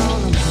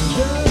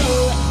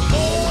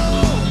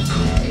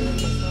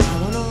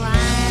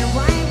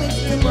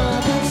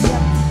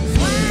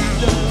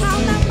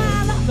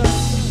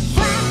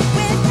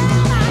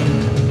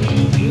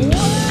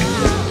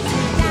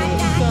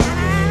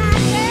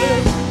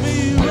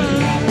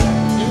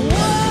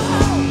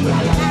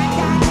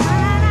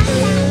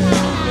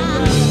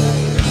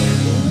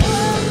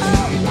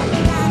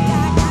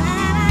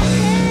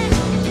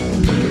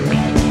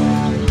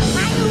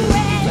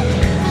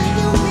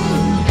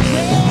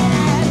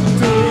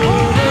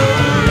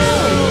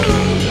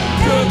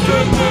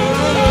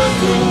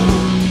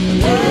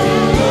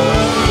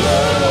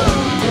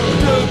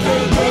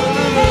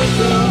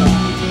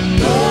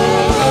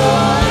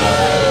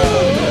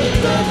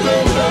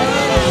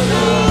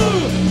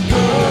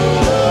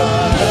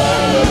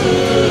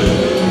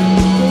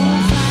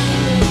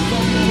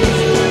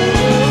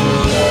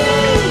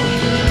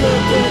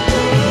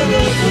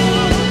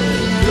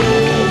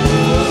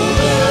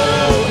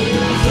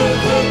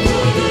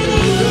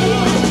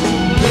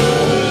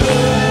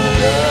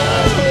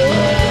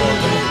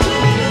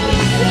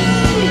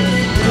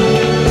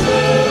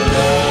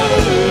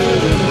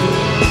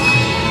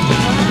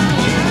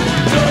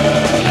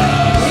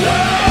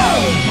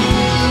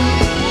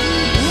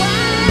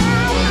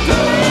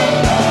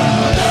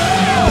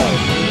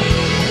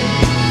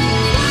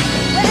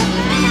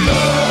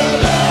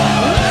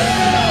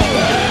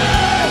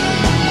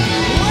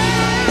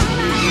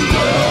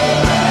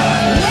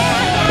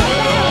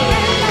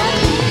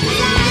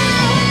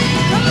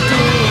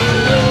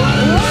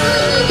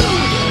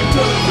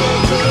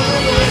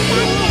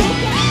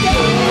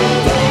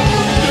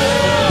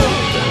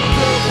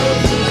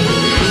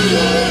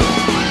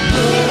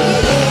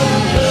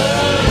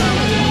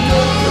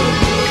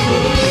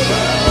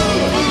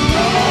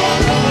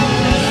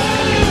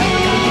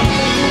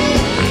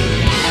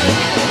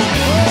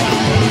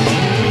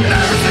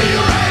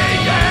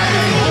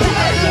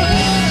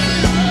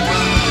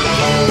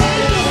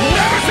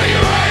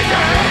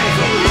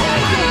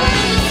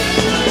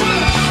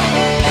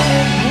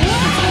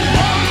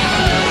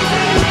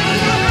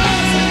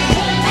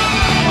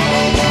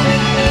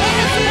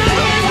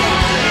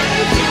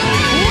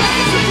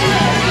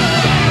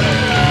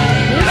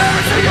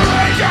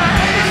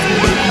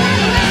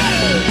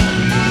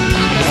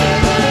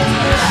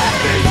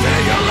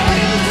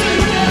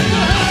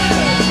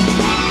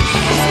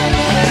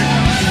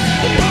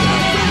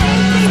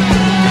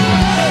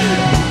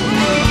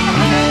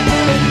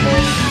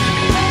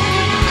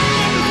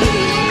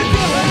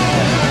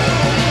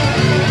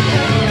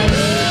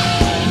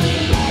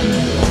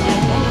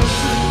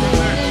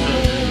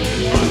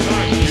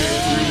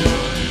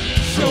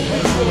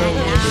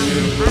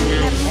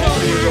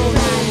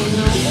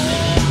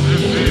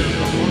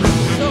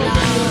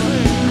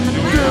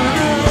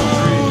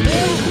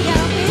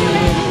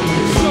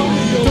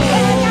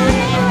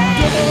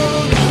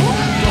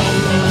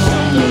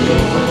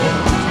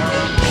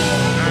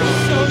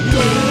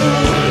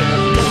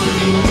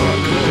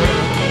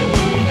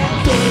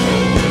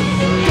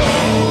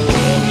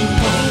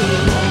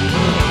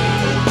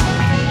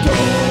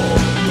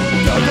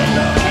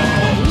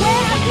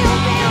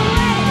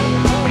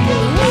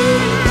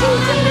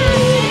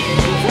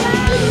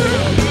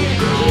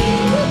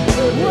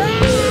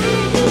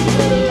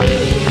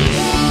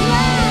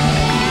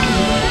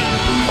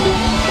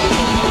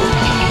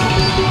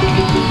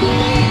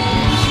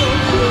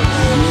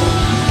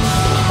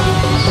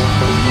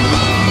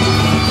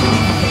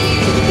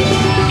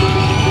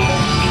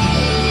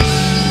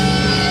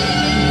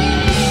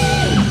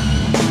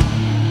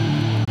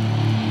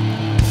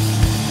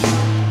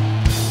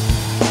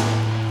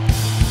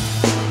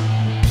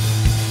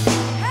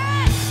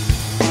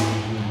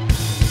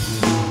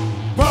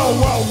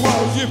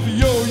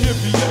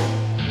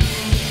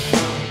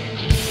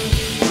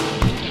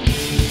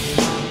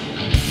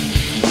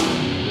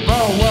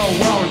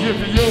wow,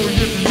 yippee-yo,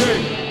 yippee-yay.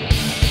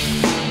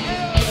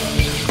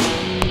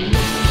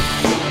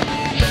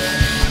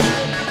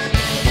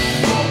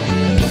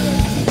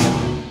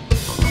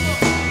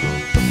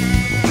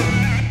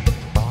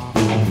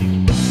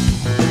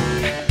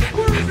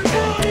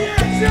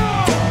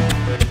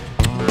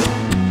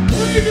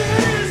 Wave your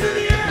hands in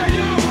the air,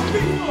 y'all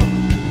people!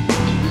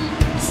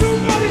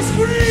 Somebody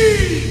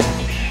scream!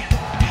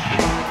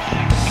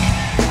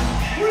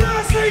 When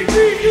I say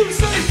beat, you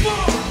say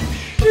funk!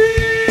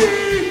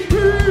 Beat!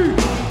 Beat!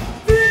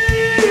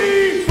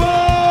 Beat!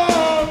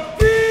 Funk!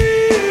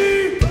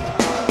 Beat!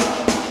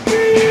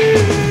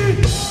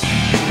 Beat!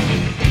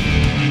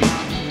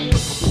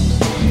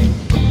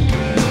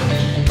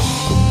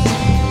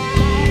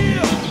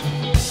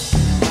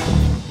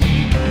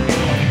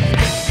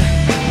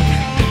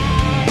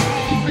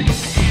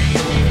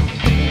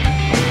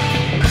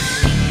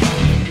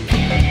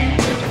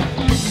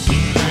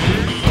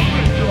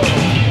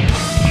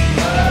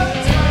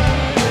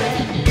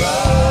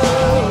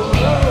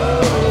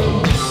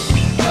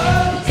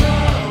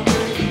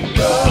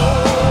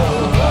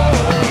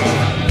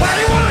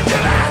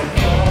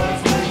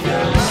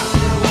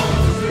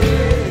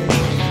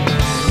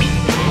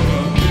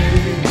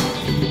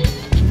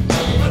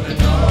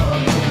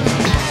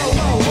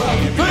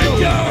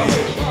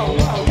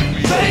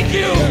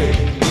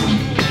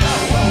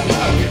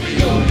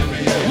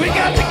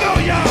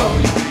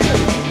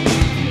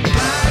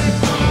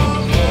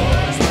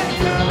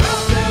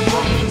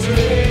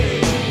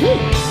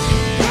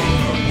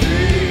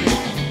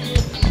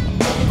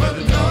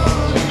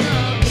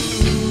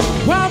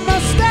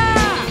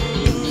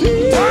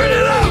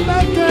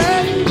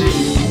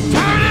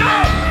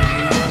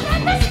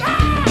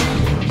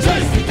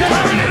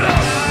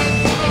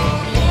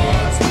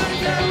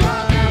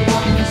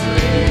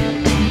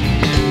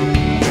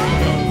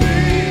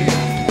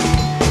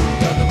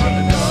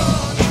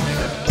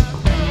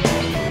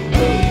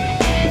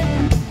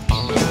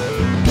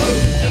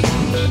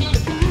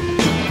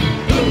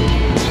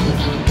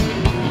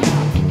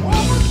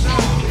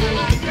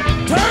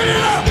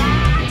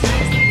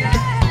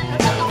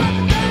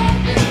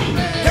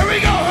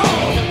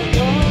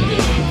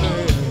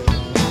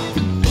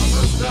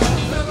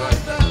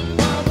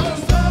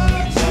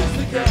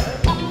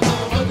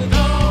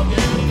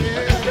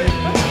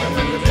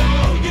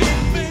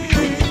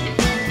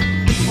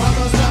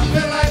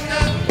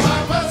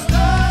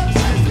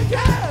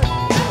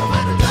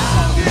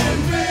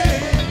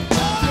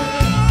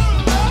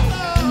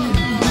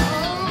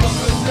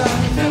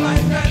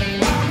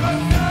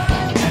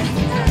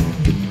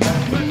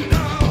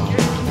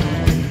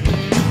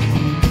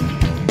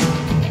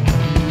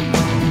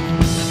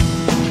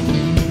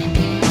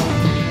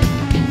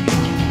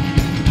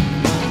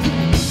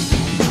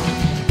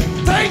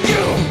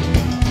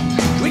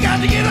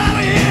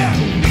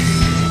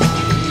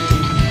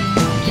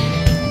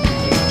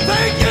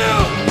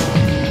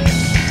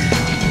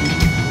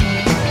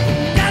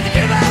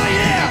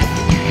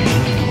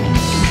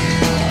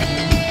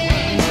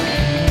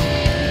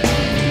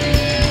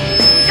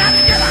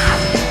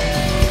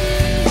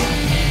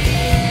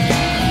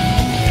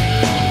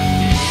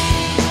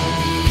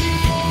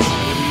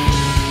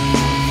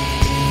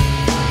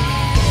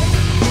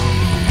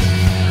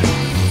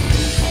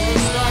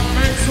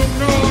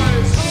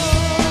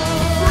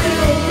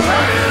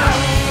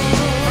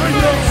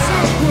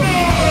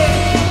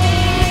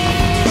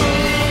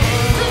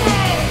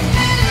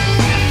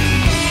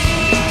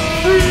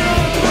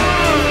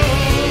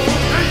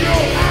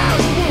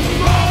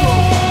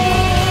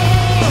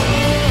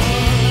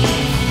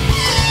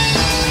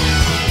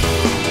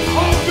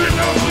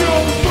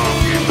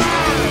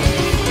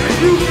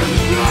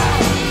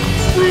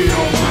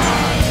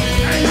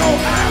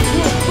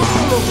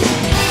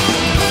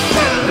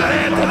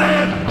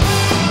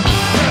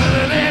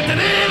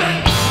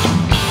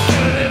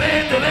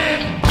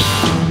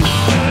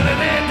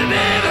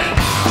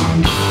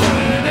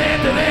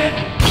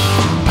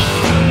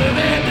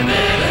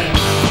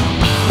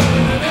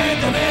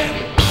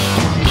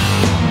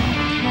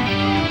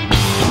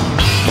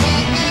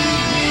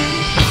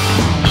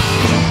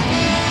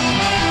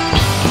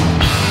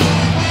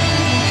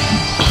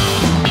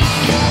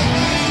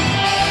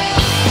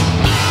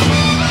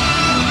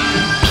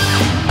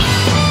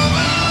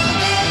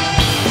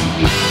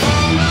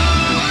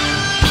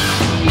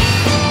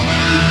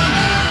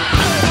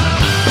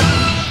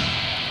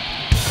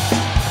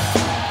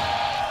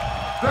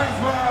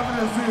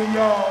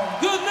 y'all.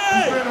 Good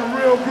night. It's been a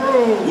real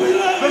groove. We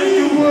love Thank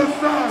you. you,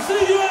 Woodstock.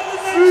 See you at the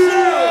next See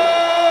show.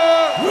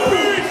 ya.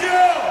 Peace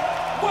out.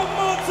 One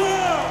more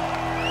time.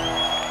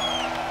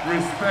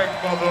 Respect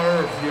Mother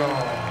Earth,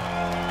 y'all.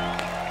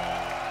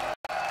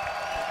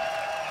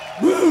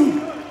 Woo.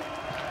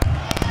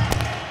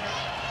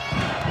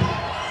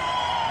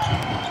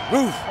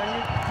 Roof.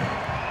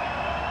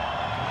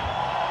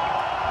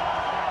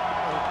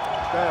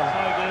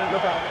 Damn.